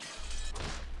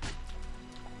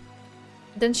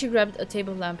 Then she grabbed a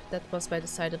table lamp that was by the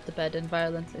side of the bed and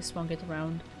violently swung it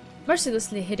around,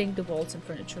 mercilessly hitting the walls and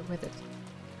furniture with it.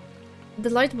 The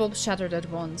light bulb shattered at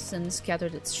once and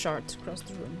scattered its shards across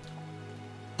the room.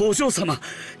 お嬢様、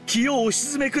気をお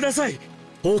静めください。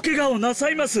お怪我をなさ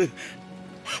います。離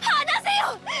せ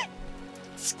よ！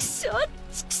畜生！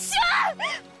畜生！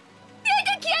出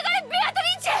てきやがれ、ベアトリ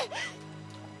ーチ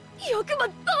ェ！よくも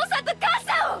父さんと母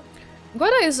さんを！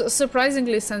 Goda is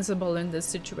surprisingly sensible in this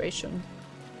situation.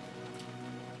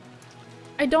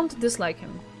 I don't dislike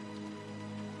him.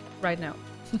 Right now.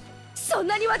 そん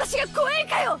なに私が怖い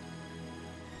かよ！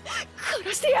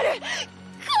殺してやる！殺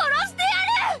してや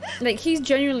る！ Like, he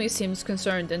genuinely seems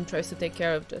concerned and tries to take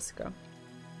care of Jessica.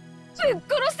 So, ぶっ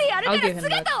殺してやるから I'll give him that.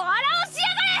 姿を現しや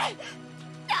がれ！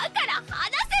だから話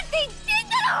せって言ってん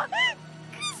だろ！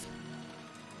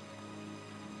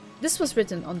 This was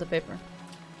written on the paper.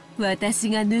 私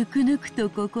がぬくぬくと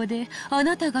ここであ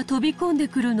なたが飛び込んで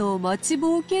くるのを待ち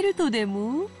ぼうけるとで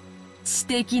も？知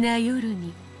的な夜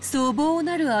に粗暴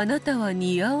なるあなたは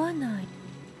似合わない。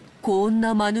こん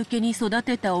な間抜けに育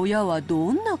てた親は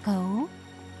どんな顔？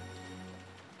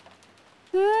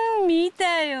見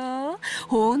たよ。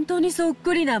本当にそっ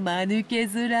くりな間抜け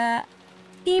面。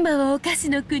今はお菓子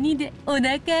の国でお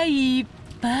腹いっ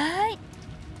ぱい。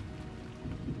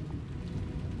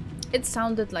It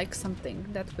sounded like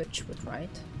something that witch would write.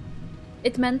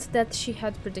 It meant that she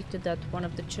had predicted that one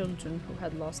of the children who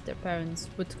had lost their parents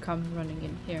would come running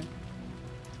in here.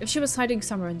 If she was hiding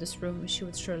somewhere in this room, she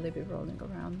would surely be rolling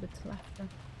around with laughter.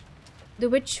 The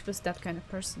witch was that kind of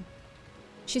person.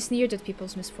 She sneered at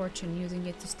people's misfortune, using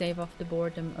it to stave off the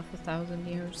boredom of 1,000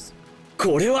 years.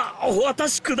 これはお渡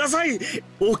しください。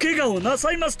お怪我をな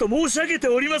さいますと申し上げて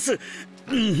おります。離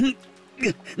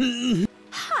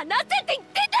せって言っ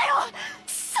てんだよ。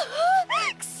くそ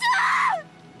くそ。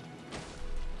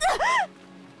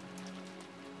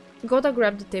Goda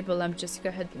grabbed the table lamp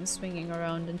Jessica had been swinging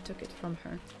around and took it from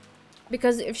her.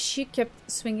 Because if she kept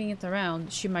swinging it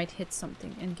around, she might hit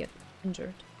something and get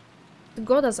injured. To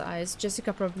Goda's eyes,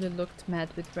 Jessica probably looked mad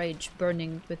with rage,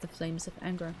 burning with the flames of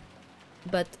anger.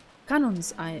 But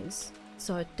Kanon's eyes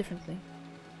saw it differently.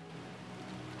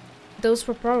 Those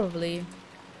were probably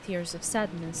tears of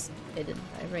sadness, hidden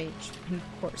by rage, of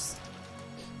course.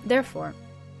 Therefore,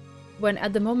 when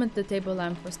at the moment the table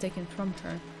lamp was taken from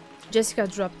her, Jessica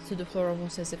dropped to the floor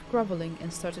almost as if groveling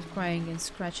and started crying and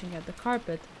scratching at the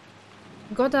carpet,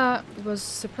 Goda was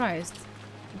surprised,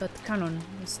 but Kanon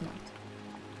was not.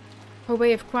 Her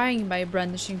way of crying by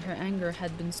brandishing her anger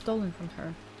had been stolen from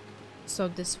her, so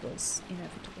this was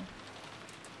inevitable.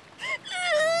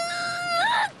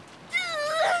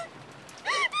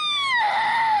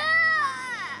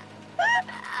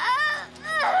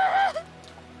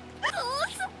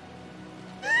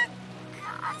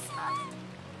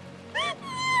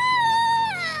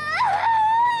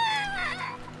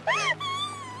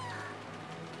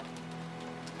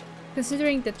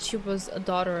 Considering that she was a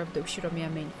daughter of the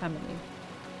Ushiromiya main family,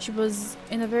 she was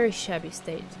in a very shabby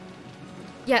state.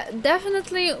 Yeah,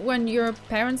 definitely when your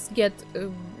parents get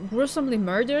gruesomely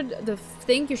murdered, the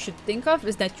thing you should think of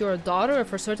is that you're a daughter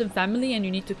of a certain family and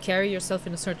you need to carry yourself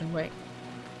in a certain way.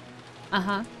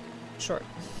 Uh-huh. Sure.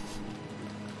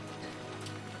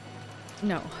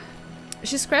 No.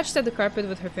 She scratched at the carpet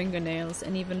with her fingernails,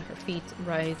 and even her feet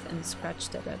writhed and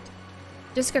scratched at it.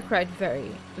 Jessica cried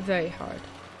very, very hard,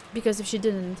 because if she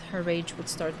didn't, her rage would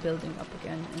start building up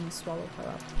again and swallow her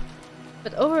up.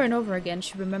 But over and over again,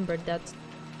 she remembered that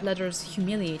letter's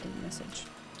humiliating message.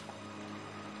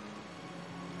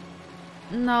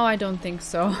 No, I don't think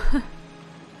so.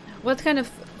 What kind of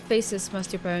faces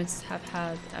must your parents have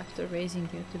had after raising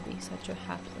you to be such a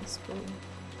hapless fool?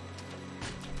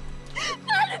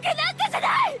 悪くなんかじゃな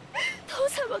い。父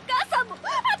さんも母さんも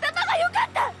頭が良かっ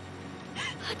た。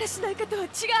私なんかとは違う。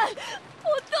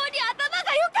本当に頭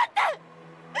が良かった。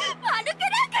悪くな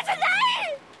んかじゃな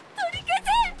い。取り消せ。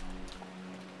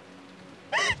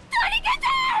取り消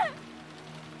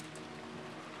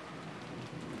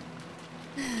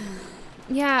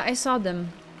せ。 Yeah, I saw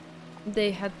them.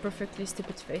 They had perfectly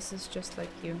stupid faces just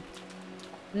like you.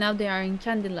 Now they are in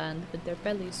Candyland with their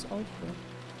bellies all full.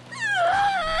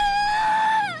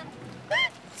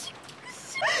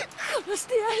 殺し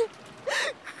てやる。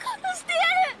殺してや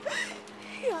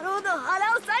る。野郎の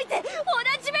腹を裂いて同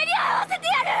じ目に遭わせて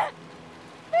やる。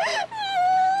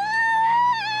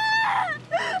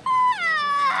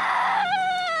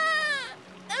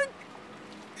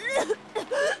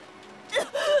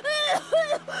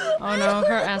Oh no,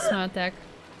 her asthma attack.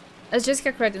 As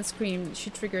Jessica cried and screamed, she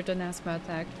triggered an asthma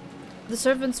attack. The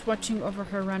servants watching over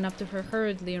her ran up to her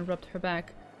hurriedly and rubbed her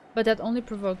back, but that only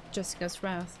provoked Jessica's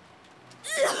wrath.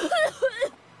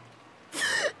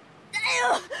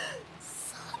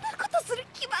 そんなことする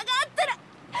暇があったら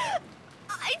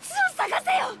あいつを探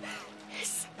せよ。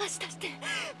探し出して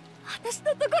私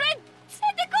のところへ連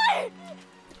れてこ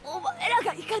い。お前ら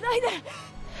が行かないなら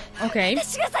Okay.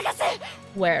 私が探せ。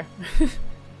 Where?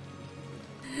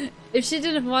 If she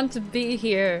didn't want to be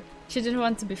here, she didn't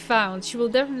want to be found, she will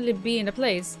definitely be in a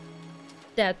place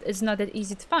that is not that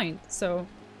easy to find. So,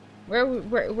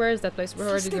 where is that place? Where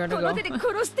are you gonna go?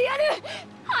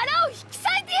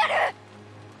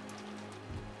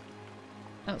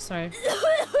 Oh, sorry.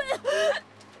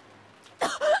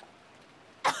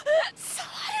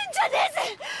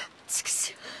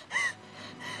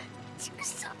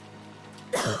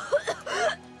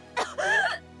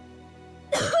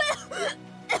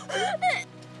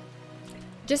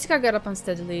 Jessica got up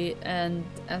unsteadily, and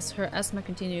as her asthma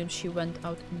continued, she went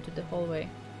out into the hallway.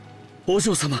 お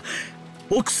嬢様、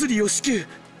お薬を至急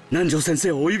南條先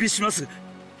生をお呼びします。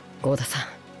郷田さん、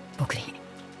僕に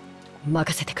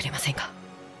任せてくれませんか。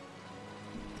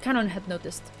 Kanon had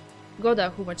noticed.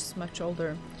 Goda, who was much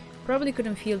older, probably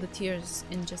couldn't feel the tears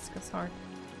in Jessica's heart.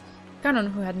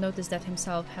 Kanon, who had noticed that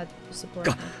himself, had to support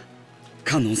her.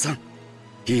 カノンさん、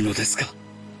いいのですか。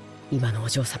今のお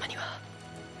嬢様には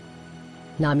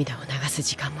涙を流す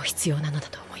時間も必要なのだ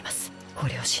と思います。ご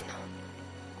両親の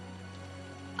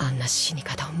あんな死に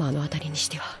方を目の当たりにし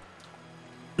ては。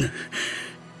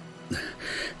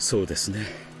そうですね。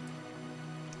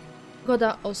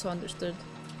Goda also understood,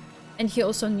 and he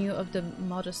also knew of the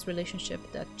modest relationship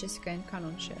that Jessica and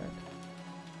Kanon shared.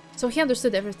 So he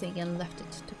understood everything and left it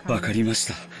to Kanon. わかりまし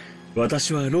た。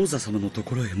私はローザ様のと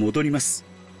ころへ戻ります。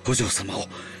お嬢様を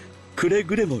くれ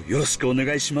ぐれもよろしくお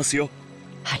願いしますよ。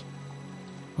はい、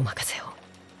お任せを。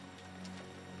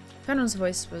Kanon's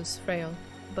voice was frail,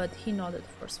 but he nodded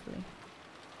forcefully.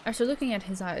 After looking at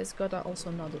his eyes, Goda also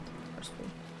nodded forcefully.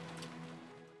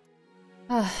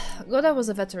 Goda was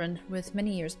a veteran with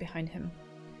many years behind him.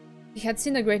 He had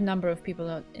seen a great number of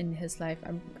people in his life.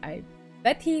 I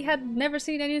bet he had never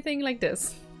seen anything like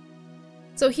this.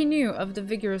 So he knew of the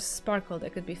vigorous sparkle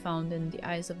that could be found in the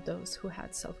eyes of those who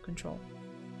had self-control.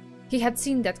 He had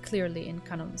seen that clearly in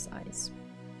Kanon's eyes.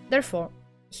 Therefore,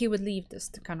 he would leave this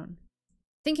to Kanon.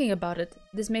 Thinking about it,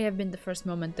 this may have been the first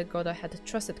moment that Goda had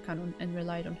trusted Kanon and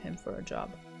relied on him for a job.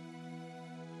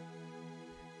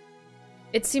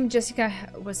 It seemed Jessica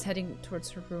was heading towards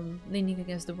her room, leaning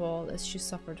against the wall as she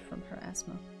suffered from her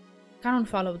asthma. Kanon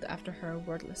followed after her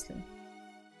wordlessly.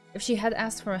 If she had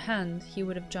asked for a hand, he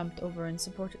would have jumped over and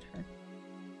supported her.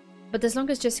 But as long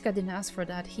as Jessica didn't ask for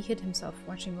that, he hid himself,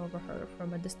 watching over her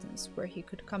from a distance where he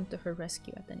could come to her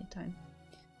rescue at any time.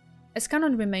 As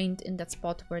Kanon remained in that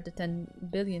spot where 10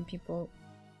 billion people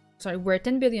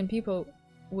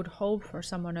would hope for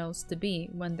someone else to be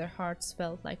when their hearts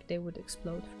felt like they would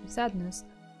explode from sadness,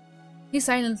 he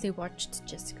silently watched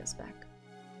Jessica's back.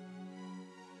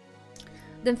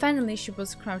 Then finally she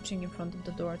was crouching in front of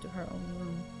the door to her own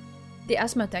room. The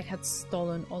asthma attack had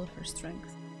stolen all of her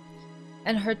strength,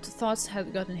 and her thoughts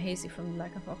had gotten hazy from the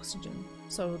lack of oxygen,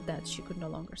 so that she could no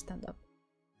longer stand up.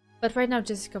 But right now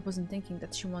Jessica wasn't thinking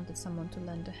that she wanted someone to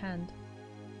lend a hand,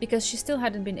 because she still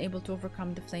hadn't been able to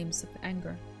overcome the flames of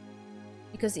anger.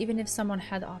 Because even if someone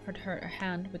had offered her a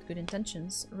hand with good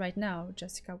intentions, right now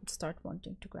Jessica would start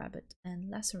wanting to grab it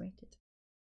and lacerate it.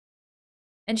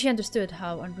 And she understood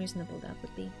how unreasonable that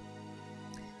would be.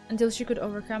 Until she could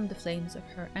overcome the flames of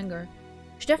her anger,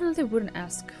 she definitely wouldn't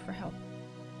ask for help.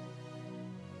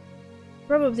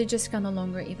 Probably Jessica no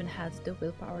longer even had the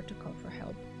willpower to call for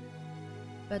help.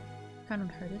 But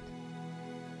Kanon heard it.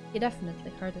 He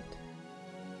definitely heard it.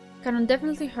 Kanon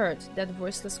definitely heard that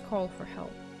voiceless call for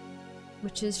help,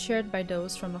 which is shared by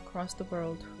those from across the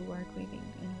world who are grieving,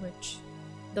 and which,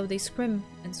 though they scream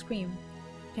and scream,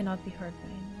 cannot be heard by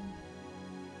anyone.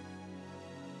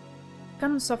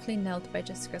 Kanon softly knelt by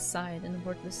Jessica's side and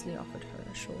wordlessly offered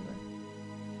her a shoulder.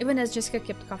 Even as Jessica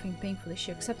kept coughing painfully,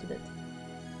 she accepted it,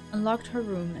 unlocked her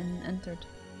room and entered.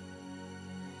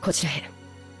 こちらへ。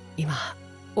今、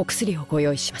お薬をご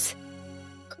用意します。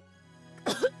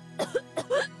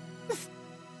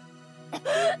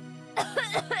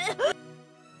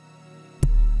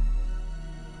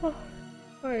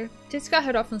Jessica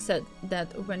had often said that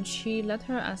when she let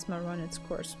her asthma run its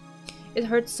course, it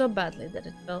hurt so badly that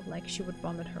it felt like she would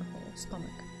vomit her whole stomach.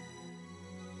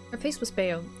 Her face was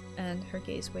pale, and her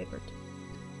gaze wavered.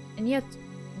 And yet,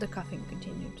 the coughing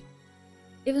continued.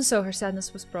 Even so, her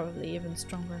sadness was probably even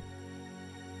stronger.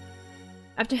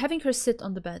 After having her sit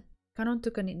on the bed, Kanon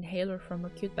took an inhaler from a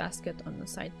cute basket on the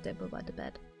side table by the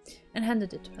bed, and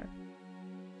handed it to her.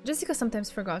 Jessica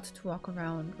sometimes forgot to walk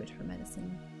around with her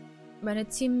medicine. When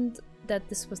it seemed that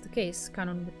this was the case,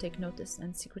 Kanon would take notice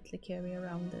and secretly carry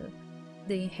around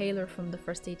the inhaler from the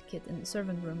first aid kit in the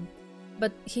servant room,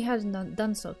 but he hadn't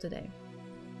done so today.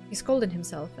 He scolded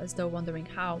himself, as though wondering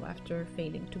how, after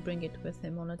failing to bring it with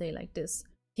him on a day like this,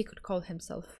 he could call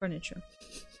himself furniture.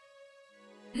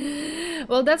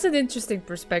 Well, that's an interesting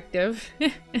perspective.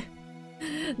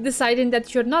 Deciding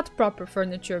that you're not proper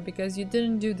furniture because you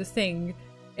didn't do the thing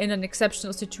in an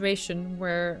exceptional situation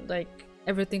where, like,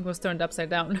 everything was turned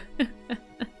upside down.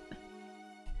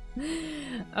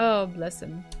 Oh, bless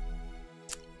him.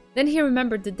 Then he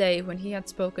remembered the day when he had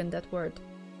spoken that word,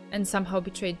 and somehow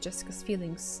betrayed Jessica's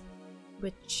feelings,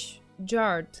 which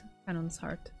jarred Kanon's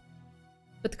heart.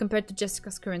 But compared to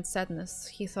Jessica's current sadness,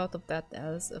 he thought of that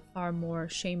as a far more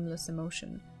shameless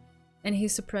emotion, and he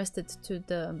suppressed it to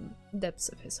the depths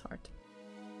of his heart.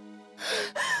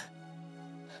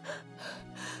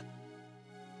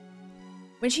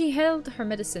 When she held her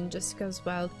medicine, Jessica's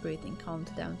wild breathing calmed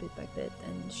down bit by bit,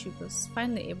 and she was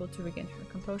finally able to regain her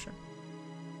composure.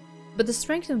 But the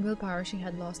strength and willpower she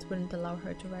had lost wouldn't allow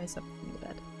her to rise up from the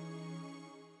bed.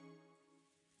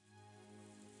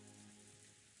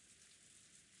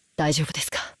 大丈夫です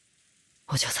か、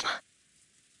お嬢様。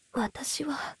私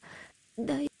は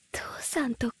父さ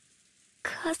んと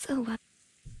母さんは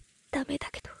ダメだ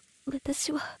けど、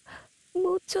私は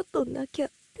もうちょっとなき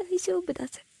ゃ大丈夫だ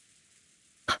ぜ。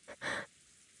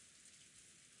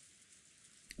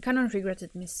Canon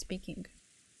regretted misspeaking.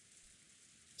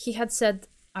 He had said,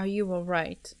 "Are you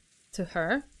alright?" to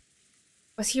her.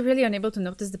 Was he really unable to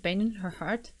notice the pain in her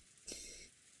heart?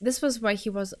 This was why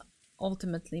he was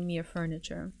ultimately mere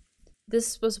furniture.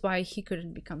 This was why he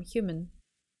couldn't become human.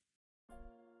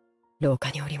 廊下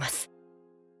におります。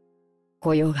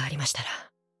ご用がありましたら、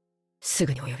す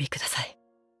ぐにお呼びください。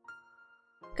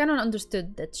Canon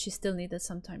understood that she still needed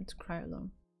some time to cry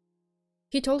alone.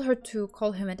 He told her to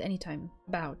call him at any time,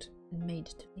 bowed, and made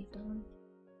to leave the room.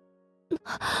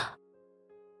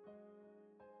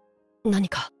 何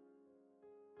か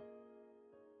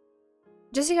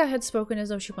Jessica had spoken as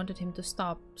though she wanted him to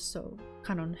stop, so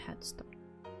Canon had stopped.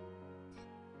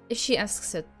 If she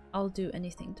asks it, I'll do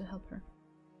anything to help her.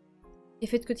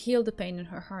 If it could heal the pain in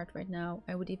her heart right now,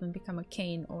 I would even become a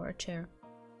cane or a chair.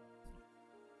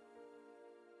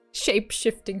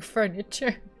 Shape-shifting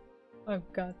furniture. Oh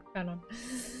god, Canon.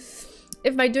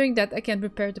 If by doing that I can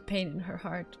repair the pain in her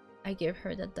heart, I gave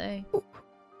her that day.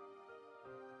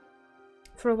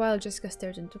 For a while, Jessica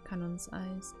stared into Canon's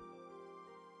eyes.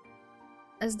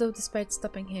 As though despite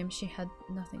stopping him, she had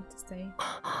nothing to say.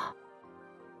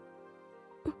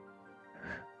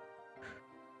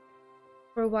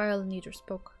 For a while, neither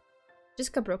spoke.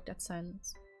 Jessica broke that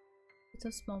silence with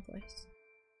a small voice.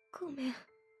 ごめん。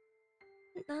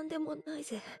なんでもない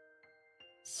ぜ。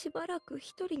しばらく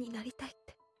一人になりたいっ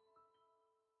て。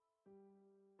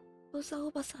ロザ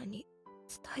おばさんに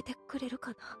伝えてくれる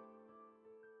かな。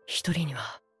一人に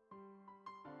は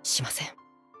しません。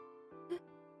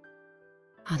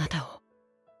あなたを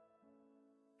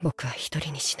僕は一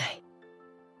人にしない。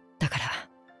だから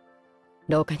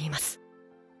廊下にいます。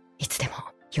いつでも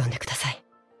呼んでください。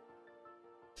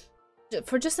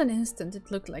For just an instant, it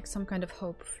looked like some kind of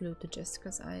hope flew to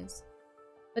Jessica's eyes.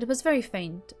 But it was very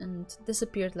faint and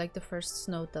disappeared like the first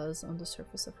snow does on the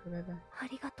surface of a river. あ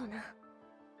りがとな。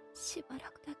しばら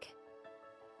くだけ。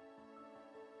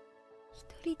一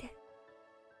人で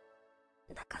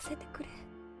泣かせてくれ。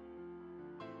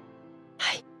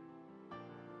はい。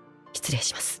失礼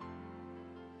します。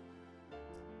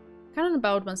Canon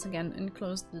bowed once again and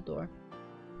closed the door.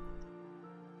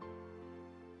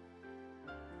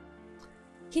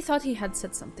 He thought he had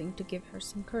said something to give her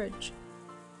some courage,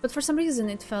 but for some reason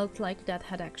it felt like that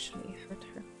had actually hurt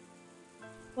her.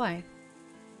 Why?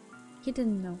 He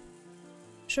didn't know.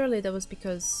 Surely that was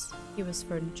because he was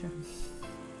furniture.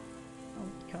 Oh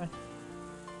god.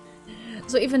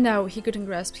 So even now he couldn't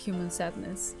grasp human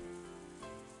sadness.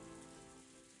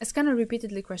 As Canon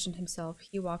repeatedly questioned himself,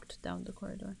 he walked down the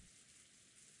corridor.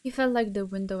 He felt like the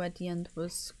window at the end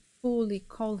was coolly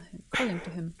calling to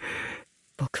him.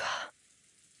 僕は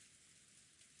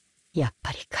やっ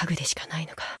ぱり家具でしかない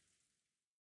のか。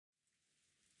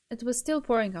It was still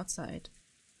pouring outside.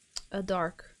 A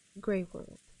dark, grey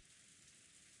world.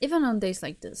 Even on days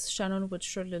like this, Shannon would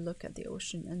surely look at the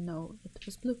ocean and know it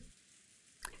was blue.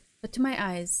 But to my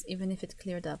eyes, even if it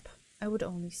cleared up, I would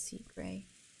only see grey.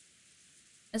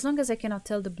 As long as I cannot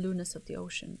tell the blueness of the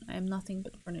ocean, I am nothing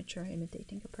but furniture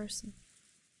imitating a person.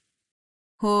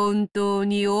 本当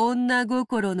に女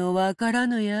心のわから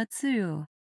ぬやつよ。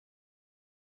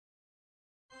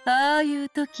ああいう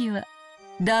時は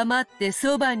黙って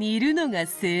そばにいるのが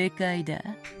正解だ。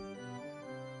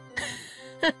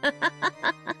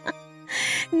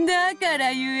だか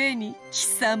らゆえに貴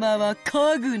様は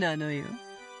家具なのよ。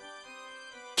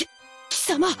貴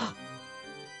様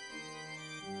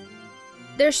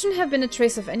There shouldn't have been a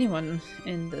trace of anyone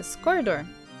in this corridor.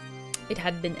 It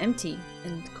had been empty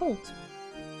and cold.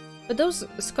 But those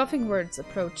scoffing words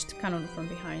approached Canon from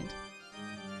behind.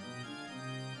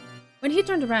 When he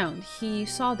turned around, he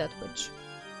saw that witch.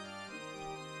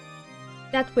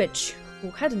 That witch who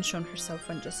hadn't shown herself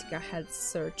when Jessica had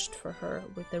searched for her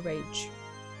with a rage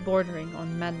bordering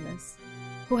on madness.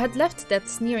 Who had left that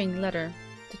sneering letter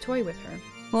to toy with her.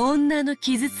 女の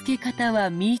傷つけ方は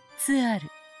3つある。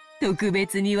特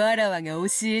別にわらわが教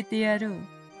えてやろう。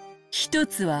一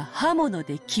つは刃物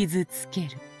で傷つけ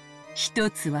る。一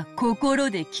つは心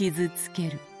で傷つけ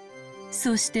る。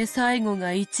そして最後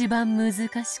が一番難し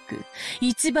く、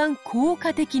一番効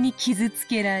果的に傷つ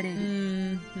けられ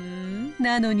る。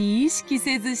なのに意識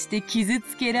せずして傷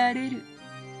つけられる。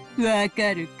わ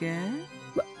かるか？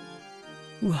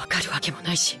わかるわけも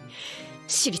ないし、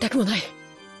知りたくもない。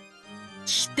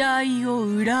期待を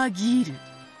裏切る。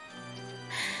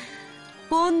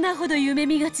女ほど夢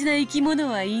見がちな生き物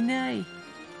はいない。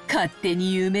勝手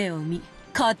に夢を見、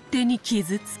勝手に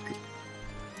傷つく。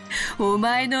お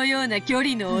前のような距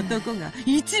離の男が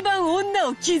一番女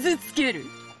を傷つける。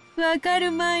わか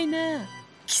るまいな。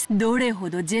どれほ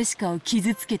どジェシカを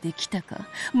傷つけてきたか、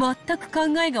全く考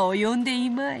えが及んでい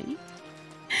まい。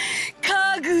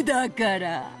家具だか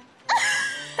ら。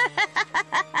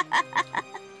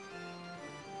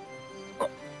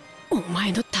お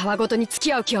前のたわごとに付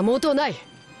き合う気は毛頭ない。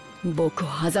僕を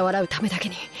嘲笑うためだけ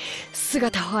に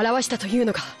姿を現したという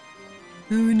のか。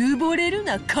うぬぼれる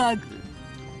な家具。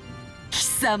貴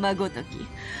様ごとき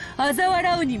嘲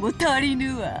笑うにも足り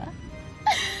ぬわ。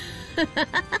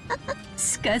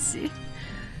しかし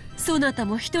そなた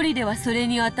も一人ではそれ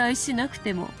に値しなく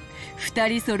ても二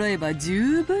人揃えば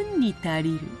十分に足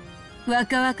りる。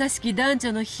若々しき男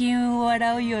女の悲運を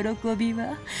笑う喜び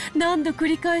は何度繰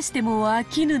り返しても飽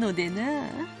きぬのでな。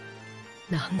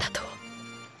なんだと。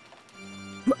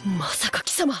まさか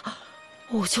貴様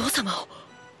お嬢様を。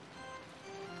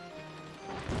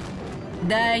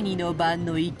第二の番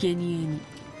の生贄に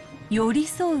寄り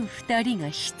添う二人が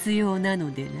必要な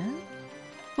のでな。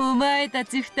お前た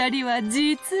ち二人は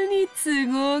実に都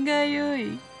合がよ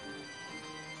い。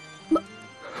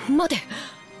待て、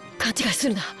勘違いす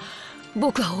るな。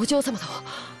僕はお嬢様と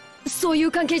そうい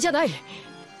う関係じゃない。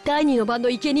第二の番の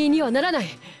生贄にはならない。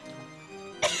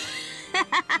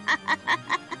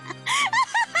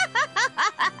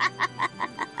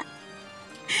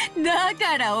だ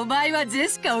からお前はジェ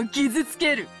シカを傷つ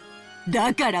ける。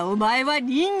だからお前は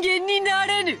人間にな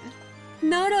れぬ。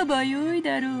ならばよい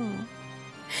だろう。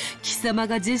貴様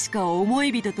がジェシカを思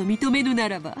い人と認めぬな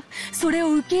らばそれ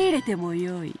を受け入れても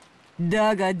よい。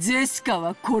だがジェシカ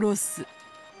は殺す。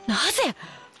なぜ？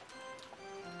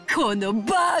この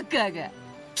バカが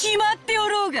決まってお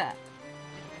ろうが。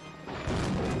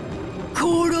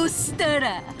殺した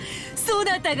らそ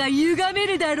なたが歪め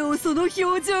るだろうその表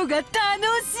情が楽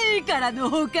しいからの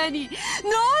他に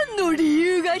何の理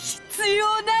由が必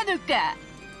要なのか。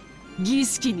儀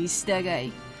式に従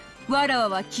いわらわ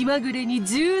は気まぐれに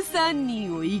13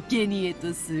人を生贄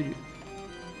とする。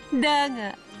だ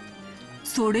が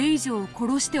それ以上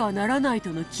殺してはならないと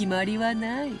の決まりは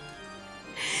ない。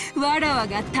わらわ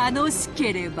が楽し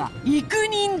ければ幾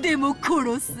人でも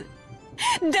殺す。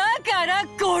だから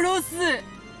殺す。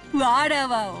わら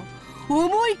わを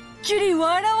思いっきり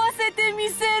笑わせてみ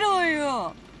せろ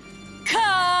よ。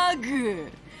家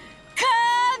具カ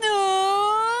ノ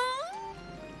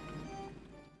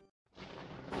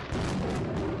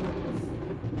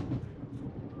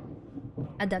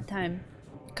ン。At that time,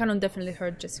 Kanon definitely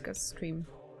heard Jessica's scream.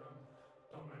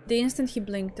 The instant he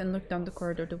blinked and looked down the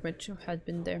corridor, the witch who had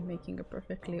been there making a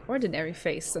perfectly ordinary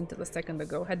face until a second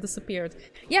ago had disappeared.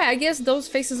 Yeah, I guess those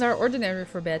faces are ordinary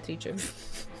for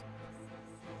Beatrice.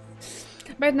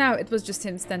 Right now, it was just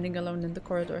him standing alone in the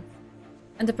corridor.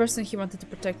 And the person he wanted to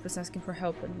protect was asking for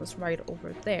help and was right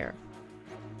over there.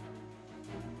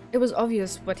 It was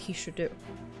obvious what he should do.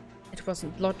 It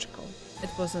wasn't logical. It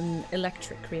was an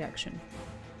electric reaction.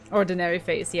 Ordinary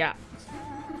face, yeah.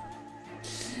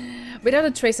 Without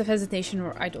a trace of hesitation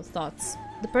or idle thoughts,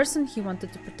 the person he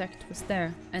wanted to protect was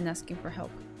there and asking for help.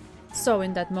 So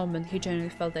in that moment, he genuinely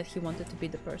felt that he wanted to be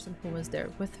the person who was there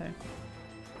with her.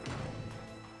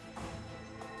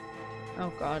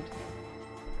 Oh god.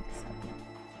 What's happening?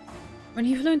 When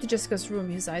he flew into Jessica's room,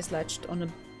 his eyes latched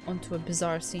onto a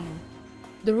bizarre scene.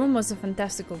 The room was a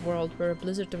fantastical world where a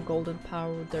blizzard of golden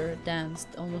powder danced,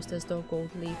 almost as though gold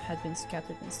leaf had been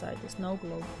scattered inside the snow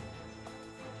globe.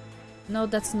 No,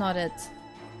 that's not it.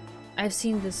 I've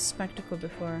seen this spectacle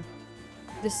before.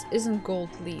 This isn't gold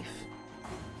leaf.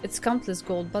 It's countless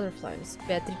gold butterflies,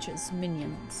 Beatrice's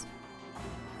minions.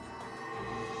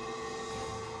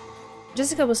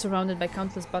 Jessica was surrounded by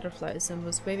countless butterflies and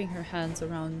was waving her hands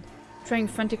around, trying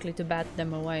frantically to bat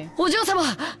them away.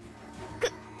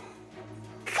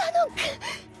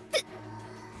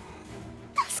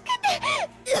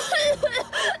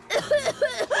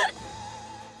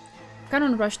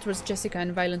 Kanon rushed towards Jessica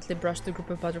and violently brushed the group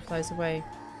of butterflies away.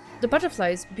 The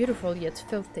butterflies, beautiful yet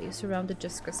filthy, surrounded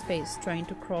Jessica's face, trying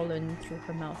to crawl in through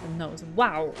her mouth and nose.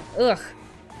 Wow! Ugh!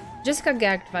 Jessica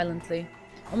gagged violently,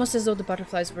 almost as though the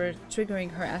butterflies were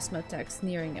triggering her asthma attack,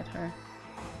 sneering at her.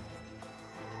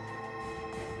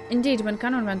 Indeed, when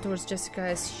Kanon ran towards Jessica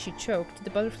as she choked, the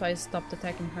butterflies stopped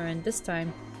attacking her, and this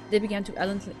time they began to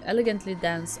elegantly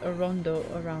dance a rondo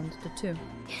around the two.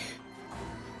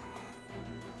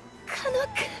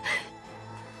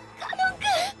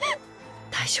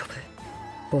 大丈夫。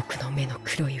僕の目の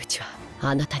黒いうちは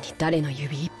あなたに誰の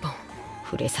指一本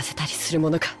触れさせたりするも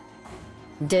のか。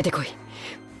出てこい、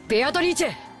ベアトリーチ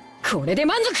ェ。これで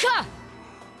満足か。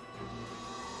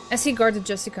 As he guarded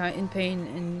Jessica in pain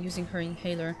and using her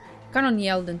inhaler, Kanon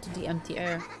yelled into the empty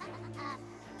air.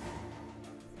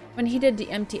 When he did,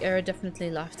 the empty air definitely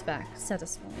laughed back,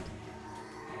 satisfied.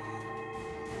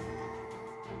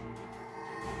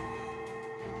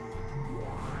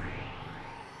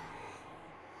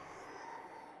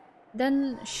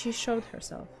 Then she showed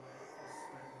herself.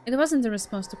 It wasn't in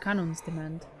response to Kanon's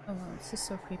demand. Oh wow, this is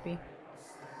so creepy.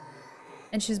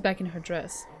 And she's back in her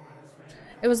dress.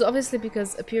 It was obviously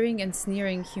because appearing and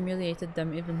sneering humiliated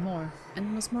them even more,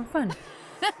 and was more fun.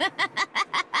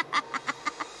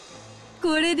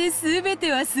 これで全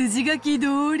ては筋書き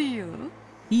通りよ。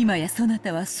今やそな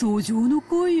たは相乗の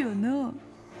恋よな。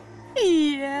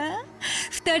いや、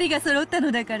二人が揃った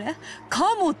のだから、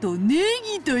鴨とネ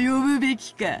ギと呼ぶべ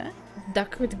きか。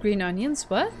Duck with green onions?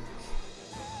 What?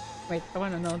 Wait, I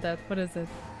wanna know that. What is it?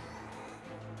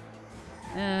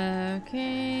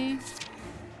 Okay.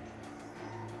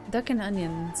 Duck and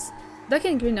onions. Duck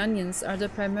and green onions are the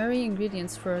primary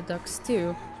ingredients for a duck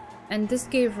stew, and this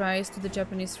gave rise to the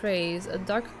Japanese phrase, a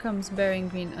duck comes bearing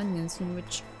green onions, in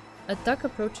which a duck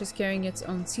approaches carrying its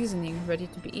own seasoning, ready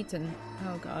to be eaten.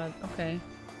 Oh god, okay.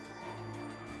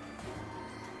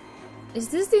 Is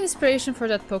this the inspiration for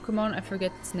that Pokemon? I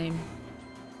forget its name.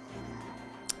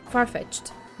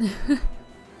 Farfetch'd.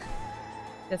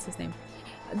 That's his name.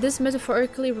 This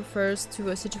metaphorically refers to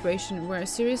a situation where a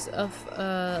series of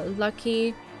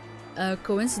lucky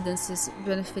coincidences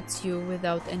benefits you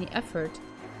without any effort.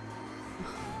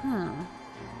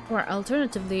 Or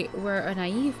alternatively, where a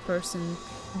naive person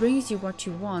brings you what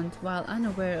you want while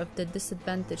unaware of the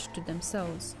disadvantage to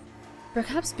themselves.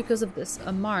 Perhaps because of this,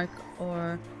 a mark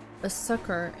or a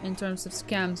sucker in terms of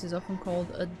scams is often called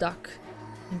a duck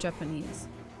in Japanese.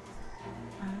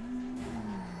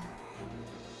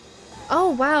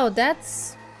 Oh wow,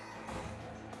 that's...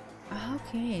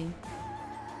 okay.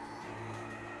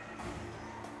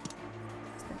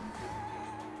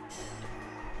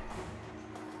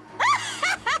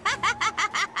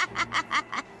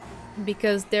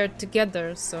 Because they're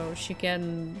together, so she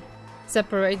can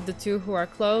separate the two who are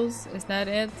close, is that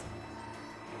it?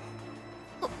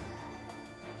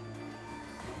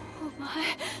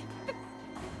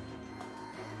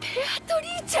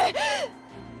 Beatrice!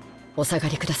 お下が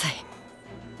りください、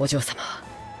お嬢様。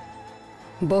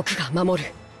僕が守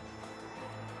る。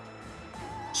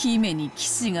姫に騎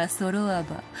士が揃わ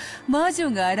ば魔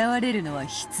女が現れるのは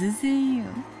必然よ。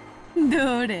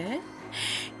どれ？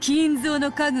金蔵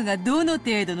の家具がどの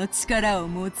程度の力を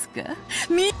持つか。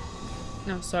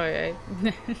No, sorry,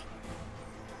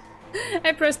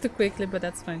 I pressed too quickly, but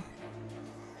that's fine.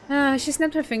 She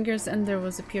snapped her fingers and there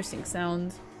was a piercing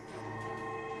sound.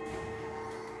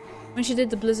 When she did,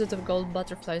 the blizzard of gold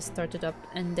butterflies started up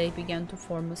and they began to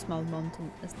form a small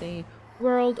mountain as they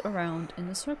whirled around in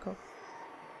a circle.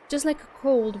 Just like a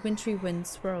cold, wintry wind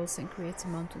swirls and creates a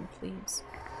mountain of leaves.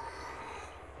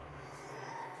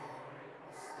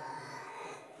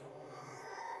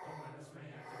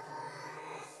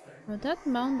 Well, that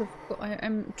mound of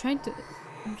I'm trying to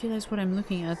realize what I'm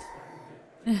looking at.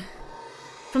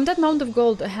 From that mound of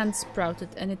gold, a hand sprouted,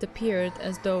 and it appeared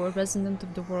as though a resident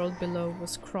of the world below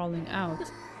was crawling out.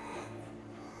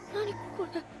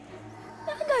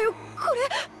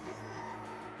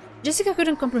 Jessica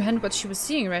couldn't comprehend what she was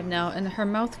seeing right now, and her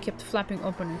mouth kept flapping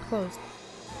open and closed.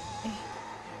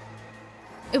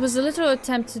 It was a little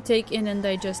attempt to take in and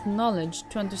digest knowledge,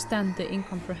 to understand the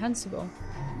incomprehensible.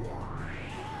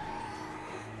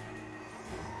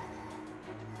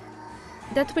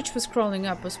 That witch was crawling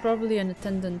up was probably an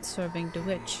attendant serving the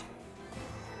witch.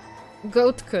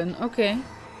 Goatkun, okay.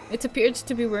 It appeared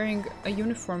to be wearing a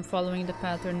uniform following the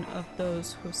pattern of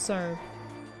those who serve.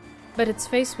 But its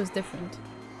face was different.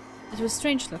 It was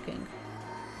strange looking.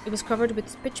 It was covered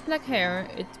with pitch black hair,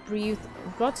 it breathed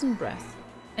rotten breath,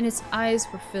 and its eyes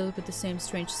were filled with the same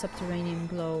strange subterranean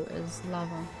glow as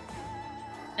lava.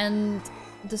 And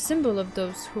the symbol of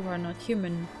those who are not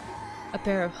human, a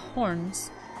pair of horns,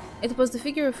 it was the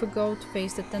figure of a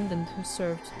goat-faced attendant who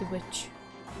served the witch.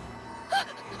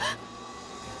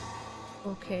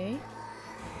 Okay.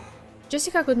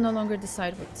 Jessica could no longer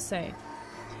decide what to say.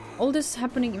 All this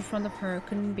happening in front of her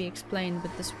couldn't be explained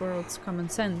with this world's common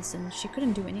sense, and she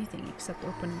couldn't do anything except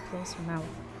open and close her mouth.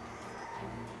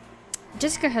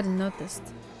 Jessica hadn't noticed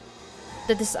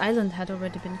that this island had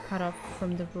already been cut off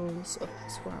from the rules of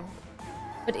this world.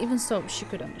 But even so, she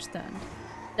could understand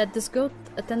that this goat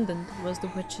attendant was the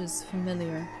witch's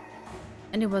familiar,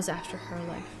 and it was after her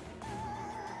life.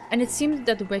 And it seemed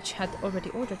that the witch had already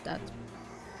ordered that.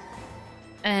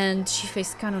 And she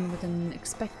faced Canon with an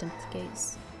expectant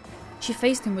gaze. She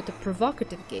faced him with a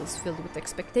provocative gaze filled with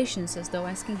expectations, as though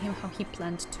asking him how he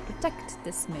planned to protect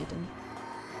this maiden.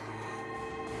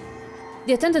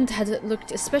 The attendant had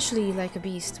looked especially like a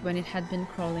beast when it had been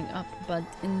crawling up, but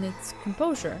in its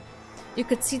composure, you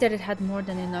could see that it had more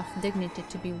than enough dignity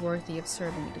to be worthy of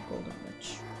serving the Golden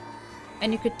Witch.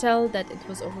 And you could tell that it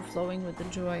was overflowing with the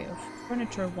joy of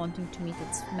furniture wanting to meet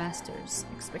its master's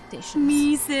expectations.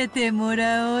 I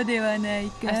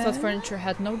thought furniture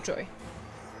had no joy.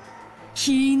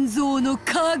 金蔵の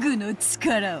家具の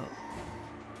力を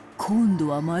今度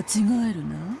は間違える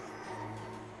な。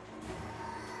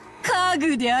家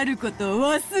具であることを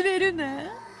忘れるな。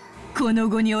この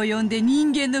後に及んで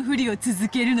人間のふりを続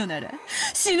けるのなら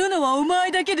死ぬのはお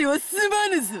前だけでは済ま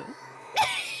ぬぞ。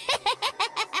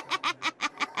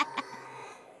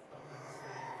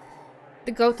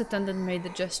The goat attendant made a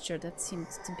gesture that seemed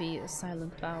to be a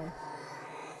silent bow.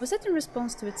 Was that in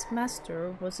response to its master,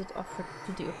 or was it offered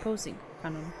to the opposing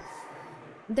Canon?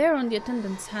 There on the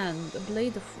attendant's hand, a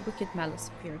blade of wicked malice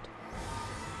appeared.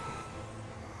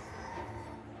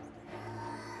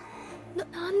 な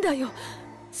んだよ、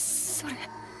それ。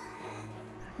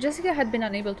Jessica had been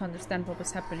unable to understand what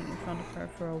was happening in front of her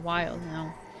for a while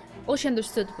now. All she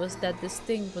understood was that this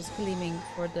thing was gleaming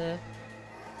for the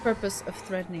purpose of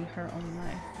threatening her own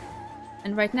life.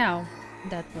 And right now,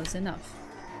 that was enough.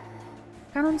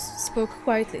 Canon spoke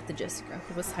quietly to Jessica,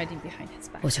 who was hiding behind his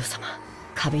back. お嬢様、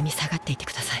壁に下がっていて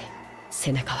ください。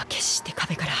背中は決して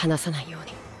壁から離さないよ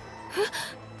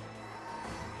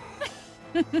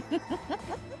うに。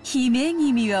姫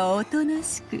君はおとな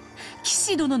しく騎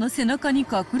士殿の背中に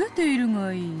隠れている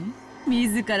がいい。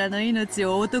自らの命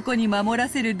を男に守ら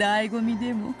せる醍醐味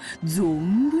でも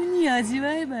存分に味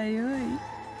わえばよい。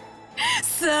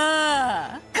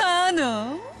さあ、カ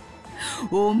ノン、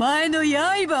お前の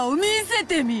刃を見せ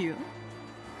てみよ。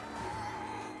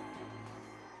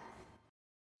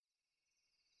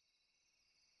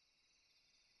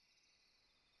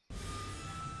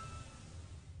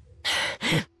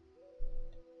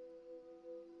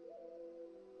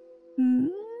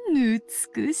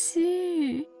美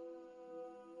しい。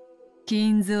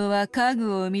金蔵は家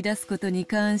具を生み出すことに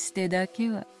関してだけ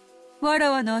はわ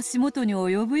らわの足元に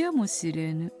及ぶやもし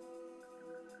れぬ。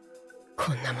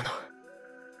こんなもの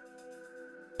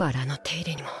バラの手入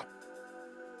れにも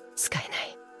使えない。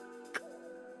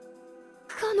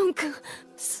カノン君、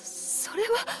それは。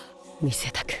見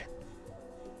せたく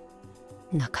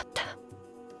なかった。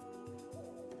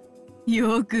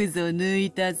よくぞ抜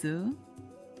いたぞ。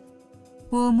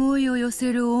思いを寄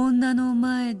せる女の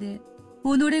前で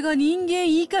己が人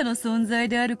間以下の存在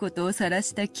であることを晒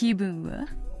した気分は。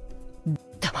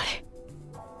黙れ。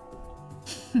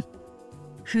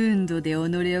憤怒で己を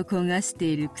焦がして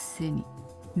いるくせに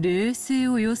冷静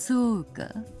を装うか。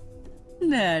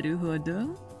なるほど。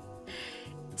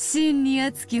真に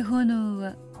熱き炎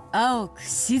は青く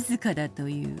静かだと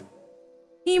いう。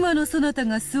今のそなた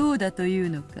がそうだという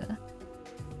のか。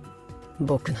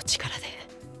僕の力で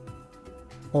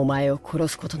お前を殺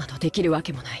すことなどできるわ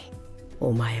けもない。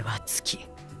お前は月、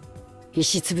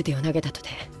石つぶてを投げたとて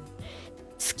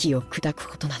月を砕く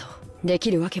ことなどで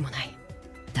きるわけもない。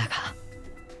だが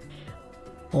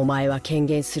お前は権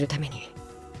限するために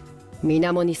水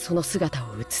面にその姿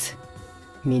を映す。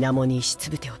水面に石つ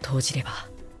ぶてを投じれば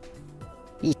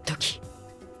一時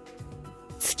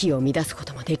月を乱すこ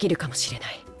ともできるかもしれな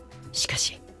い。しか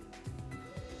し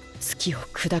月を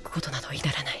砕くことなど至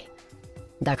らない。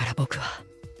だから僕は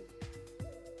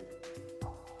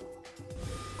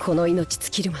この命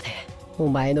尽きるまでお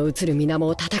前の映る水面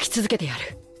を叩き続けてやる。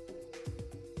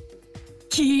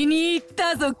気に入っ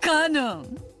たぞカノ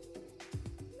ン。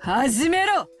始め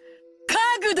ろ家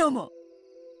具ども。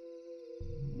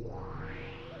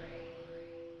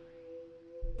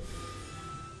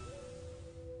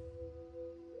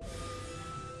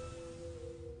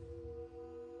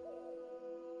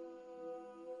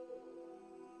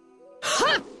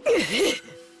はっ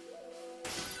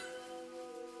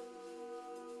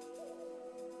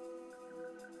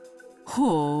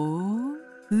ほう、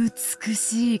美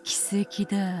しい奇跡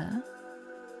だ。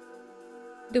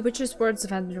The witcher's words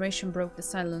of admiration broke the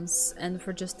silence, and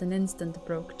for just an instant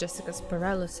broke Jessica's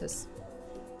paralysis.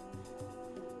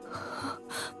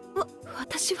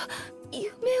 私は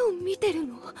夢を見てる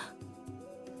の？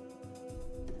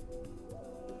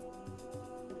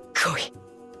来い。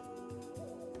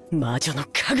魔女の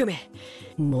家具め、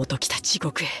元来た地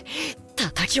獄へ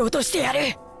叩き落としてやる。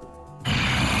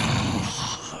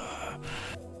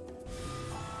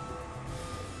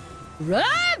Run!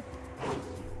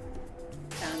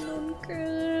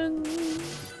 Canon-kun.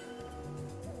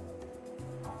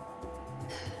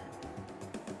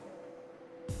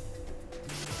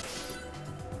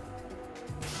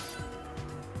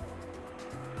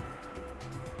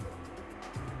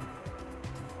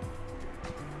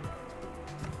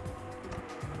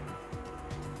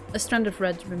 A strand of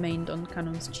red remained on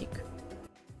Canon's cheek.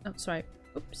 Oh, sorry.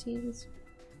 Oopsies.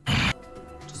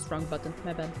 Just wrong button,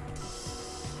 my bad.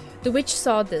 The witch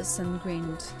saw this and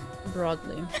grinned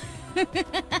broadly.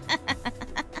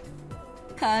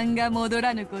 勘が戻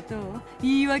らぬことを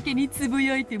言い訳につぶ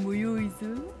やいてもよいぞ。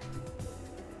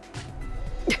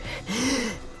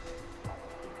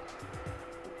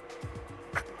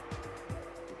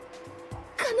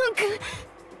カノン君、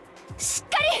しっ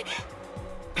かり。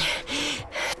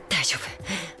大丈夫。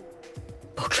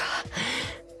僕は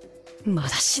まだ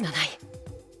死なない。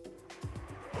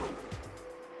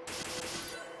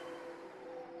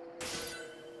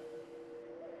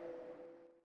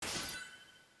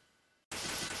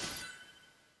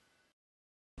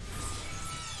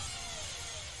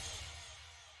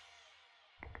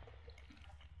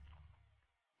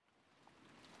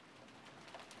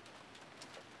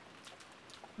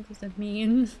What does that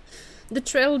mean? The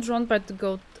trail drawn by the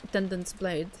goat attendant's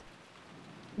blade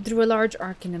drew a large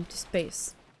arc in empty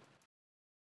space.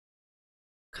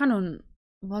 Canon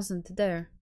wasn't there.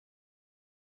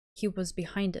 He was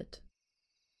behind it.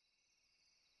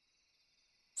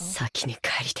 先に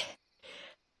帰りて。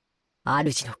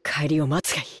主の帰りを待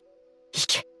つがいい。行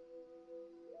け。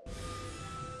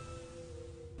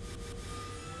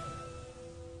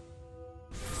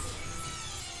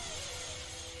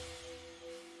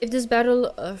If this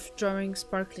battle of drawing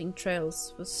sparkling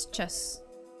trails was chess,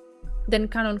 then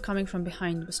Canon coming from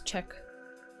behind was check.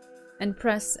 And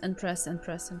press and press and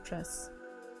press and press.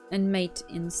 And mate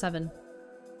in 7.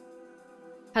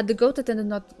 Had the goat attendant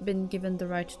not been given the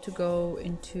right to go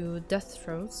into death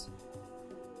throes,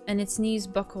 and its knees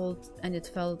buckled and it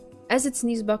fell, as its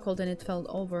knees buckled and it fell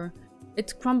over,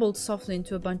 it crumbled softly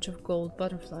into a bunch of gold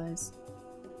butterflies.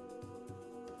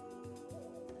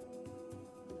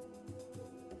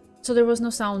 So there was no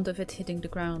sound of it hitting the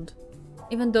ground.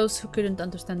 Even those who couldn't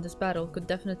understand this battle could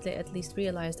definitely at least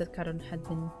realize that Caron had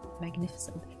been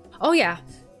magnificent. Oh yeah!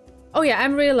 Oh yeah,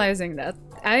 I'm realizing that.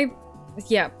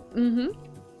 Yeah. Mm-hmm.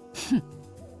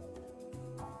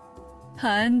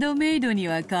 ハンドメイドに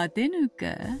は勝てぬか。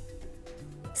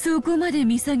そこまで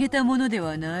見下げたもので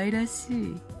はないらし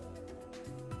い。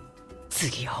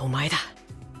次はお前だ。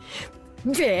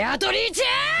ベアトリーチ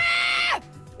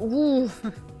ェー! Ooh.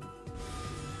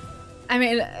 I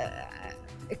mean,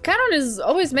 Caron is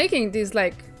always making these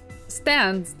like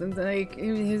stands. Like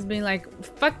he's been like,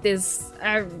 "Fuck this!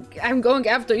 I'm going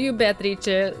after you,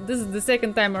 Beatrice. This is the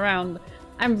second time around."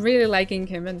 I'm really liking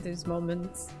him in these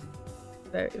moments.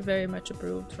 Very, very much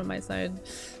approved from my side.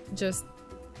 Just,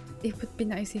 it would be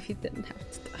nice if he didn't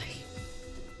have to die.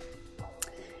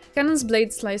 Canon's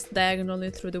blade sliced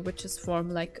diagonally through the witch's form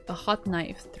like a hot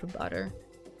knife through butter,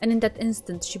 and in that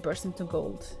instant she burst into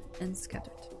gold and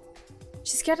scattered.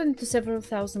 She scattered into several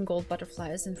thousand gold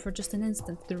butterflies, and for just an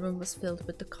instant the room was filled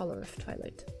with the color of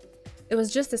twilight. It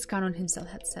was just as Canon himself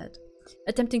had said.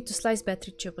 Attempting to slice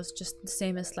Beatrice was just the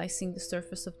same as slicing the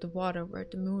surface of the water where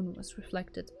the moon was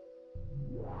reflected.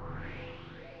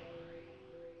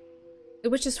 The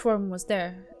witch's form was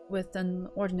there, with an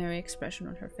ordinary expression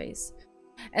on her face,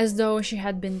 as though she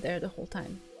had been there the whole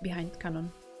time, behind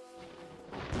Canon.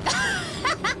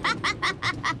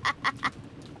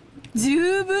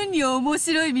 十分に面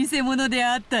白い見せ物で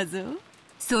あったぞ。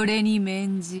それに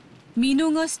免じ見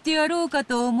逃してやろうか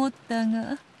と思った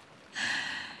が、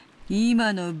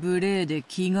今の無礼で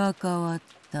気が変わっ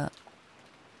た。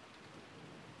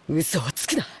嘘をつ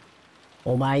くな。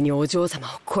お前にお嬢様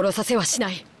を殺させはしな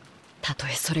い。たと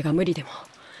えそれが無理でも、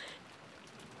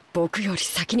僕より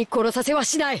先に殺させは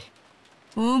しない。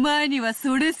お前には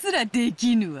それすらで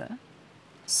きぬわ。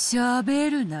喋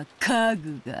るな、家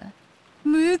具が。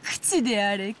無口で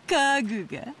あれ、家具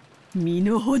が。身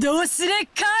の程を知れ、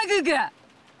家具が。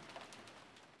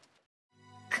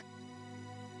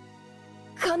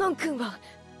カノン君は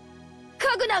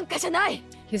家具なんかじゃない。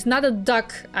 He's not a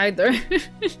duck either.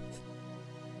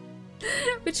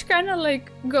 Which kind of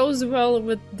like goes well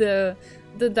with the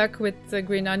duck with the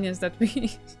green onions that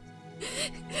we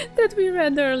that we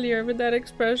read earlier with that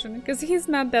expression, because he's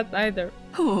not that either.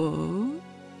 ほう。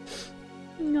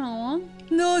No.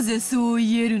 なぜそう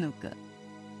言えるのか。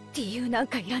理由なん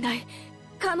かいらない。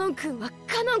カノン君は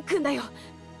カノン君だよ。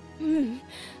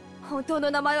本当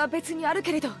の名前は別にある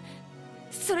けれど、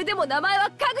それでも名前は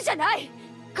家具じゃない。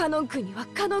カノン君には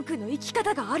カノン君の生き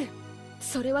方がある。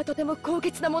それはとても高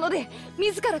潔なもので、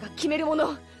自らが決めるも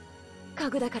の。家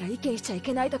具だから意見しちゃい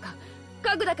けないとか、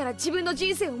家具だから自分の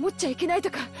人生を持っちゃいけないと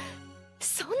か、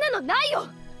そんなのないよ。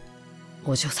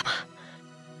お嬢様、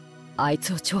あい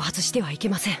つを挑発してはいけ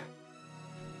ません。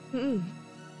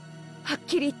はっ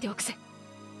きり言っておくぜ。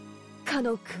カ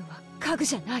ノン君は家具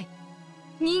じゃない。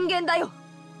人間だよ。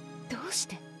どうし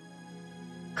て？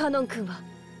カノン君は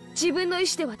自分の意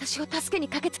志で私を助けに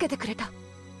駆けつけてくれた。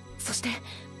そして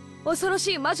恐ろ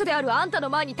しい魔女であるあんたの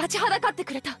前に立ちはだかって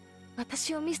くれた。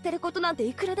私を見捨てることなんて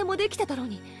いくらでもできただろう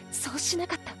に、そうしな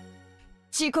かった。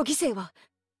自己犠牲は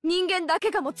人間だ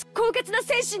けが持つ高潔な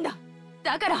精神だ。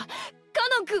だからカ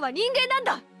ノン君は人間なん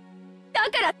だ。だ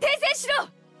から訂正しろ。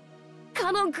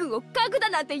カノン君を家具だ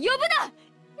なんて呼ぶな。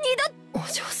お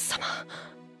嬢様。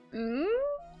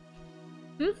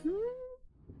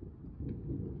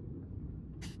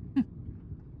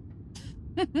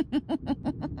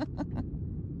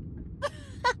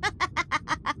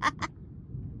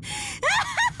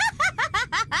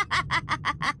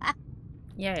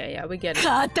Yeah, we get it.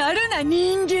 語るな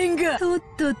人間が。とっ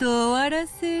とと終わら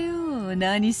せよう。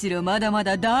何しろまだま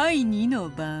だ第二の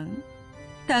番。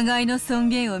互いの尊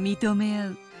厳を認め合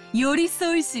う寄り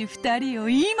添いし二人を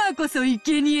今こそ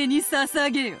生贄に捧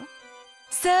げよ。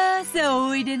さあさあ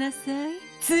おいでなさい。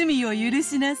罪を許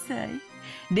しなさい。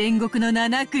煉獄の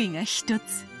七杭が一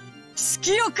つ。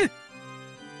色欲。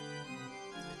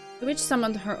 The witch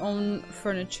summoned her own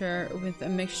furniture with a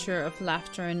mixture of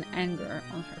laughter and anger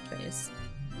on her face.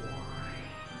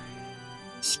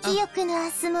 色欲のア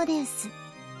スモデウス。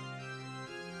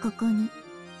ここに。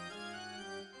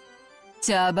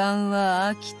茶番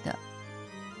は飽きた。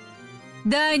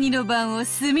第二の番を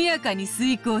速やかに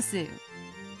遂行せよ。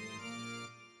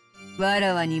わ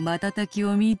らわに瞬き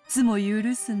を三つも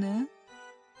許すな。Are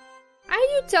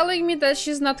you telling me that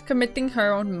she's not committing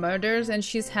her own murders and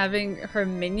she's having her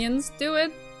minions do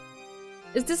it?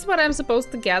 Is this what I'm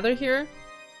supposed to gather here?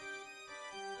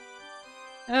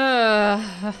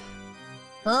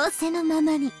 仰せのま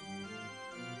まに。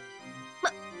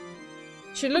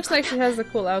She looks like she has a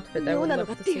cool outfit. I would love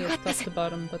to see it top to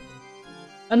bottom, but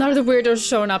another weirdo's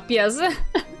shown up. Yes,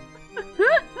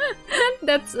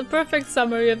 that's a perfect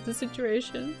summary of the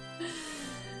situation.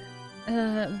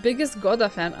 Biggest Goda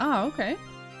fan. Ah, okay.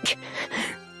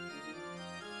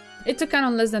 It took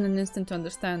Canon less than an instant to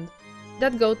understand.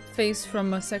 That goat face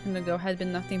from a second ago had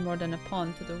been nothing more than a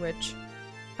pawn to the witch.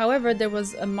 However, there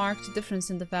was a marked difference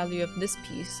in the value of this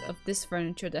piece of this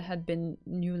furniture that had been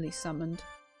newly summoned.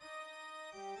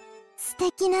 素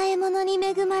敵な獲物に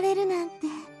恵まれるなんて、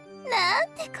なん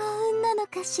て幸運なの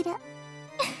かしら。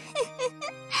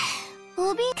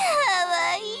おびか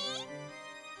わいい。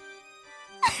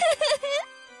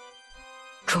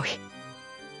来い。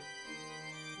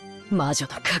魔女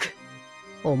の家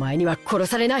具。お前には殺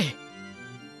されない。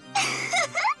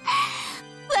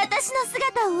私の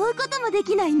姿を追うこともで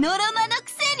きないノロマのく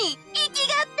せに生き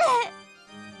がっ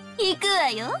て行く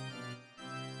わよ。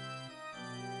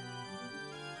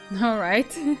Alright.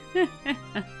 ねえね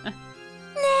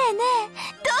え、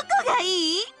どこがい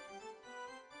い？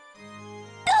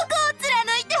どこを貫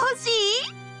いてほしい？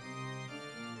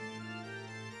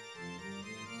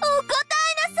お答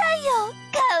えなさいよ、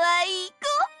かわいい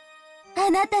子。あ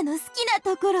なたの好きな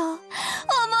ところを思い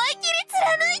切り貫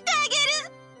いてあげ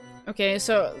る。Okay,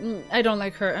 so I don't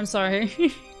like her. I'm sorry.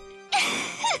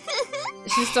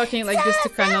 She's talking like this to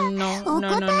Canon. No, no,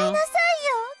 no, no.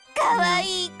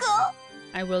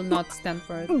 I will not stand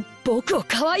for it. 僕を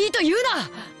可愛いと言うな。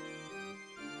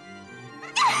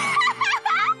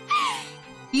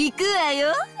行くわよ、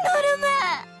ノルマ。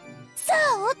さ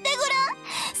あ追ってごらん、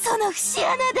その節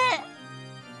穴で。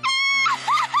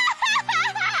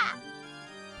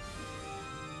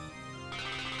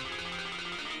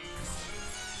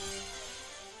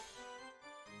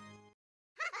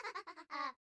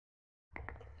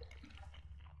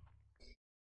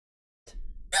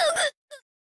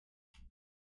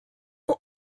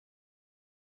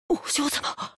お嬢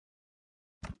様。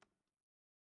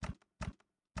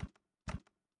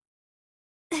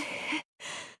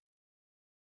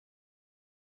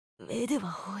目で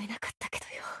は追えなかったけど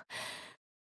よ。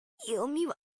読み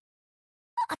は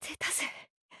当てたぜ。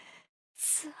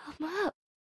さあまあ、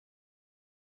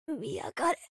見や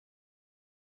がれ。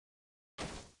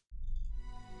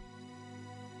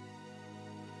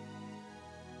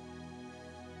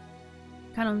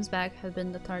Canon's bag had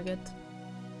been the target,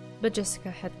 but Jessica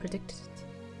had predicted it.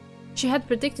 She had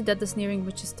predicted that the sneering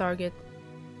witch's target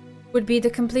would be the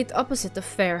complete opposite of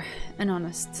fair and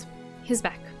honest, his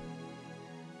back.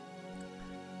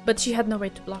 But she had no way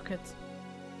to block it.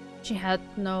 She had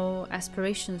no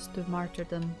aspirations to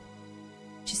martyrdom.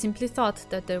 She simply thought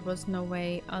that there was no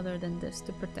way other than this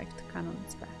to protect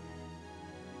Kanon's back.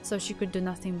 So she could do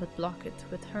nothing but block it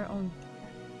with her own back.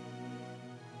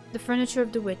 The furniture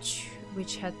of the witch,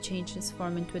 which had changed its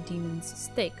form into a demon's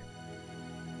stake,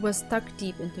 was stuck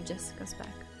deep into Jessica's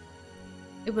back.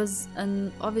 It was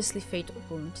an obviously fatal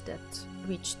wound that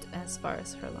reached as far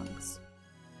as her lungs.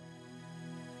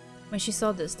 When she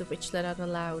saw this, the witch let out a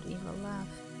loud, evil laugh.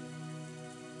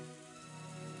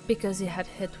 Because it had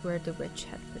hit where the witch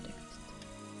had predicted.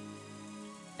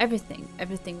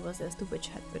 Everything was as the witch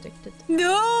had predicted. ど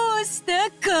うした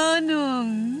カノ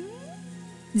ン？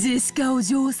ジェシカお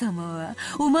嬢様は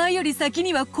お前より先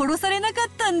には殺されなかっ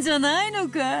たんじゃないの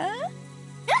か？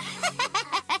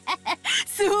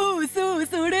そうそう、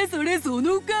それそれ、そ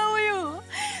の顔よ。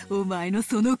お前の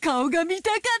その顔が見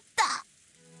たかった。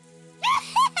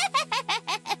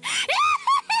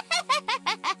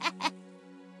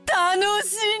楽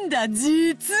しんだ、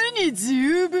実に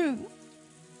十分。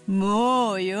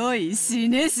もうよい、死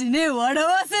ね死ね、笑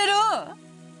わせろ。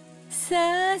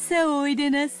さあさあおいで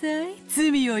なさい。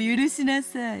罪を許しな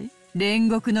さい。煉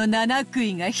獄の七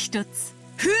杭が一つ。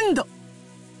フンド。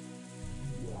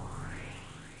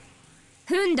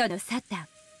フンドのサタン。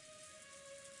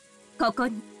ここ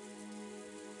に。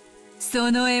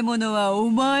その獲物はお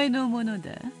前のもの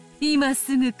だ。今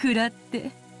すぐ食らっ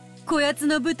て、こやつ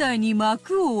の舞台に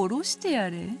幕を下ろしてや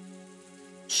れ。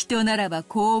人ならば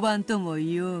交番とも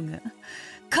言おうが、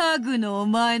家具のお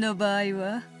前の場合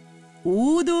は、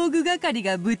大道具係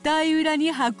が舞台裏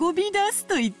に運び出す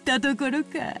といったところか。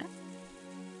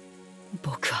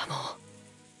僕はもう、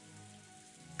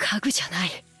家具じゃない。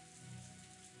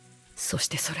そし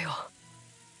てそれを、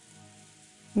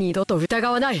二度と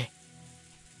疑わない。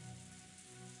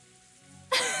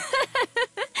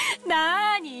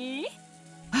なーに？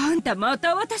あんたま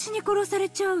た私に殺され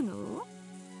ちゃうの？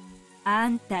あ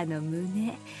んたの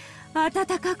胸、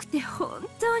温かくて本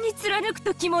当に貫く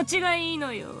と気持ちがいい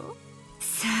のよ。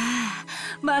さあ、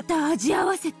また味合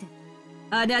わせて。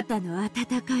あなたの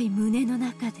温かい胸の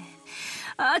中で、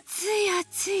熱い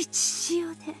熱い血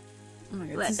潮で、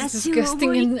私を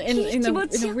思いっきり気持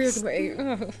ちよくして。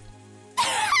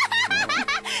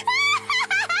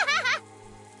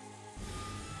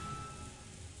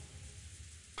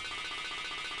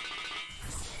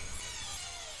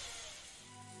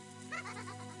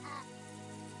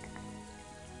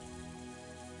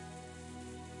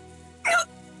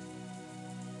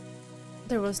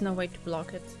There was no way to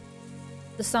block it.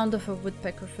 The sound of a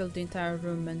woodpecker filled the entire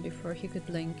room, and before he could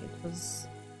blink, it was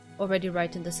already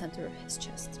right in the center of his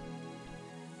chest.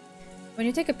 When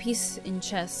you take a piece in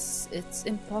chess, it's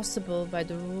impossible by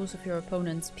the rules of your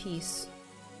opponent's piece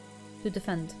to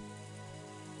defend.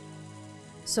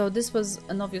 So this was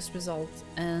an obvious result,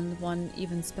 and one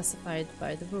even specified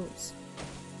by the rules.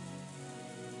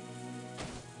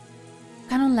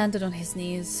 Kanon landed on his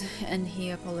knees, and he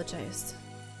apologized.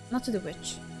 Not to the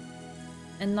witch,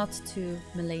 and not to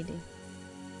Milady.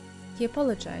 He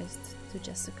apologized to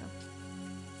Jessica.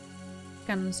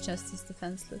 Kanon's chest is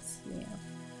defenseless, yeah.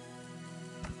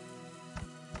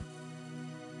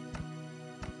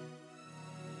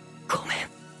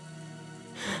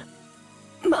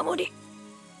 Mamori.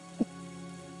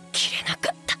 きれなか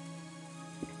った。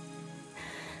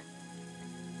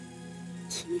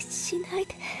気にしない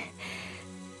で。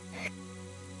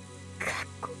かっ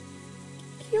こ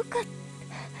よかっ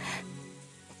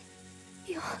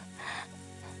たよ。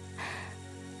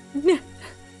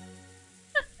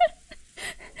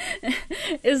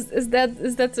Is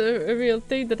that a real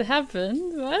thing that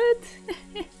happened? What?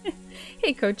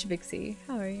 Hey Coach Vixie,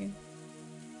 how are you?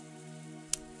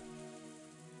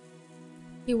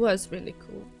 He was really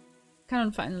cool.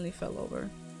 Kanon finally fell over.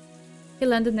 He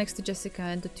landed next to Jessica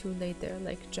and the two lay there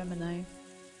like Gemini.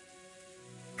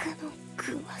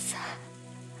 Kanon-kunはさ、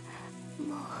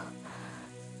もう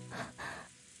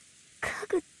家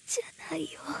具じゃな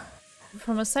いよ。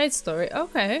From a side story?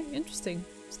 Okay, interesting.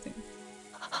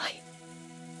 はい。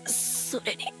そ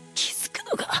れに気づく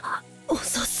のが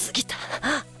遅すぎた。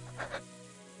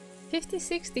50,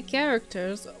 60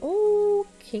 characters?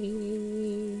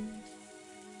 Okay.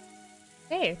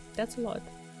 Hey, that's a lot.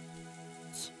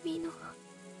 君の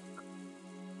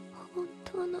本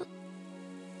当の名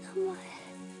前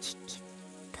聞き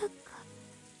たかっ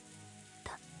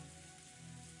た。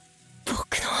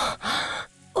僕の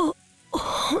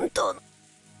本当の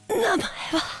名前は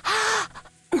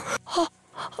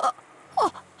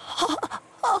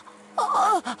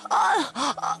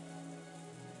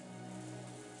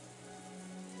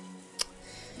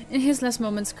In his last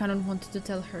moments, Kanon wanted to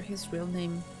tell her his real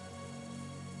name.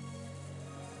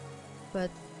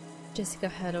 But Jessica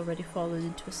had already fallen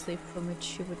into a sleep from which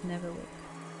she would never wake.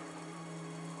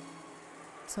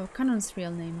 So Kanon's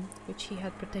real name, which he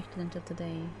had protected until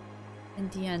today, in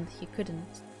the end he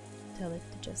couldn't tell it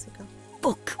to Jessica.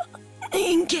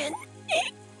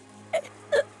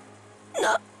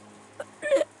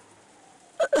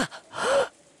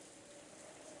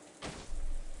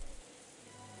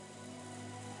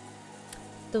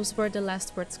 Those were the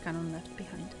last words Kanon left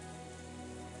behind.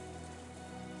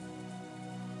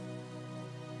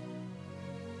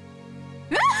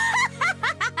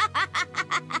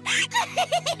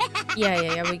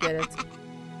 Yeah, we get it.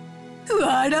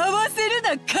 笑わせる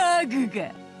な家具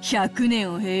が100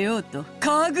年を経ようと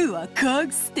家具は家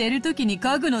具捨てる時に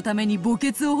家具のために墓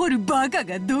穴を掘るバカ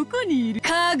がどこにいる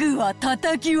家具は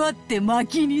叩き割って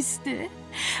薪にして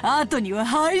後には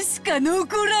灰しか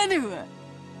残らぬわ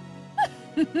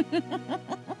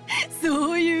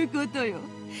そういうことよ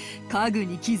家具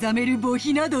に刻める墓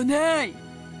碑などない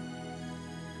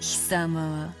貴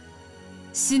様は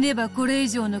死ねばこれ以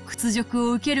上の屈辱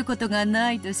を受けることが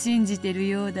ないと信じてる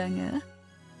ようだが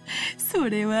そ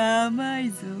れは甘い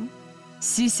ぞ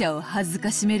死者を恥ず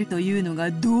かしめるというの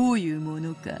がどういうも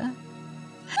のか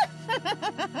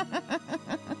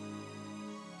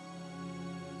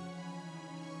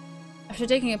After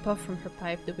taking a puff from her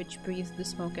pipe, the witch breathed the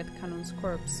smoke at Kanon's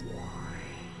corpse.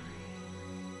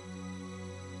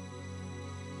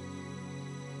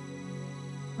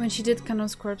 When she did,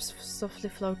 Kanon's corpse softly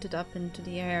floated up into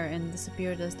the air and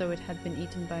disappeared as though it had been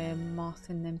eaten by a moth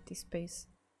in empty space.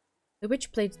 The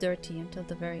witch played dirty until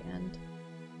the very end.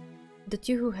 The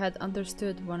two who had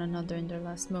understood one another in their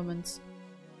last moments,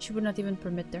 she would not even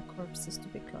permit their corpses to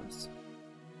be close.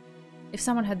 If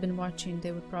someone had been watching,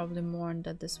 they would probably mourn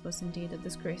that this was indeed a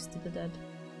disgrace to the dead.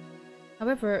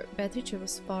 However, Beatrice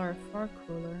was far, far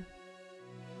crueler.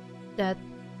 That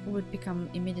would become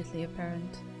immediately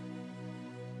apparent.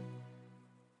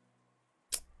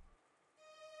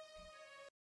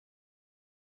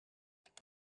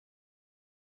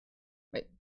 Wait,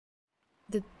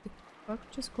 did the clock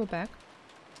just go back?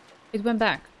 It went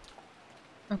back.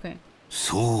 Okay.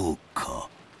 So ka.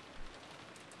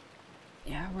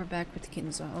 Yeah, we're back with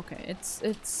Kinzo. Okay, it's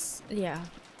yeah.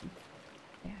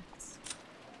 Yeah, it's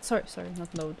sorry,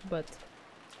 not load, but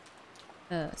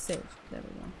save. There we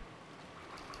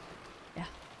go.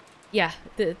 Yeah,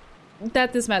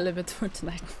 that is my limit for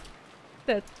tonight.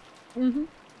 That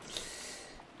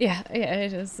yeah,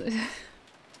 it is.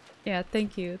 Yeah,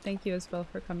 thank you as well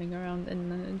for coming around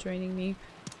and joining me.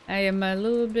 I am a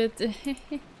little bit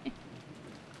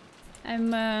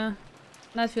I'm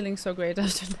not feeling so great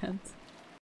after that.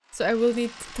 So I will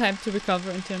need time to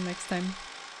recover until next time.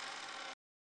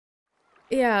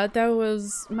 Yeah, that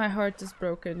was... my heart is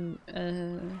broken.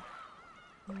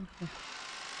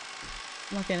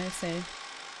 What can I say?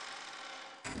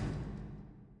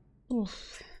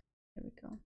 Oof. There we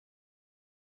go.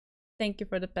 Thank you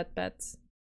for the pet bats.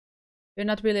 You're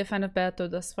not really a fan of Beto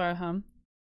thus far, huh?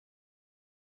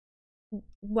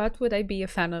 What would I be a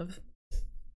fan of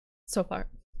so far?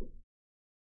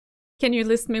 Can you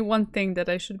list me one thing that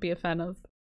I should be a fan of?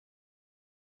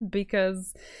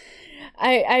 Because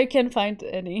I can't find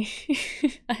any.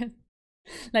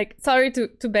 Like, sorry to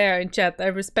Bear in chat. I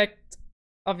respect,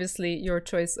 obviously, your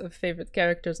choice of favorite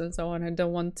characters and so on. I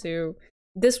don't want to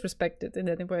disrespect it in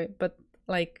any way. But,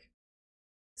 like,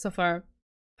 so far,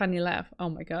 funny laugh. Oh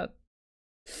my god.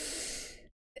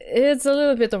 It's a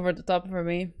little bit over the top for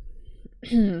me.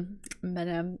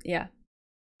 But, yeah.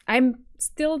 I'm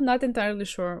still not entirely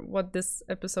sure what this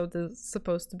episode is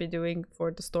supposed to be doing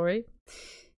for the story,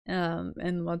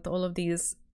 and what all of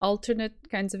these alternate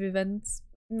kinds of events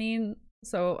mean.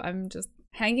 So I'm just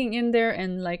hanging in there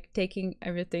and like taking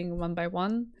everything one by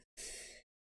one.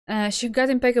 She got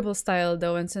impeccable style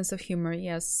though, and sense of humor,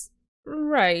 yes,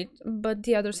 right, but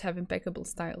the others have impeccable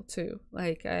style too.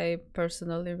 Like, I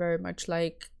personally very much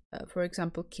like, for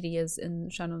example, Kiria's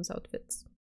and Shannon's outfits,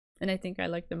 and I think I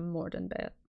like them more than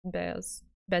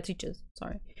Beatrice's,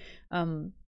 sorry.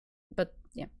 But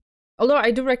yeah, although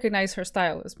I do recognize her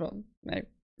style as well.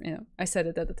 I said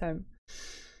it at the time.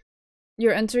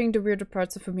 You're entering the weirder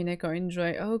parts of Umineko.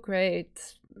 Enjoy. Oh,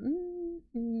 great.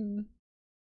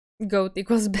 Goat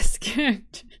equals best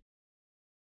character.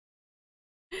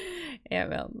 Yeah,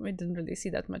 well, we didn't really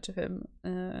see that much of him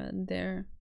there.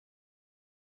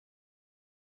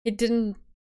 He didn't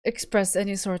express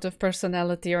any sort of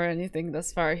personality or anything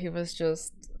thus far. He was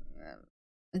just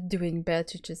doing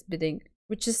Beatrice's bidding,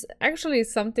 which is actually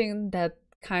something that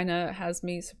kind of has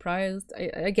me surprised.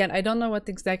 Again, I don't know what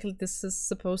exactly this is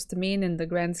supposed to mean in the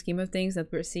grand scheme of things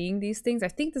that we're seeing these things. I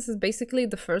think this is basically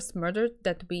the first murder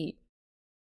that we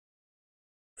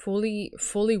fully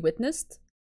witnessed,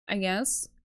 I guess,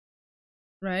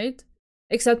 right?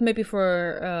 Except maybe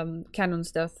for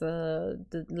Canon's death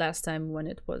the last time, when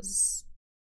it was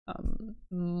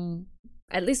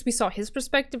at least we saw his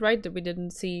perspective, right? That we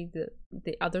didn't see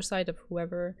the other side of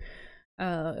whoever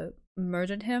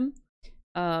murdered him.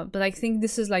 But I think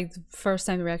this is like the first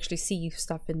time we actually see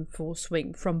stuff in full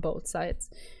swing from both sides.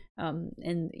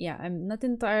 And yeah, I'm not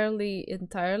entirely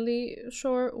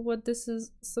sure what this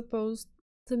is supposed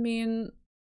to mean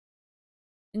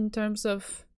in terms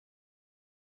of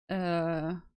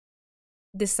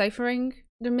deciphering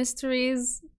the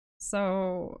mysteries.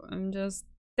 So I'm just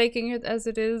taking it as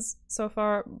it is so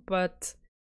far, but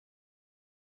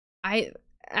I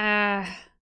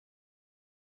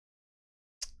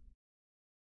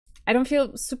don't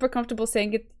feel super comfortable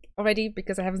saying it already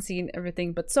because I haven't seen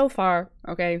everything, but so far,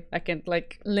 okay, I can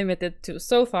like limit it to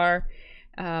so far.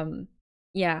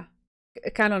 Yeah,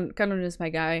 Canon is my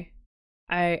guy.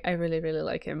 I really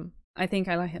like him. I think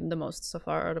I like him the most so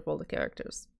far out of all the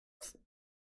characters.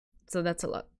 So that's a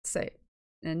lot to say.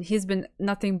 And he's been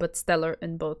nothing but stellar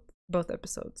in both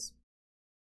episodes.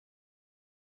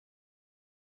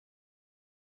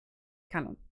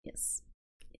 Canon, yes.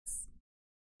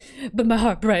 But my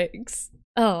heart breaks.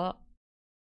 Oh.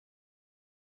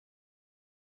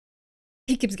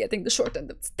 He keeps getting the short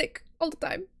end of the stick all the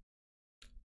time.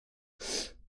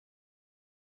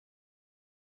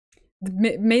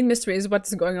 The main mystery is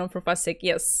what's going on for Fasik.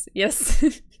 Yes.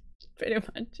 Pretty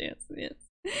much, yes.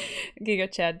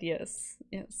 Giga Chad, yes,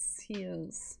 he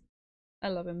is. I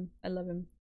love him. And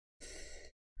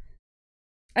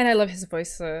I love his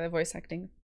voice acting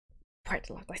quite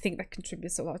a lot. I think that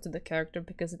contributes a lot to the character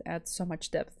because it adds so much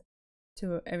depth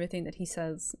to everything that he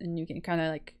says, and you can kind of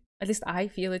like, at least I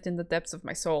feel it in the depths of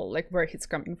my soul, like where he's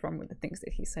coming from with the things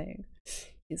that he's saying.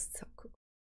 He's so cool.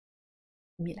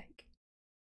 Me like.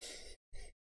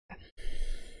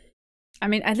 I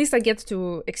mean, at least I get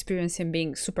to experience him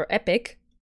being super epic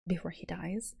before he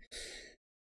dies.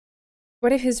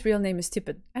 What if his real name is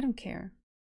stupid? I don't care.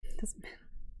 It doesn't matter.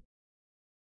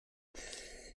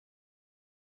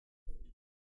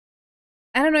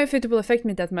 I don't know if it will affect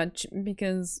me that much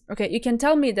because, okay, you can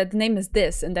tell me that the name is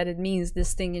this and that it means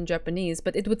this thing in Japanese,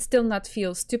 but it would still not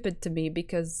feel stupid to me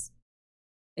because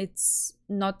it's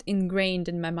not ingrained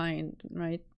in my mind,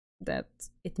 right? That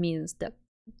it means that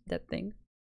thing.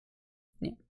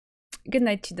 Yeah. Good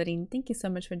night, Chidorin. Thank you so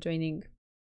much for joining.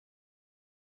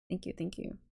 Thank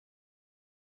you.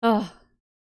 Oh.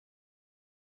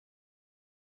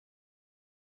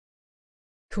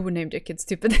 Who named your kid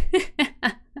stupid?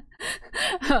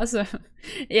 Also,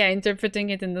 yeah, interpreting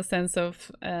it in the sense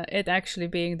of it actually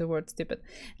being the word stupid.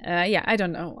 Yeah, I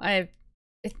don't know.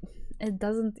 It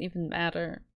doesn't even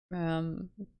matter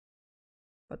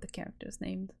what the character is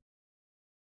named.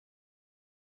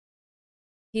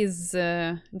 He's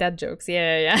dad jokes.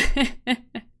 Yeah.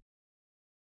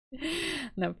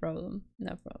 No problem.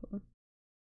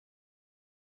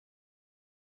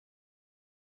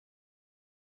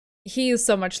 He is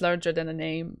so much larger than a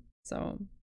name, so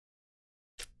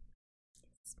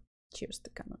cheers to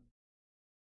Kama.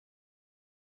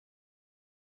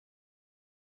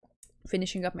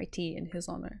 Finishing up my tea in his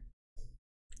honor.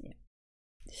 Yeah.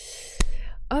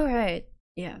 All right.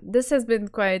 Yeah, this has been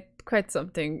quite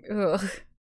something. Ugh.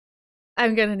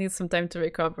 I'm gonna need some time to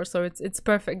recover, so it's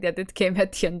perfect that it came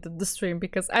at the end of the stream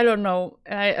because I don't know.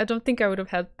 I don't think I would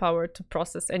have had power to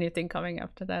process anything coming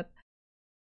after that.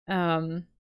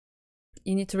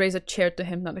 You need to raise a chair to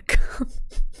him, not a cup.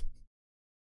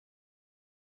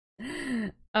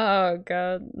 Oh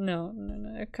god, no.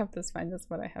 A cup is fine. That's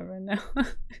what I have right now.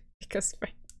 Because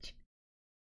French.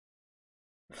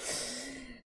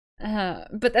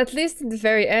 But at least at the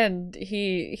very end,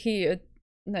 he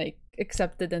like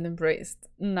accepted and embraced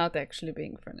not actually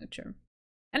being furniture.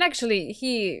 And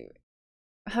actually,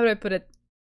 how do I put it?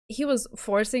 He was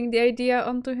forcing the idea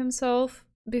onto himself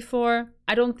before.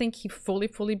 I don't think he fully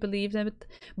believed it,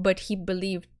 but he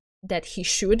believed that he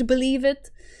should believe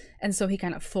it, and so he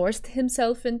kind of forced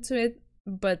himself into it.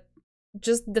 But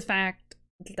just the fact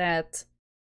that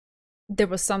there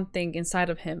was something inside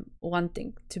of him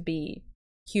wanting to be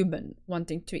human,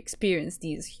 wanting to experience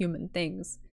these human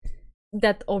things,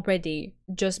 that already,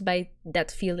 just by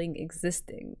that feeling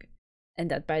existing,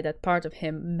 and that by that part of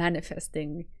him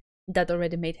manifesting, that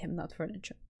already made him not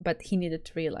furniture. But he needed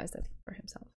to realize that for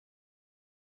himself.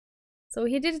 So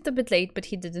he did it a bit late, but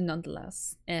he did it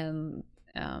nonetheless. And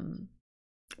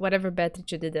whatever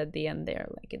Beatrice did at the end there,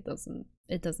 like it doesn't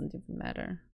even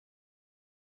matter,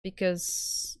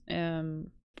 because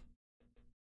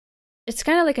it's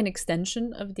kind of like an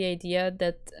extension of the idea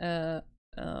that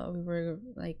we were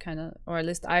like kind of, or at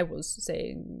least I was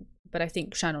saying, but I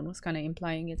think Shannon was kind of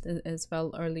implying it as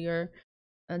well earlier,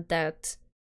 that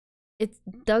it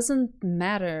doesn't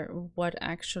matter what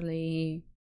actually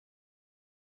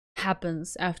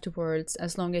happens afterwards,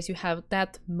 as long as you have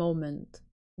that moment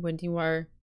when you are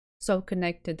so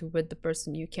connected with the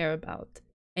person you care about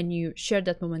and you share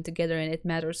that moment together, and it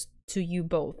matters to you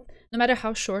both, no matter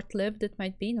how short-lived it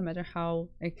might be, no matter how,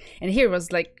 like, and here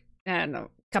was like, I don't know,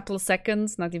 a couple of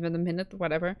seconds, not even a minute,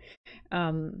 whatever,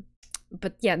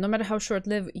 but yeah, no matter how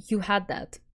short-lived, you had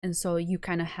that, and so you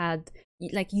kind of had,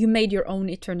 like, you made your own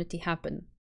eternity happen,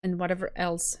 and whatever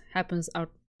else happens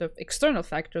out of external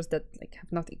factors that like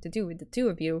have nothing to do with the two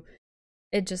of you,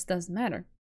 it just doesn't matter.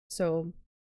 So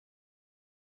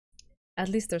at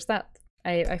least there's that.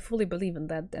 I fully believe in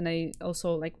that, and I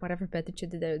also like whatever Beatrice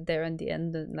did there in the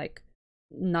end, and like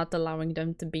not allowing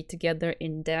them to be together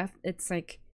in death. It's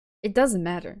like, it doesn't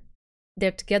matter.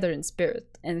 They're together in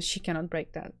spirit, and she cannot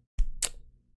break that.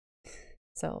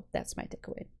 So that's my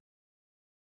takeaway.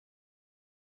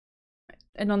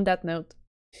 And on that note,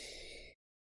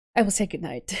 I will say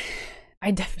goodnight.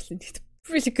 I definitely need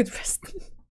a really good rest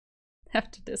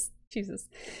after this. Jesus.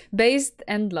 Based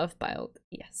and love piled.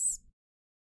 Yes.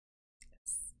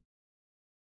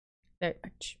 Very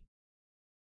much.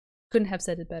 Couldn't have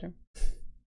said it better.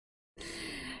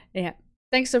 Yeah.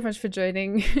 Thanks so much for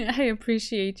joining. I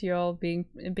appreciate you all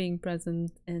being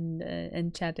present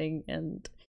and chatting, and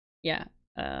yeah,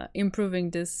 improving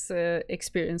this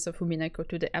experience of Umineko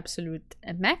to the absolute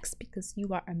max, because you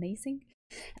are amazing.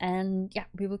 And yeah,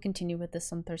 we will continue with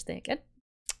this on Thursday again.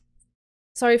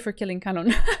 Sorry for killing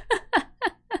Canon.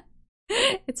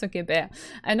 It's okay, Bea.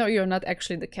 I know you're not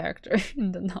actually the character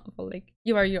in the novel. Like,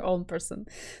 you are your own person.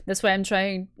 That's why I'm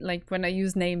trying, like, when I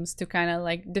use names, to kind of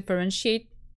like differentiate,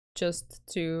 just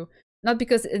to, not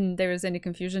because there is any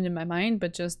confusion in my mind,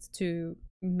 but just to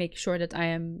make sure that I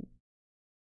am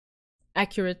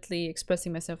accurately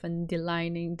expressing myself and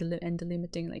delineating and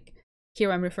delimiting, like,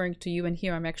 here I'm referring to you, and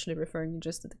here I'm actually referring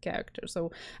just to the character.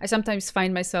 So I sometimes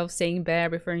find myself saying Bear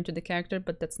referring to the character,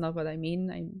 but that's not what I mean.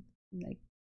 I'm like,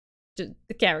 just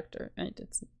the character, right?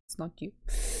 It's not you.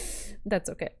 That's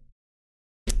okay.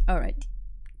 All right.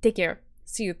 Take care.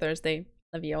 See you Thursday.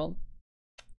 Love you all.